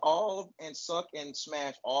 Suck and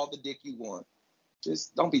smash all the dick you want.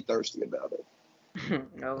 Just don't be thirsty about it.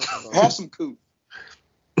 No. Have some coop.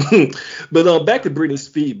 But back to Brittany's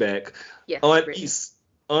feedback. Yes,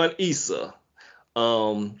 on Issa.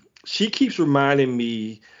 She keeps reminding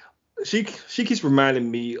me. She keeps reminding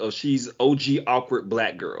me of she's OG awkward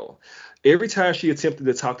black girl. Every time she attempted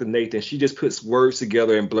to talk to Nathan, she just puts words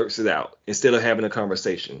together and blurts it out instead of having a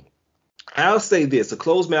conversation. I'll say this, a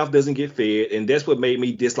closed mouth doesn't get fed, and that's what made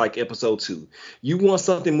me dislike episode 2. You want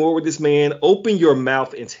something more with this man? Open your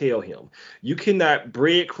mouth and tell him. You cannot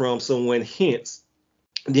breadcrumb someone hints,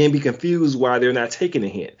 then be confused why they're not taking a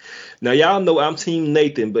hint. Now, y'all know I'm Team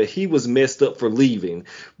Nathan, but he was messed up for leaving.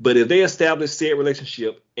 But if they established said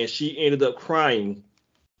relationship and she ended up crying,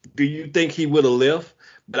 do you think he would have left?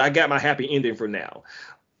 But I got my happy ending for now.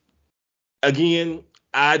 Again,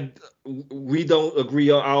 we don't agree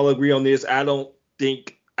on. I'll agree on this. I don't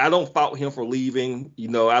fault him for leaving. You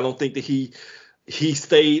know, I don't think that he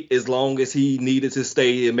stayed as long as he needed to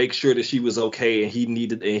stay and make sure that she was okay, and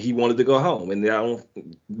he wanted to go home, and I don't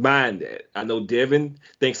mind that. I know Devin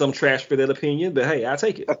thinks I'm trash for that opinion, but hey, I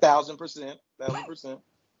take it. 1,000%.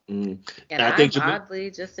 And I think I'm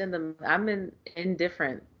oddly just I'm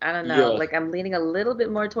indifferent. I don't know. Yeah. Like I'm leaning a little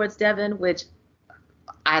bit more towards Devin, which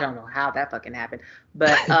I don't know how that fucking happened,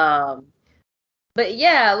 but but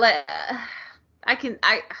yeah, like I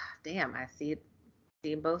see it,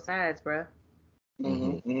 seeing both sides, bro.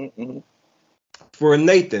 For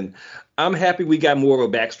Nathan, I'm happy we got more of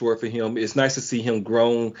a backstory for him. It's nice to see him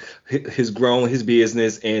grown his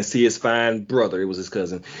business and see his fine brother. It was his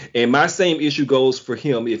cousin. And my same issue goes for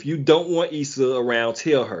him. If you don't want Issa around,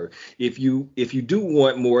 tell her. If you do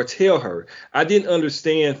want more, tell her. I didn't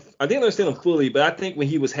understand him fully, but I think when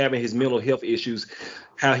he was having his mental health issues,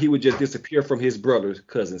 how he would just disappear from his brother's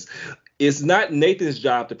cousins. It's not Nathan's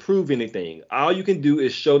job to prove anything. All you can do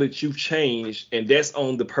is show that you've changed, and that's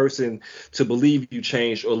on the person to believe you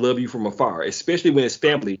changed or love you from afar, especially when it's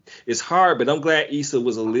family. It's hard, but I'm glad Issa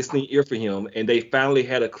was a listening ear for him, and they finally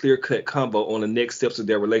had a clear-cut convo on the next steps of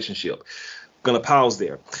their relationship. Gonna pause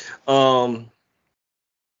there. I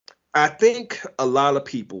think a lot of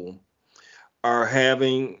people are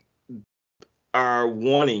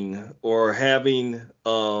wanting or having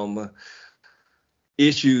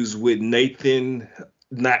issues with Nathan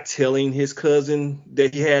not telling his cousin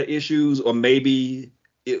that he had issues, or maybe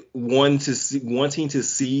wanting to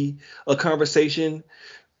see a conversation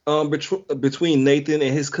between Nathan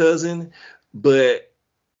and his cousin. But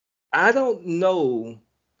I don't know.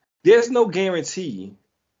 There's no guarantee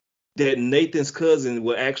that Nathan's cousin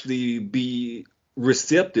will actually be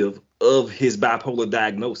receptive of his bipolar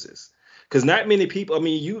diagnosis. Because not many people, I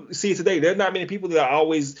mean, you see today, there's not many people that are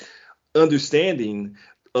always understanding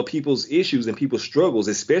of people's issues and people's struggles,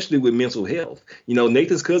 especially with mental health. You know,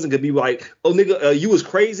 Nathan's cousin could be like, oh, nigga, you was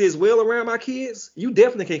crazy as well around my kids. You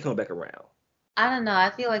definitely can't come back around. I don't know.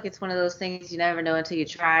 I feel like it's one of those things you never know until you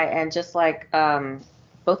try. And just like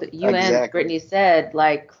both you and Brittany said,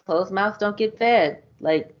 like, closed mouths don't get fed.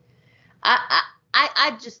 Like,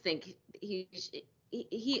 I just think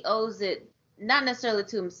he owes it, not necessarily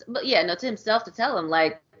to himself, but to himself to tell him,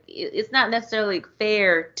 like, it's not necessarily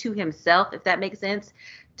fair to himself, if that makes sense,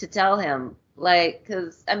 to tell him, like,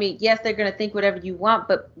 because, I mean, yes, they're going to think whatever you want,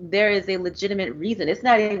 but there is a legitimate reason. It's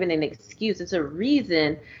not even an excuse. It's a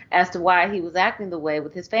reason as to why he was acting the way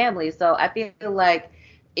with his family. So I feel like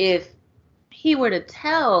if he were to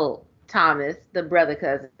tell Thomas, the brother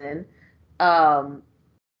cousin,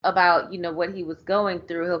 about, what he was going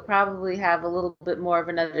through, he'll probably have a little bit more of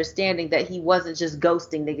an understanding that he wasn't just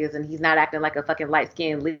ghosting niggas and he's not acting like a fucking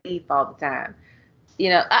light-skinned leaf all the time.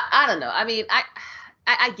 I don't know. I mean,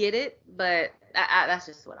 I get it, but that's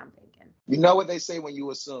just what I'm thinking. You know what they say when you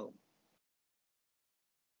assume.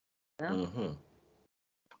 No? Mm-hmm.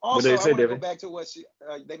 Also, I want to go back to what you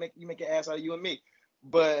make an ass out of you and me.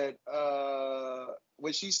 But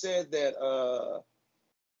when she said that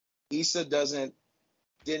Issa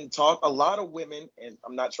didn't talk, a lot of women, and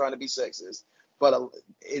I'm not trying to be sexist, but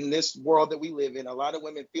in this world that we live in, a lot of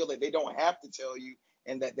women feel that they don't have to tell you,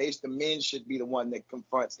 and that the men should be the one that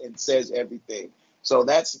confronts and says everything. So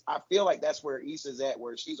I feel like that's where Issa's at,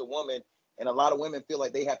 where she's a woman, and a lot of women feel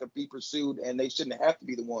like they have to be pursued, and they shouldn't have to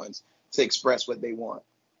be the ones to express what they want.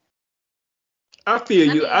 I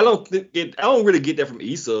feel you. I don't really get that from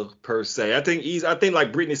Issa per se. I think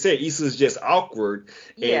like Brittany said, Issa's just awkward.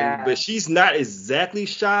 But she's not exactly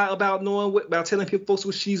shy about telling folks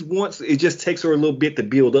what she wants. It just takes her a little bit to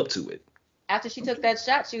build up to it. After she took that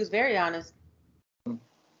shot, she was very honest.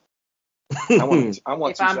 I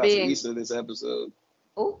want 2 shots of Issa this episode.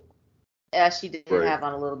 Oh, she did have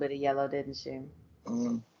on a little bit of yellow, didn't she?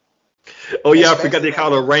 Oh yeah, I forgot they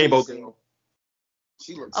called her Rainbow Girl.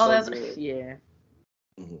 She looks so good. Yeah.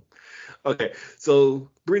 Mm-hmm. Okay, so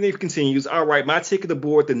Brittany continues. All right, my ticket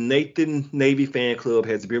aboard the Nathan Navy fan club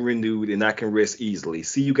has been renewed, and I can rest easily.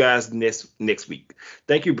 See you guys next week.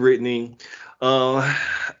 Thank you, Brittany. I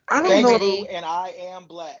don't know. And I am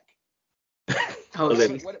black. Oh, what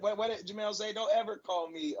did Jamel say? Don't ever call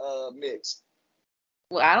me mixed.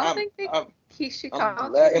 Well, I don't think he should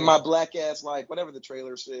call you. In my black ass life, whatever the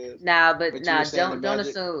trailer says. Don't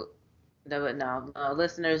assume. No,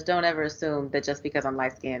 listeners, don't ever assume that just because I'm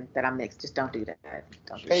light skinned that I'm mixed. Just don't do that.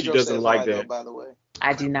 Pedro doesn't like that. Though, by the way,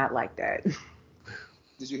 I do not like that.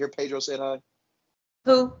 Did you hear Pedro said hi?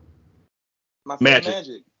 Who? My friend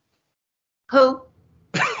Magic. Who?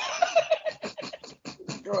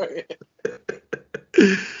 Go ahead.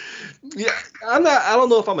 Yeah, I don't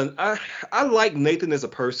know if I like Nathan as a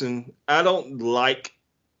person. I bet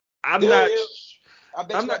you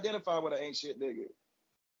identify with an ain't shit nigga.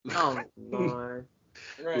 Oh Lord.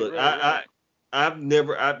 Look, I've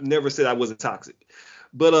never said I wasn't toxic,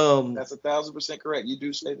 but that's 1,000% correct. You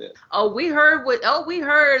do say that. We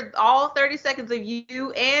heard all 30 seconds of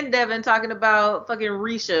you and Devin talking about fucking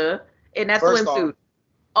Risha in that swimsuit.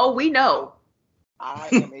 We know. I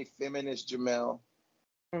am a feminist, Jamel.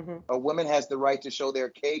 Mm-hmm. A woman has the right to show their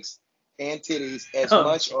cakes and titties as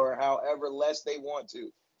much or however less they want to.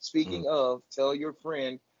 Speaking of, tell your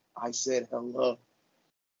friend I said hello.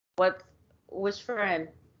 Which friend?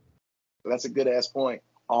 That's a good ass point.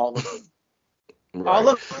 All of them. Right. All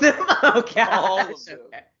of them? Oh, gosh. All of them.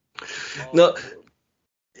 No,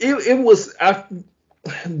 it was.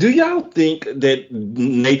 Do y'all think that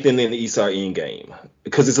Nathan and Issa are in game?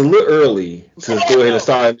 Because it's a little early to go ahead and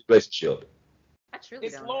start a relationship.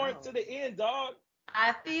 It's Lawrence to the end, dog.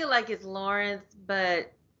 I feel like it's Lawrence,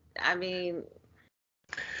 but I mean,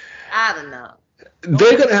 I don't know.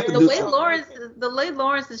 They're gonna have to the way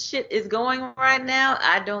Lawrence's shit is going right now.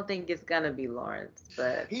 I don't think it's gonna be Lawrence,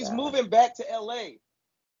 but he's moving back to LA.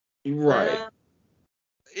 Right.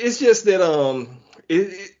 It's just that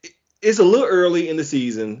it's a little early in the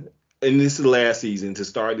season, and this is the last season to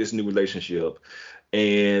start this new relationship.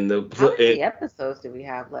 And how many episodes do we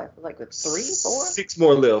have left? Like 3, 4? 6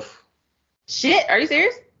 more left. Shit, are you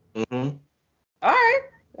serious? Mm-hmm. All right,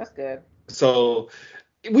 that's good. So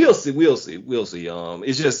we'll see.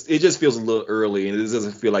 It just feels a little early, and it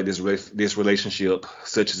doesn't feel like this relationship,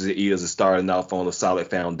 such as it is starting off on a solid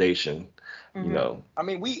foundation. Mm-hmm. You know. I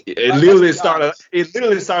mean, it literally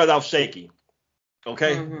started off shaky.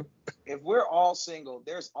 Okay. Mm-hmm. If we're all single,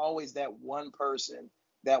 there's always that one person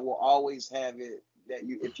that will always have it. That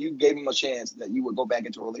if you gave them a chance, that you would go back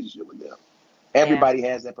into a relationship with them. Everybody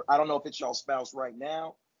has that. I don't know if it's y'all spouse right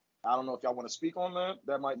now. I don't know if y'all want to speak on that.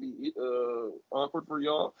 That might be awkward for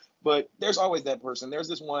y'all. But there's always that person. There's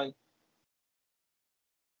this one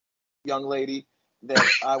young lady that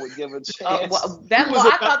I would give a chance.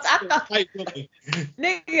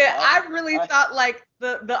 I really thought like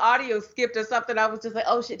the audio skipped or something. I was just like,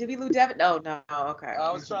 oh shit, did we lose Devin? No, okay.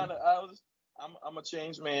 I'm a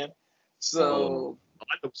changed man. So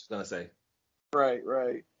I know what you're gonna say. Right.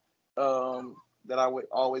 That I would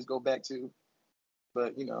always go back to,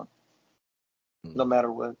 but no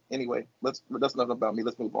matter what. Anyway, that's enough about me.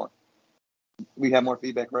 Let's move on. We have more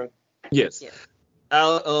feedback, right? Yes.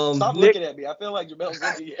 Stop looking at me. I feel like Jamel's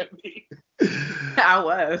looking at me. I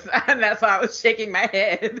was, and that's why I was shaking my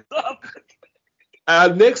head.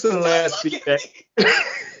 Our next and last feedback.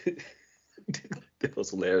 That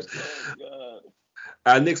was hilarious. Oh, God.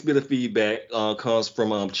 Our next bit of feedback comes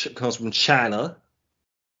from China.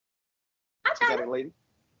 Hi, China. Is that a lady?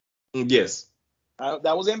 Yes.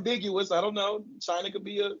 That was ambiguous. I don't know. China could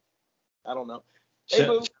be I don't know. Hey,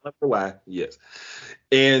 China for why? Yes.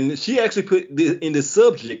 And she actually put in the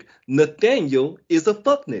subject, Nathaniel is a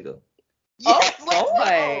fuck nigga. Yes,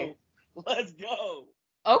 let's go.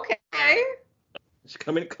 Okay. She's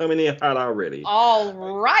coming in hot already. All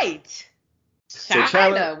right.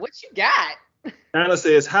 China, what you got? China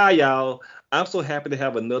says, hi, y'all. I'm so happy to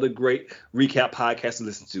have another great recap podcast to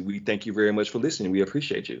listen to. We thank you very much for listening. We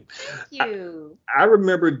appreciate you. Thank you. I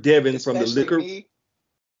remember Devin from the Liquor. Me.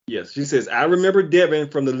 Yes, she says, I remember Devin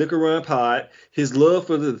from the Liquor Run Pod. His love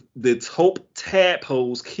for the taupe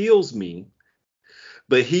tadpoles kills me,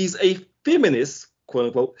 but he's a feminist, quote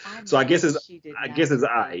unquote. So I guess it's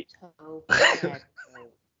I.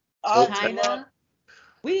 China.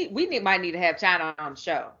 We might need to have China on the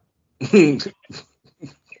show.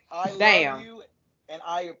 I love you and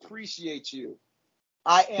I appreciate you.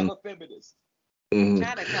 I am a feminist.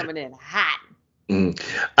 China coming in hot.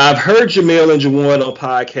 I've heard Jamel and Juwan on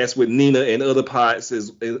podcasts with Nina and other pods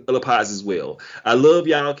as well. I love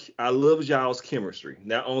y'all. I love y'all's chemistry.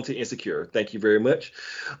 Now on to Insecure. Thank you very much.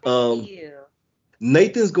 Thank you.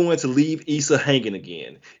 Nathan's going to leave Issa hanging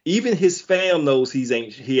again. Even his fam knows he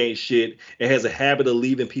ain't shit and has a habit of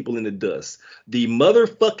leaving people in the dust. The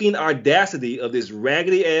motherfucking audacity of this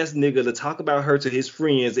raggedy ass nigga to talk about her to his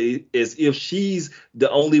friends as if she's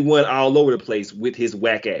the only one all over the place with his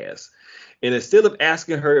whack ass. And instead of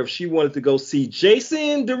asking her if she wanted to go see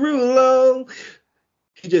Jason Derulo,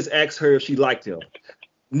 he just asked her if she liked him.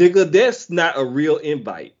 Nigga, that's not a real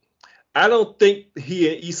invite. I don't think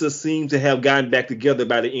he and Issa seem to have gotten back together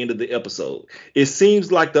by the end of the episode. It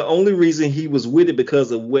seems like the only reason he was with it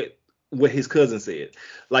because of what his cousin said.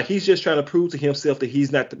 Like he's just trying to prove to himself that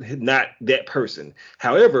he's not that person.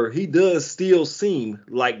 However, he does still seem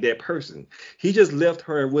like that person. He just left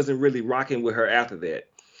her and wasn't really rocking with her after that.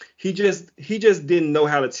 He just didn't know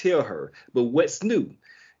how to tell her. But what's new?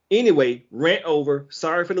 Anyway, rant over.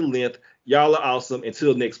 Sorry for the length. Y'all are awesome.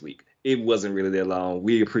 Until next week. It wasn't really that long.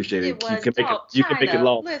 We appreciate it. You can make it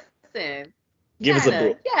long. Listen. Give us a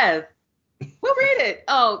book. Yes. We'll read it.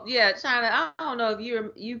 Oh, yeah, China. I don't know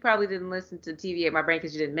if you probably didn't listen to TVA My Brain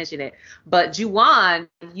because you didn't mention it. But Juwan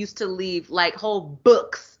used to leave like whole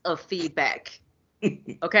books of feedback.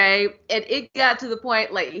 Okay? And it got to the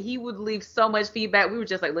point like he would leave so much feedback. We were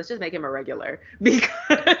just like, let's just make him a regular.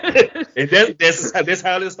 Because and that's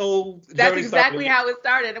how this whole That's exactly how it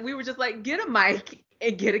started. And we were just like, get a mic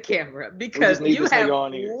and get a camera because you have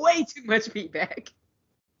way too much feedback.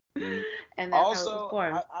 And also,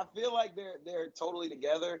 I feel like they're totally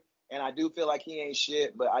together, and I do feel like he ain't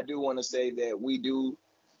shit. But I do want to say that we do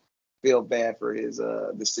feel bad for his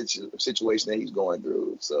the situation that he's going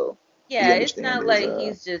through. So yeah, it's not like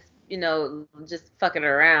he's just just fucking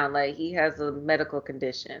around. Like he has a medical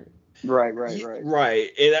condition. Right.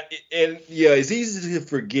 And yeah, it's easy to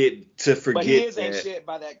forget. But his ain't shit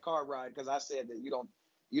by that car ride because I said that you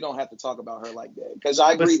don't have to talk about her like that. Because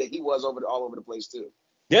I agree that he was all over the place too.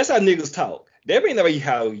 That's how niggas talk. That ain't never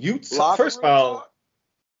how you talk. First of all,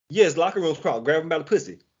 yes, locker rooms talk. Grab him by the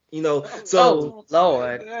pussy. So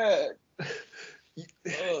Lord.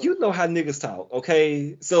 You know how niggas talk,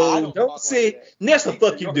 okay? So don't say like that's the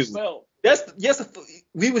fuck you do.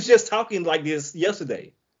 We was just talking like this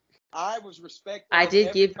yesterday. I was respectful. I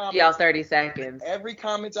did give y'all 30 seconds. Every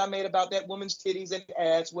comment I made about that woman's titties and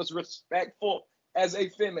ass was respectful as a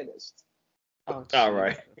feminist. Oh, all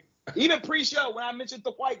right. Even pre-show, when I mentioned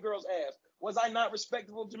the white girl's ass, was I not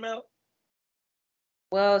respectful, Jamel?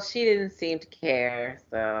 Well, she didn't seem to care,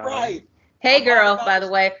 so. Right. Hey, girl, by the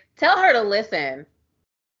way, tell her to listen.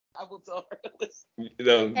 I will tell her to listen.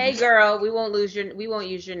 Hey, girl, we won't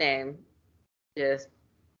use your name. Just.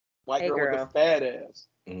 White girl with a fat ass.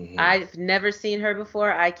 Mm-hmm. I've never seen her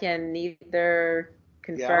before. I can neither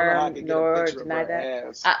confirm nor deny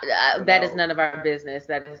that. That is none of our business.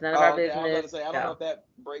 That is none of our business. I was about to say, I don't know if that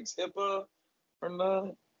breaks HIPAA or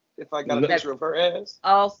not. If I got a picture of her ass.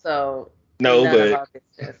 Also, no, none of our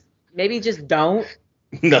business. Maybe just don't.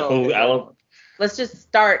 No, I don't. Let's just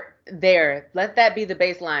start there. Let that be the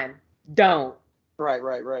baseline. Don't. Right.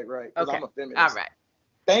 Because okay. I'm a feminist. All right.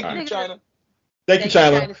 Thank you, China. Thank you,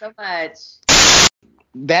 China. So much.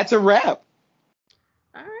 That's a wrap.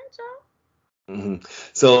 All right, y'all. Mm-hmm.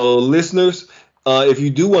 So, listeners, if you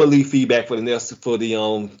do want to leave feedback for the next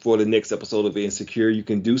episode of Insecure, you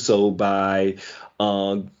can do so by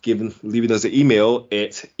leaving us an email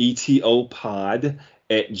at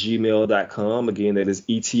etopod@gmail.com. Again, that is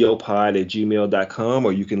etopod@gmail.com,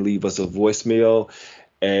 or you can leave us a voicemail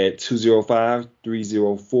at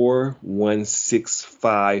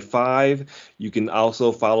 205-304-1655. You can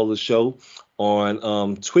also follow the show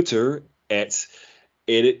on Twitter at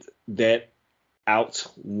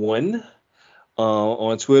EditThatOut1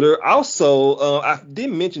 on Twitter. Also, I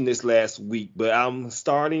didn't mention this last week, but I'm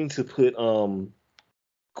starting to put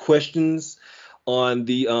questions on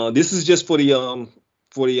the. This is just for the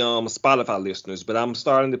Spotify listeners, but I'm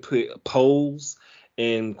starting to put polls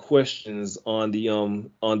and questions on the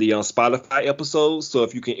Spotify episodes. So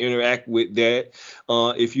if you can interact with that,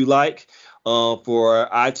 if you like.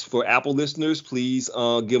 For Apple listeners, please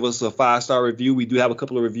give us a 5-star review. We do have a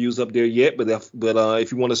couple of reviews up there yet, but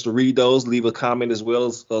if you want us to read those, leave a comment as well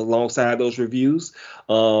as alongside those reviews.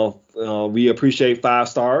 We appreciate 5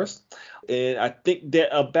 stars. And I think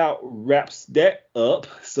that about wraps that up.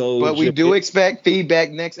 But we do expect feedback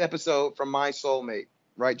next episode from my soulmate,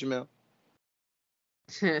 right, Jamel?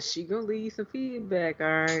 She gonna leave some feedback,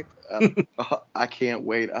 all right. I can't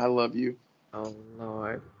wait. I love you. Oh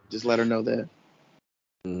Lord. Just let her know that.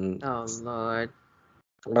 Mm-hmm. Oh Lord.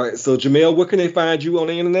 All right, so Jamel, where can they find you on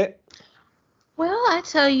the internet? Well, I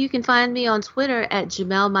tell you can find me on Twitter at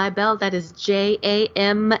Jamel Mybell. That is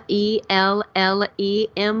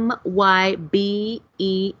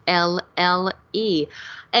JamelLemybelle.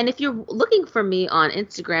 And if you're looking for me on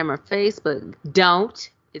Instagram or Facebook, don't.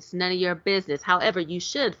 It's none of your business. However, you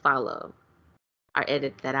should follow our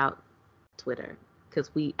Edit That Out Twitter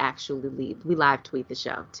because we actually live tweet the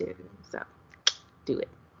show too. So do it.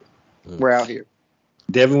 We're out here.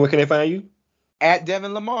 Devin, where can they find you? At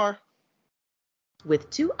Devin Lamar. With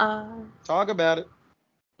 2 R's. Talk about it.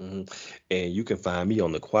 Mm-hmm. And you can find me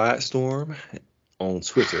on The Quiet Storm on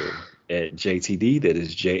Twitter at JTD. That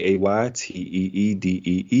is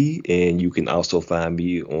JAYTEEDEE. And you can also find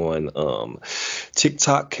me on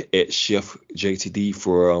TikTok at Chef JTD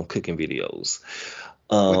for cooking videos.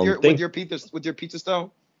 With your pizza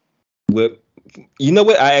stone. Well, you know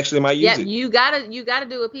what? I actually might use it. You gotta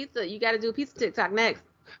do a pizza. You gotta do a pizza TikTok next.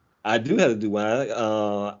 I do have to do one.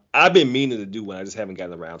 I've been meaning to do one. I just haven't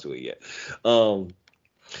gotten around to it yet.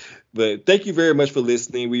 But thank you very much for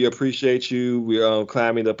listening. We appreciate you. We're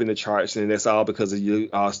climbing up in the charts, and that's all because of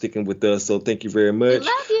you all sticking with us. So thank you very much. We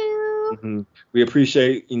love you. Mm-hmm. We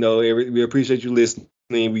appreciate we appreciate you listening.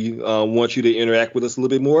 We want you to interact with us a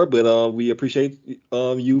little bit more, but we appreciate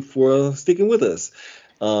you for sticking with us.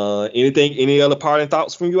 Any other parting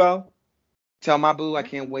thoughts from you all? Tell my boo I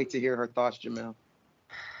can't wait to hear her thoughts, Jamel.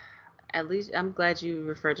 At least I'm glad you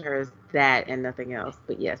referred to her as that and nothing else.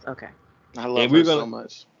 But yes, okay. I love her so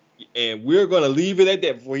much. And we're going to leave it at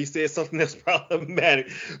that before he says something that's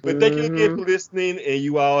problematic. But thank you again for listening, and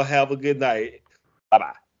you all have a good night.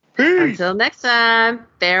 Bye-bye. Peace. Until next time,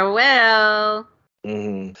 farewell.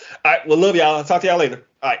 Mm-hmm. All right, well, love y'all. I'll talk to y'all later.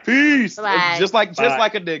 All right, peace. Bye. Just like a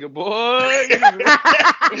nigga, boy.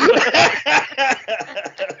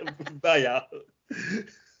 Bye, y'all.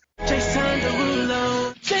 Jason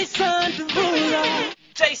Derulo, Jason Derulo,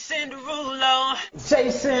 Jason Derulo,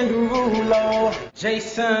 Jason Derulo,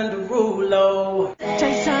 Jason Derulo,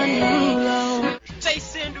 Jason Derulo.